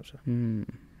अलिकति राम्रो छ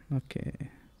ओके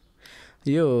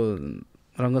यो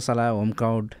रङ्गशाला होम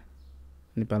क्राउड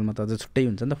नेपालमा त अझ छुट्टै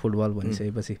हुन्छ नि त फुटबल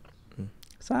भनिसकेपछि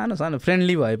सानो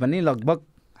फ्रेन्डली भए पनि लगभग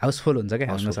हाउसफुल हुन्छ क्या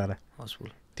रङ्गशाला हाउसफुल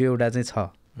त्यो एउटा चाहिँ छ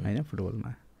होइन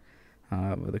फुटबलमा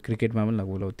अब क्रिकेटमा पनि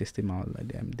लगभग त्यस्तै माहौल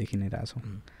अहिले हामी देखि नै रहेछौँ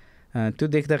त्यो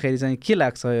देख्दाखेरि चाहिँ के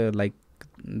लाग्छ लाइक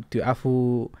त्यो आफू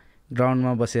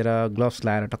ग्राउन्डमा बसेर ग्लोभ्स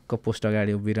लगाएर टक्क पोस्ट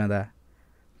अगाडि उभिरहँदा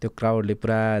त्यो क्राउडले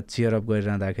पुरा चियर अप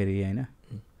गरिरहँदाखेरि होइन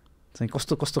चाहिँ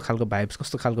कस्तो खालको भाइब्स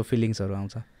कस्तो खालको फिलिङ्सहरू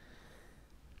आउँछ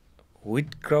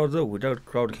विथ क्राउड र विदाउट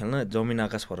क्राउड खेल्न जमिन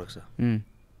आकाश फरक छ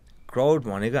क्राउड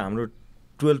भनेको हाम्रो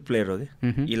 12 प्लेयर हो कि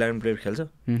 11 प्लेयर खेल्छ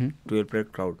 12 प्लेयर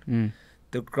क्राउड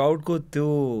त्यो क्राउडको त्यो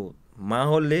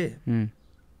माहौलले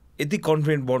यति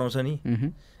कन्फिडेन्ट बढाउँछ नि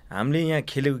हामीले यहाँ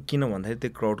खेलेको किन भन्दाखेरि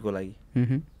त्यो क्राउडको लागि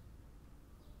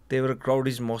त्यही भएर क्राउड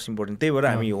इज मोस्ट इम्पोर्टेन्ट त्यही भएर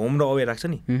हामी होम र अवे राख्छ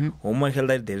नि होममा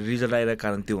खेल्दाखेरि धेरै रिजल्ट आइरहेको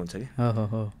कारण त्यो हुन्छ कि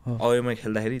अवेमा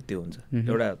खेल्दाखेरि त्यो हुन्छ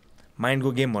एउटा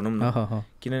माइन्डको गेम भनौँ न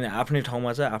किनभने आफ्नै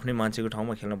ठाउँमा छ आफ्नै मान्छेको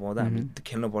ठाउँमा खेल्न पाउँदा हामी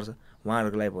खेल्नुपर्छ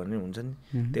उहाँहरूको लागि भन्ने हुन्छ नि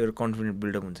त्यही भएर कन्फिडेन्ट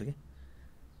बिल्डअप हुन्छ कि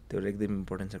त्यो एकदम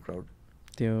इम्पोर्टेन्ट छ क्राउड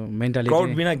त्यो मेन्टालिटी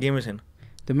क्राउड बिना गेमै छैन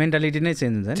त्यो मेन्टालिटी नै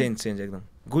चेन्ज हुन्छ चेन्ज एकदम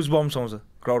गुज बम्स आउँछ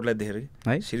क्राउडलाई देखेर कि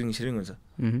है सिरिङ हुन्छ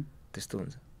त्यस्तो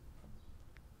हुन्छ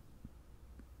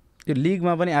त्यो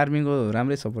लिगमा पनि आर्मीको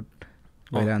राम्रै सपोर्ट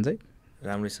भइरहन्छ है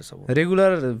राम्रै छ सपोर्ट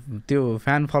रेगुलर त्यो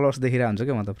फ्यान फलोवर्स देखिरहेको हुन्छ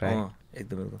क्या म त प्रायः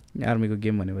एकदम आर्मीको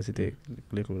गेम भनेपछि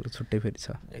त्यो छुट्टै फेरि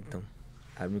छ एकदम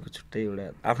आर्मीको छुट्टै एउटा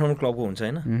आफ्नो क्लबको हुन्छ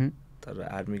होइन तर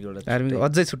आर्मीको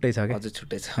अझै छुट्टै छ क्या अझै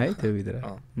छुट्टै छ है त्यो भित्र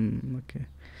ओके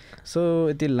सो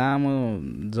यति लामो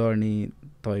जर्नी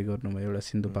तय गर्नुभयो एउटा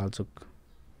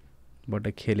सिन्धुपाल्चोकबाट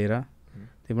खेलेर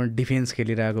त्यो पनि डिफेन्स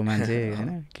खेलिरहेको मान्छे होइन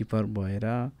किपर भएर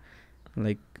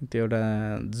लाइक त्यो एउटा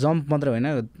जम्प मात्र होइन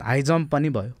हाई जम्प पनि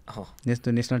भयो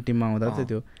यस्तो नेसनल टिममा आउँदा चाहिँ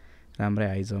त्यो राम्रै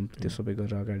हाई जम्प त्यो सबै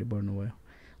गरेर अगाडि बढ्नुभयो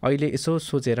अहिले यसो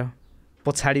सोचेर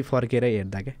पछाडि फर्केर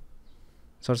हेर्दा क्या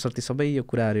सरस्वती सबै यो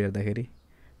कुराहरू हेर्दाखेरि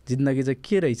जिन्दगी चाहिँ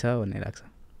के रहेछ भन्ने लाग्छ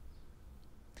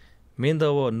मेन त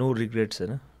अब नो रिग्रेट्स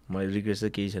होइन मलाई रिग्रेट्स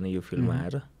चाहिँ केही छैन यो फिल्डमा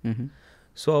आएर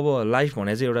सो अब लाइफ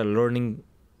भने चाहिँ एउटा लर्निङ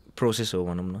प्रोसेस हो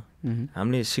भनौँ न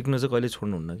हामीले सिक्न चाहिँ कहिले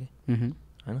छोड्नुहुन्न कि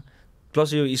होइन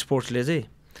प्लस यो स्पोर्ट्सले चाहिँ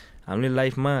हामीले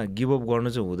लाइफमा गिभअप गर्नु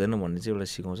चाहिँ हुँदैन भन्ने चाहिँ एउटा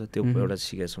सिकाउँछ त्यो एउटा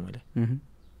सिकेको छु मैले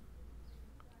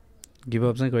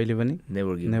गिभअप चाहिँ कहिले पनि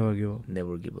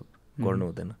नेभर गिभअप गर्नु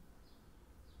हुँदैन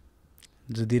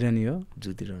जुधिरहने हो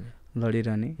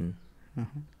लडिरहने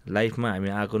लाइफमा हामी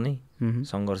आएको नै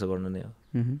सङ्घर्ष गर्नु नै हो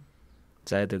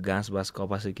चाहे त्यो घाँस बाँस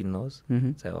कपासै किन्नुहोस्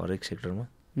चाहे हरेक सेक्टरमा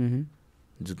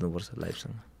जुत्नुपर्छ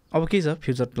लाइफसँग अब के छ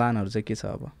फ्युचर प्लानहरू चाहिँ के छ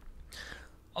अब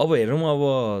अब हेरौँ अब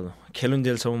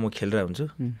खेलुन्जेलसम्म म खेलिरहेको हुन्छु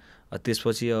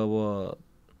त्यसपछि अब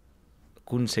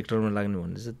कुन सेक्टरमा लाग्ने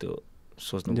भन्ने चाहिँ त्यो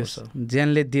सोच्नुपर्छ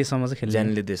ज्यानले दिएसम्म चाहिँ खेल्ने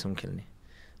ज्यानले दिएसम्म खेल्ने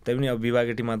त्यही पनि अब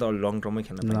विभागीय टिममा त लङ टर्ममै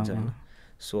खेल्न पाइन्छ होइन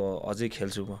सो अझै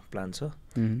खेल्छु म प्लान छ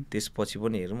त्यसपछि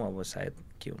पनि हेरौँ अब सायद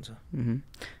के हुन्छ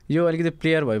यो अलिकति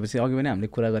प्लेयर भएपछि अघि पनि हामीले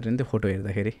कुरा गरेर नि त्यो फोटो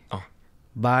हेर्दाखेरि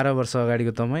 12 वर्ष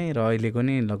अगाडिको तपाईँ र अहिलेको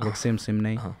नि लगभग सेम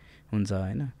नै हुन्छ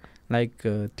होइन लाइक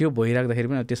त्यो भइराख्दाखेरि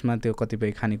पनि त्यसमा त्यो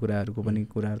कतिपय खानेकुराहरूको पनि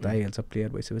कुराहरू त आइहाल्छ प्लेयर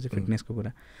भइसकेपछि फिटनेसको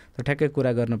कुरा त ठ्याक्कै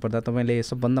कुरा गर्नुपर्दा तपाईँले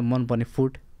सबभन्दा मनपर्ने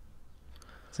फुड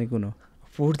चाहिँ कुन हो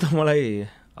फुड त मलाई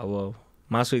अब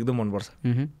मासु एकदम मनपर्छ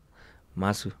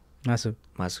मासु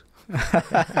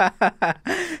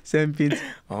सेम पिच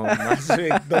मासु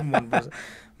एकदम मनपर्छ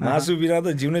मासु बिना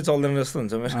त जिउ नै चल्दैन जस्तो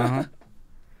हुन्छ मेरो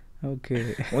ओके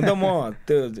हुन त म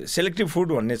त्यो सेलेक्टिभ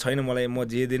फुड भन्ने छैन मलाई म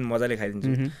जे दिन मजाले खाइदिन्छु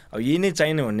अब यही नै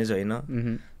चाहिने भन्ने छैन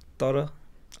तर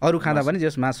अरू खाँदा पनि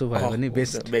जस मासु भयो भने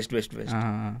बेस्ट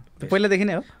पहिलादेखि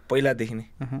नै हो पहिलादेखि नै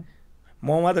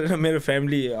म मात्र मेरो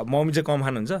फ्यामिली मम्मी चाहिँ कम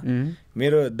खानुहुन्छ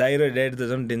मेरो दाइ र ड्याडी त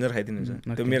झन् डेन्जर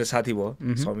खाइदिनुहुन्छ त्यो मेरो साथी भयो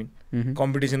समिन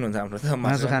कम्पिटिसन हुन्छ हाम्रो त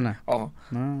मासु खाना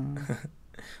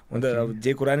अन्त अब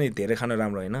जे कुरा नि धेरै खानु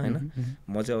राम्रो होइन होइन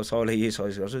म चाहिँ अब सबैलाई यही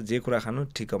सजेस्ट गर्छु जे कुरा खानु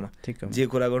ठिकमा जे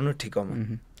कुरा गर्नु ठिकमा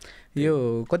यो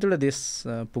कतिवटा देश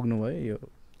पुग्नु भयो यो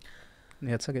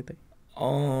याद छ के त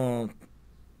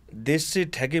देश चाहिँ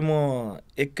ठ्याक्कै म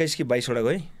 21 कि 22 वटा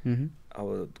गएँ अब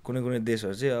कुनै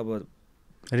देशहरू चाहिँ अब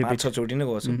 5-6 चोटि नै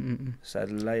गएको छु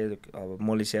सायदलाई अब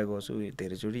मलेसिया गएको छु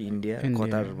धेरैचोटि इन्डिया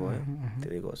कतार भयो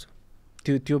धेरै गएको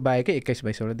छु त्यो बाहेकै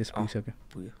 21-22 वटा देश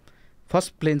पुग्यो फर्स्ट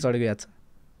प्लेन चढेको याद छ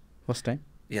फर्स्ट टाइम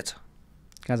याद छ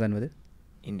कहाँ जानुभयो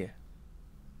इन्डिया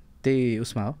त्यही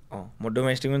उसमा हो म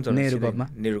डोमेस्टिकमा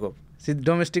नेहरू कप सिधै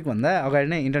डोमेस्टिक भन्दा अगाडि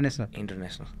नै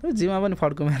इन्टरनेसनल जिमा पनि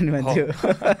फड्को मार्ने मान्छे हो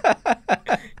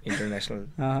इन्टरनेसनल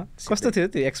कस्तो थियो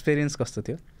त्यो एक्सपिरियन्स कस्तो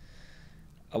थियो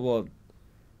अब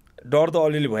डर त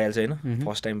अलिअलि भइहाल्छ होइन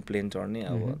फर्स्ट टाइम प्लेन चढ्ने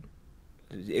अब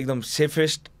एकदम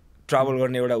सेफेस्ट ट्राभल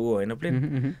गर्ने एउटा ऊ होइन प्लेन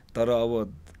तर अब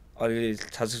अलिअलि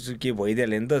छाछु के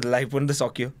भइदिहाल्यो नि त लाइफ पनि त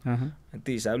सक्यो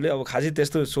त्यो हिसाबले अब खासै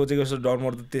त्यस्तो सोचेको जस्तो डर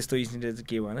मर्दो त्यस्तो इन्सिडेन्ट चाहिँ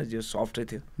के भएन जो सफ्टै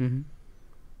थियो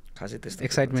खासै त्यस्तो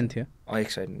एक्साइटमेन्ट थियो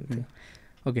एक्साइटमेन्ट थियो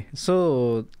ओके सो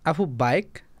आफू बाहेक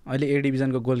अहिले ए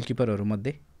डिभिजनको गोलकिपरहरू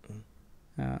मध्ये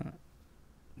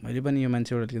मैले पनि यो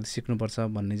मान्छेबाट अलिकति सिक्नुपर्छ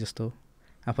भन्ने जस्तो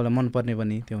आफूलाई मनपर्ने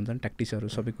पनि त्यो हुन्छ नि ट्याक्टिक्सहरू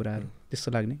सबै कुराहरू त्यस्तो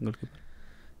लाग्ने गोलकिपर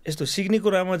यस्तो सिक्ने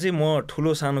कुरामा चाहिँ म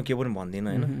ठुलो सानो के पनि भन्दिनँ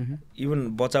होइन इभन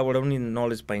बच्चाबाट पनि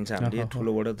नलेज पाइन्छ हामीले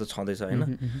ठुलोबाट त छँदैछ होइन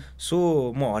सो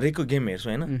म हरेकको गेम हेर्छु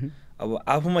होइन अब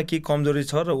आफूमा के कमजोरी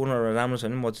छ र उनीहरू राम्रो छ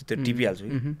भने म चाहिँ त्यो टिपिहाल्छु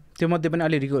त्यो मध्ये पनि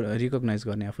अलि रिकगनाइज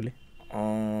गर्ने आफूले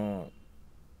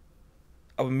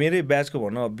अब मेरै ब्याचको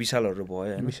भनौँ अब विशालहरू भयो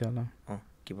होइन विशाल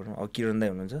किपरमा अब किरण दाइ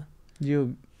हुनुहुन्छ यो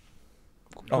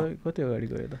कति अगाडि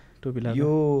गयो त टोपी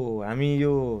यो हामी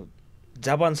यो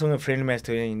जापानसँग फ्रेन्ड म्याच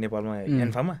थियो यहीँ नेपालमा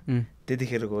एन्फामा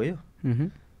त्यतिखेर गयो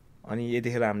अनि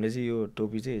यतिखेर हामीले चाहिँ यो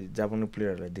टोपी चाहिँ जापानको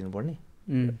प्लेयरहरूलाई दिनुपर्ने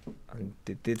अनि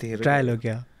त्यतिखेर ट्रायल हो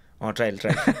क्या ट्रायल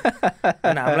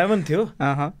अनि हामीलाई पनि थियो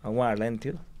उहाँहरूलाई पनि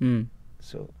थियो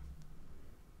सो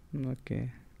ओके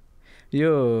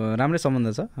यो राम्रै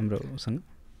सम्बन्ध छ हाम्रोसँग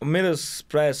मेरो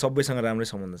प्रायः सबैसँग राम्रै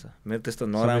सम्बन्ध छ मेरो त्यस्तो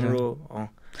नराम्रो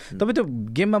तपाईँ त्यो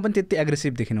गेममा पनि त्यति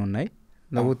एग्रेसिभ देखिनुहुन्न है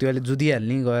अब त्यो अहिले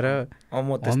जुदिहाल्ने गएर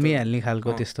हम्मिहाल्ने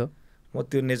खालको त्यस्तो म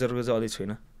त्यो नेचरको चाहिँ अलिक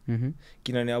छुइनँ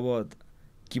किनभने अब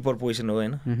किपर पोजिसन हो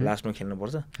होइन लास्टमा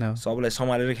खेल्नुपर्छ सबैलाई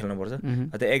सम्हालेर खेल्नुपर्छ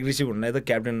त्यो एग्रेसिभ हुनलाई त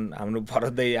क्याप्टेन हाम्रो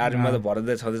भरत दाइ आर्मीमा त भरत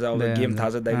दाइ छँदैछ अब गेम थाहा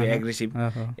छ दाइको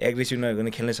एग्रेसिभ नभएको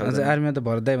भने खेल्नै सक्छ आर्मीमा त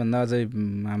भरत दाइ भन्दा अझै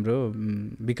हाम्रो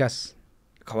विकास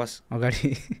खवास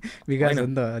अगाडि विकास हो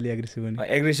नि त अलि एग्रेसिभ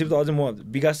एग्रेसिभ त अझै म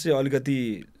विकास चाहिँ अलिकति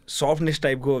सफ्टनेस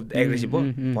टाइपको एग्रेसिभ हो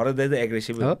भरत दाइ त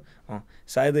एग्रेसिभ हो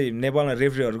सायद नेपालमा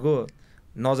रेफ्रीहरूको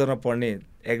नजरमा पर्ने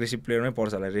एग्रेसिभ प्लेयरमै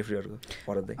पर्छ होला रेफ्रीहरूको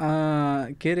भरत दाइ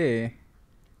के अरे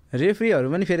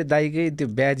रेफ्रीहरू पनि फेरि दाइकै त्यो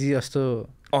ब्याजी जस्तो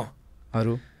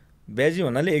हरू ब्याजी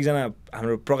भन्नाले एकजना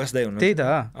हाम्रो प्रकाश दाइ हुनु त्यही त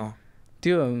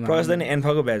त्यो प्रकाश दाइ नै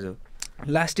एन्फाको ब्याज हो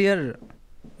लास्ट इयर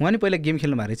उहाँ नि पहिला गेम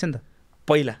खेल्नु भएको रहेछ नि त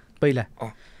पहिला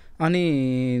अनि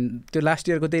त्यो लास्ट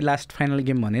इयरको त्यही लास्ट फाइनल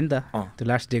गेम भने नि त त्यो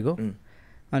लास्ट डेको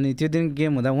अनि त्यो दिन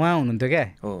गेम हुँदा उहाँ हुनुहुन्थ्यो क्या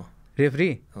रेफ्री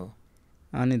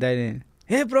अनि दाइले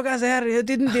हे प्रकाश यार यो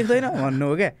त्यो दिन देख्दैन भन्नु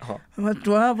हो क्या म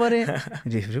टुवा परेँ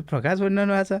रेफ्री प्रकाश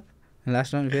भनिरहनु भएको छ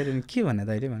लास्टमा फेरि के भने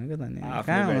दाइले भनेको त अनि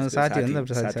कहाँ हुनु साथी हो नि त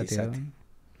प्रसाद साथी हो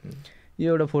यो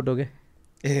एउटा फोटो के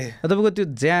तपाईँको त्यो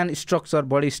ज्यान स्ट्रक्चर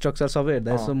बडी स्ट्रक्चर सबै हेर्दा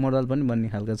यसो मोडल पनि बन्ने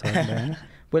खालको छ होइन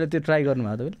पहिला त्यो ट्राई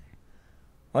गर्नुभएको तपाईँले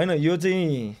होइन यो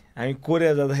चाहिँ हामी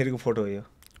कोरिया जाँदाखेरिको फोटो हो यो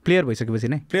प्लेयर भइसकेपछि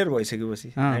नै प्लेयर भइसकेपछि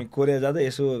हामी कोरिया जाँदा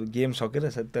यसो गेम सकेर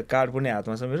त्यो कार्ड पनि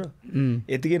हातमा छ मेरो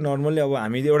यतिकै नर्मल्ली अब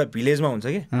हामी एउटा भिलेजमा हुन्छ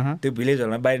कि त्यो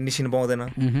भिलेजहरूमा बाहिर निस्किनु पाउँदैन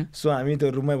सो हामी त्यो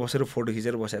रुममै बसेर फोटो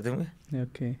खिचेर बसेको थियौँ कि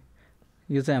ओके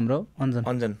यो चाहिँ हाम्रो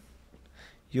अञ्जन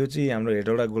यो चाहिँ हाम्रो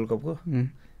हेटौडा गोल्ड कपको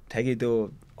ठ्याक्कै त्यो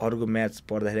अरूको म्याच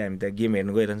पर्दाखेरि हामी त्यहाँ गेम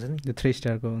हेर्नु गइरहन्छ नि त्यो 3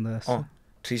 स्टारको हुँदा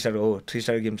 3 स्टारको हो 3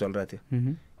 स्टार गेम चलिरहेको थियो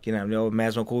किन हामीले अब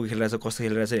म्याचमा को खेलिरहेछ कस्तो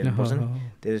खेलिरहेछ हेर्नुपर्छ नि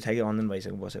त्यसले ठ्याक्कै अञ्जन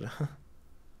भाइसँग बसेर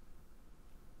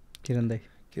किरण दाई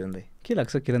के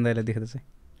लाग्छ किरण दाईलाई देख्दा चाहिँ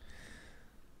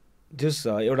जस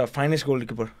एउटा फाइनेस्ट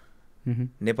गोलकिपर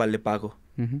नेपालले पाएको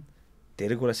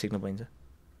धेरै कुरा सिक्न पाइन्छ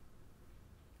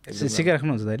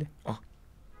सिकाइराख्नुहुन्छ दाइले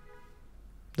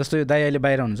जस्तो यो दाई अहिले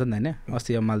बाहिर हुनुहुन्छ नि होइन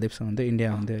अस्ति अब मालदिप्समा हुन्थ्यो इन्डिया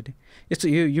हुन्थ्यो अहिले यस्तो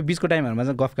यो बिचको टाइमहरूमा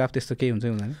चाहिँ गफ त्यस्तो केही हुन्छ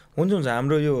हुँदैन हुन्छ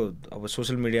हाम्रो यो अब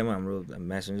सोसियल मिडियामा हाम्रो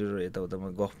म्यासेन्जर यताउतामा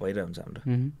गफ भइरहेको हुन्छ हाम्रो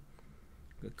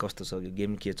कस्तो छ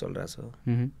गेम के चलिरहेछ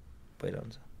भइरहेको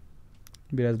हुन्छ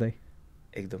विराज दाई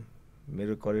एकदम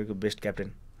मेरो करियरको बेस्ट क्याप्टेन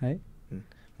है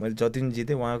मैले जति पनि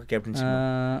जितेँ उहाँको क्याप्टेन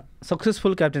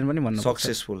सक्सेसफुल क्याप्टेन पनि भन्नु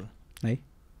सक्सेसफुल है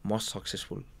मोस्ट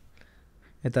सक्सेसफुल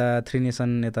यता 3 नेसन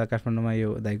यता काठमाडौँमा यो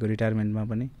दाइको रिटायरमेन्टमा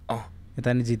पनि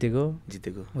यता नि जितेको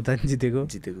उता नि जितेको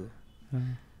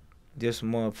जस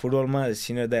म फुटबलमा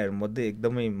सिनियर दाइहरूमध्ये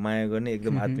एकदमै माया गर्ने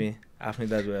एकदम आत्मीय आफ्नै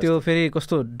दाजु त्यो फेरि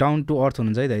कस्तो डाउन टु अर्थ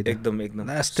हुनुहुन्छ है दाइ एकदम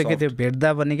लास्टकै त्यो भेट्दा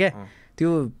पनि क्या त्यो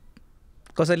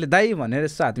कसैले दाइ भनेर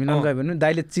यस्तो हात मिलाउनु गयो भने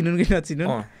दाइले चिनुन् कि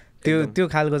नचिनुन् त्यो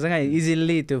खालको चाहिँ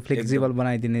इजिली त्यो फ्लेक्सिबल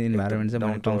बनाइदिने इन्भाइरोमेन्ट चाहिँ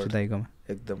मैले पाउँछु दाइकोमा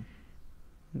एकदम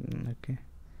ओके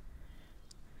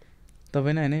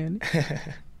तपाईँ नै होइन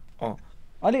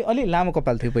अलि लामो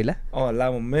कपाल थियो पहिला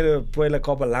लामो मेरो पहिला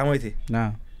कपाल लामै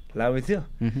थियो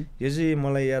यो चाहिँ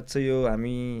मलाई याद छ यो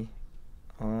हामी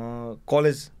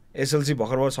कलेज एसएलसी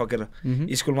भर्खर सकेर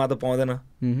स्कुलमा त पाउँदैन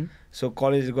सो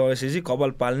कलेज गएपछि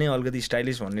कपाल पाल्ने अलिकति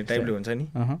स्टाइलिस भन्ने टाइपले हुन्छ नि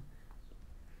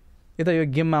यता यो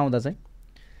गेममा आउँदा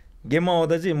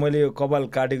चाहिँ मैले यो कपाल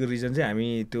काटेको रिजन चाहिँ हामी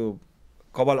त्यो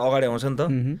कपाल अगाडि आउँछ नि त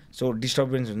सो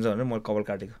डिस्टर्बेन्स हुन्छ भनेर मैले कपाल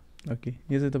काटेको ओके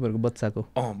यो चाहिँ तपाईँहरूको बच्चाको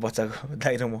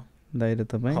दाइ र म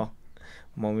तपाईँ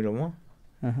मम्मी र म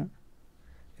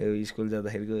यो स्कुल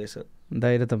जाँदाखेरिको यसो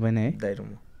दाइ र तपाईँ नै है दाइ र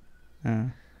म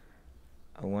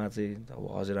उहाँ चाहिँ अब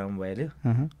हजुरआमा भइहाल्यो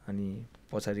अनि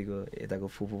पछाडिको यताको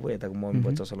फुपू भयो यताको मम्मी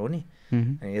बच्चा चलाउने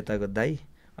अनि यताको दाइ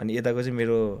अनि यताको चाहिँ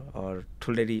मेरो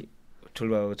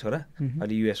ठुलबाबाको छोरा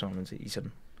अनि युएसमा हुनुहुन्छ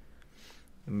इसन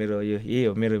मेरो यही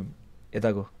हो मेरो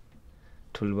यताको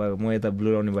ठुलबाबा म यता ब्लु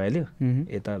लाउने भइहाल्यो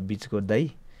यता बिचको दाइ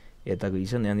यताको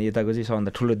इसन अनि यताको चाहिँ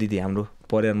सबभन्दा ठुलो दिदी हाम्रो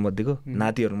परिवारमध्येको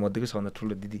नातिहरूमध्येको सबभन्दा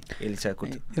ठुलो दिदी एलिसा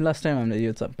कुथु लास्ट टाइम हामीले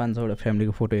यो 5-6वटा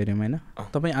फ्यामिलीको फोटो हेऱ्यौँ होइन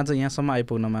तपाईँ आज यहाँसम्म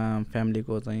आइपुग्नमा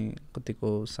फ्यामिलीको चाहिँ कतिको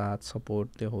साथ सपोर्ट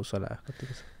त्यो हौसला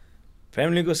कतिको छ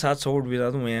फ्यामिलीको साथ सपोर्ट बिना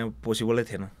त म यहाँ पोसिबलै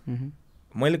थिएन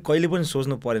मैले कहिले पनि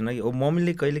सोच्नु परेन कि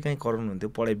मम्मीले कहिले काहीँ कराउनुहुन्थ्यो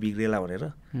पढाइ बिग्रेला भनेर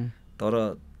तर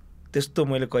त्यस्तो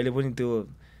मैले कहिले पनि त्यो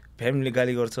फ्यामिलीले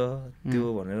गाली गर्छ त्यो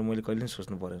भनेर मैले कहिले पनि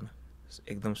सोच्नु परेन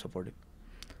एकदम सपोर्टिभ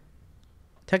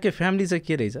ठ्याक्कै फ्यामिली चाहिँ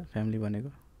के रहेछ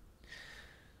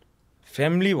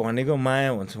फ्यामिली भनेको माया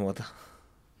भन्छु म त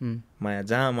माया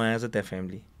जहाँ माया छ त्यहाँ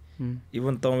फ्यामिली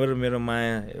इभन तपाईँ र मेरो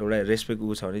माया एउटा रेस्पेक्ट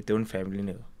ऊ छ भने त्यो पनि फ्यामिली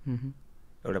नै हो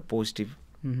एउटा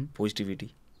पोजिटिभिटी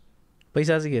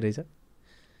पैसा चाहिँ के रहेछ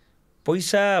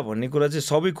पैसा भन्ने कुरा चाहिँ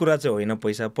सबै कुरा चाहिँ होइन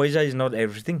पैसा is not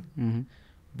everything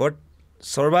but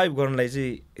survive गर्नलाई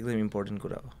चाहिँ एकदम इम्पोर्टेन्ट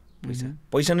कुरा हो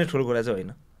पैसा नै ठुलो कुरा चाहिँ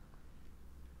होइन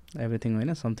एभ्रिथिङ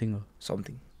होइन समथिङ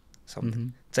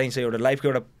चाहिन्छ एउटा लाइफको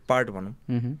एउटा पार्ट भनौँ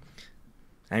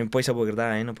हामी पैसा बोकेर त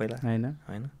आएन पहिला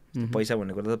होइन पैसा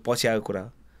भन्ने कुरा त पछि आएको कुरा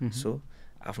हो सो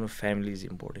आफ्नो फ्यामिली इज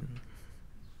इम्पोर्टेन्ट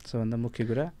सबभन्दा मुख्य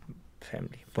कुरा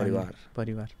फ्यामिली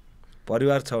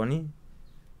परिवार छ भने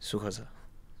सुख छ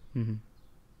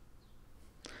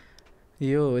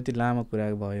यो यति लामो कुरा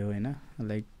भयो होइन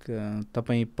लाइक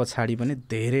तपाईँ पछाडि पनि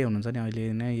धेरै हुनुहुन्छ नि अहिले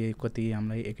नै यही कति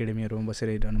हामीलाई एकाडेमीहरूमा बसेर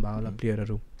हेरिरहनु भयो होला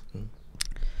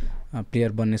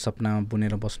प्लेयर बन्ने सपनामा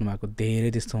बुनेर बस्नु भएको धेरै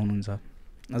त्यस्तो हुनुहुन्छ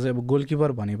अझै अब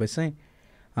गोलकिपर भनेपछि चाहिँ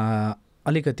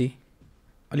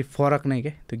अलिक फरक नै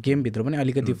क्या त्यो गेमभित्र पनि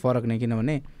अलिकति फरक नै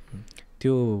किनभने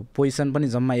त्यो पोजिसन पनि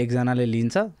जम्मा एकजनाले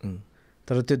लिन्छ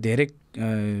तर त्यो धेरै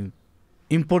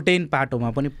इम्पोर्टेन्ट पाटोमा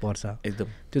पनि पर्छ एकदम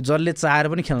त्यो जसले चाहेर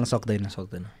पनि खेल्न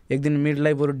सक्दैन एक दिन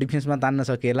मिडलाई बरु डिफेन्समा तान्न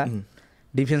सकिएला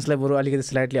डिफेन्सलाई बरु अलिकति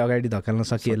स्लाइटली अगाडि धकेल्न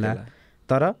सकिएला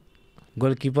तर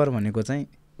गोलकिपर भनेको चाहिँ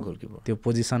त्यो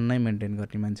पोजिसन नै मेन्टेन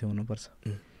गर्ने मान्छे हुनुपर्छ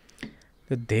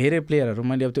त्यो धेरै प्लेयरहरू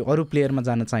मैले अब त्यो अरू प्लेयरमा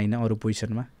जान चाहिनँ अरू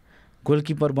पोजिसनमा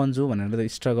गोलकिपर बन्छु भनेर त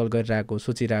स्ट्रगल गरिरहेको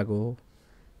सोचिरहेको हो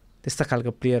त्यस्ता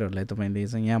खालको प्लेयरहरूलाई तपाईँले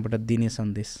चाहिँ यहाँबाट दिने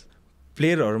सन्देश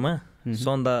प्लेयरहरूमा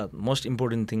सबभन्दा मोस्ट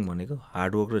इम्पोर्टेन्ट थिङ भनेको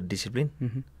हार्डवर्क र डिसिप्लिन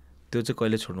त्यो चाहिँ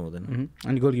कहिले छोड्नु हुँदैन।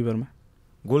 अनि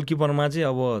गोलकिपरमा चाहिँ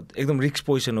अब एकदम रिस्क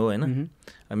पोजिसन हो होइन।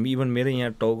 इभन मेरै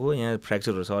यहाँ टाउको यहाँ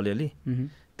फ्र्याक्चरहरू छ अलिअलि,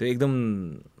 त्यो एकदम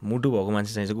मुटु भएको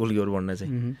मान्छे चाहिन्छ गोलकिपर बन्न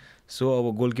चाहिँ। सो अब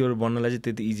गोलकिपर बन्नलाई चाहिँ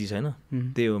त्यति इजी छैन,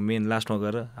 त्यही हो मेन, लास्टमा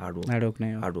गएर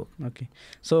हार्डवर्क। ओके,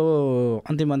 सो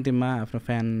अन्तिममा आफ्नो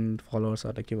फ्यान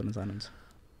फलोवर्सहरूलाई के भन्न चाहनुहुन्छ?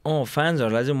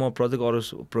 फ्यान्सहरूलाई चाहिँ म प्रत्येक अरू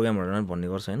प्रोग्रामहरूमा भन्ने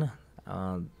गर्छु होइन,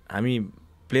 हामी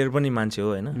प्लेयर पनि मान्छे हो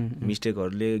होइन,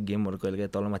 मिस्टेकहरूले गेमहरू कहिले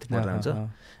काहीँ तलमाथि पर्दा हुन्छ।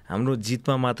 हाम्रो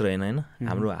जितमा मात्र होइन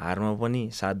हाम्रो हारमा पनि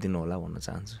साथ दिनु होला भन्न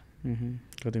चाहन्छु।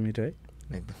 कति मिठो है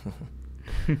एकदम।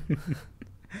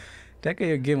 ट्याक्कै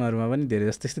यो गेमहरूमा पनि धेरै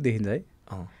जस्तो त्यस्तै देखिन्छ है,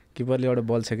 किपरले एउटा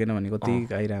बल छेकेन भने कति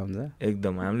आइरहेको हुन्छ।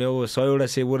 एकदम हामीले अब 100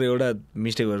 सेभ र एउटा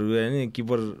मिस्टेकहरू गयो भने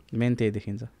किपर मेन त्यही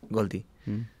देखिन्छ गल्ती।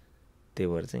 त्यही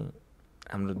भएर चाहिँ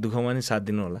हाम्रो दुःखमा नि साथ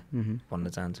दिनु होला भन्न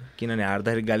चाहन्छु, किनभने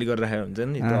हार्दाखेरि गाली गरिराखेको हुन्छ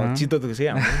नि, चित्त दुख्छ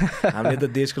है हामीले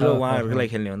त देशको र उहाँहरूको लागि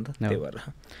खेल्ने हो नि त, त्यही भएर।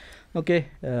 ओके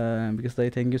बिकज दाइ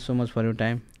thank you so much for your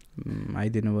time,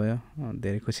 आइदिनु भयो,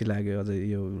 धेरै खुसी लाग्यो। अझै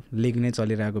यो लिग नै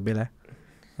चलिरहेको बेला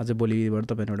अझै भोलिबाट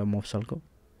तपाईँहरू एउटा मफसलको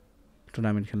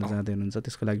टुर्नामेन्ट खेल्न जाँदै हुनुहुन्छ,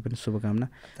 त्यसको लागि पनि शुभकामना।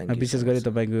 विशेष गरी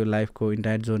तपाईँको लाइफको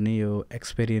इन्टायर जर्नी यो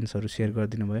एक्सपिरियन्सहरू सेयर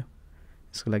गरिदिनु भयो,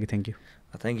 यसको लागि थ्याङ्क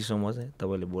यू सो मच है,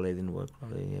 तपाईँले बोलाइदिनु भयो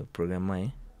यो प्रोग्राममा है,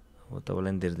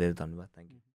 तपाईँलाई पनि धेरै धेरै धन्यवाद। Thank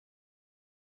you.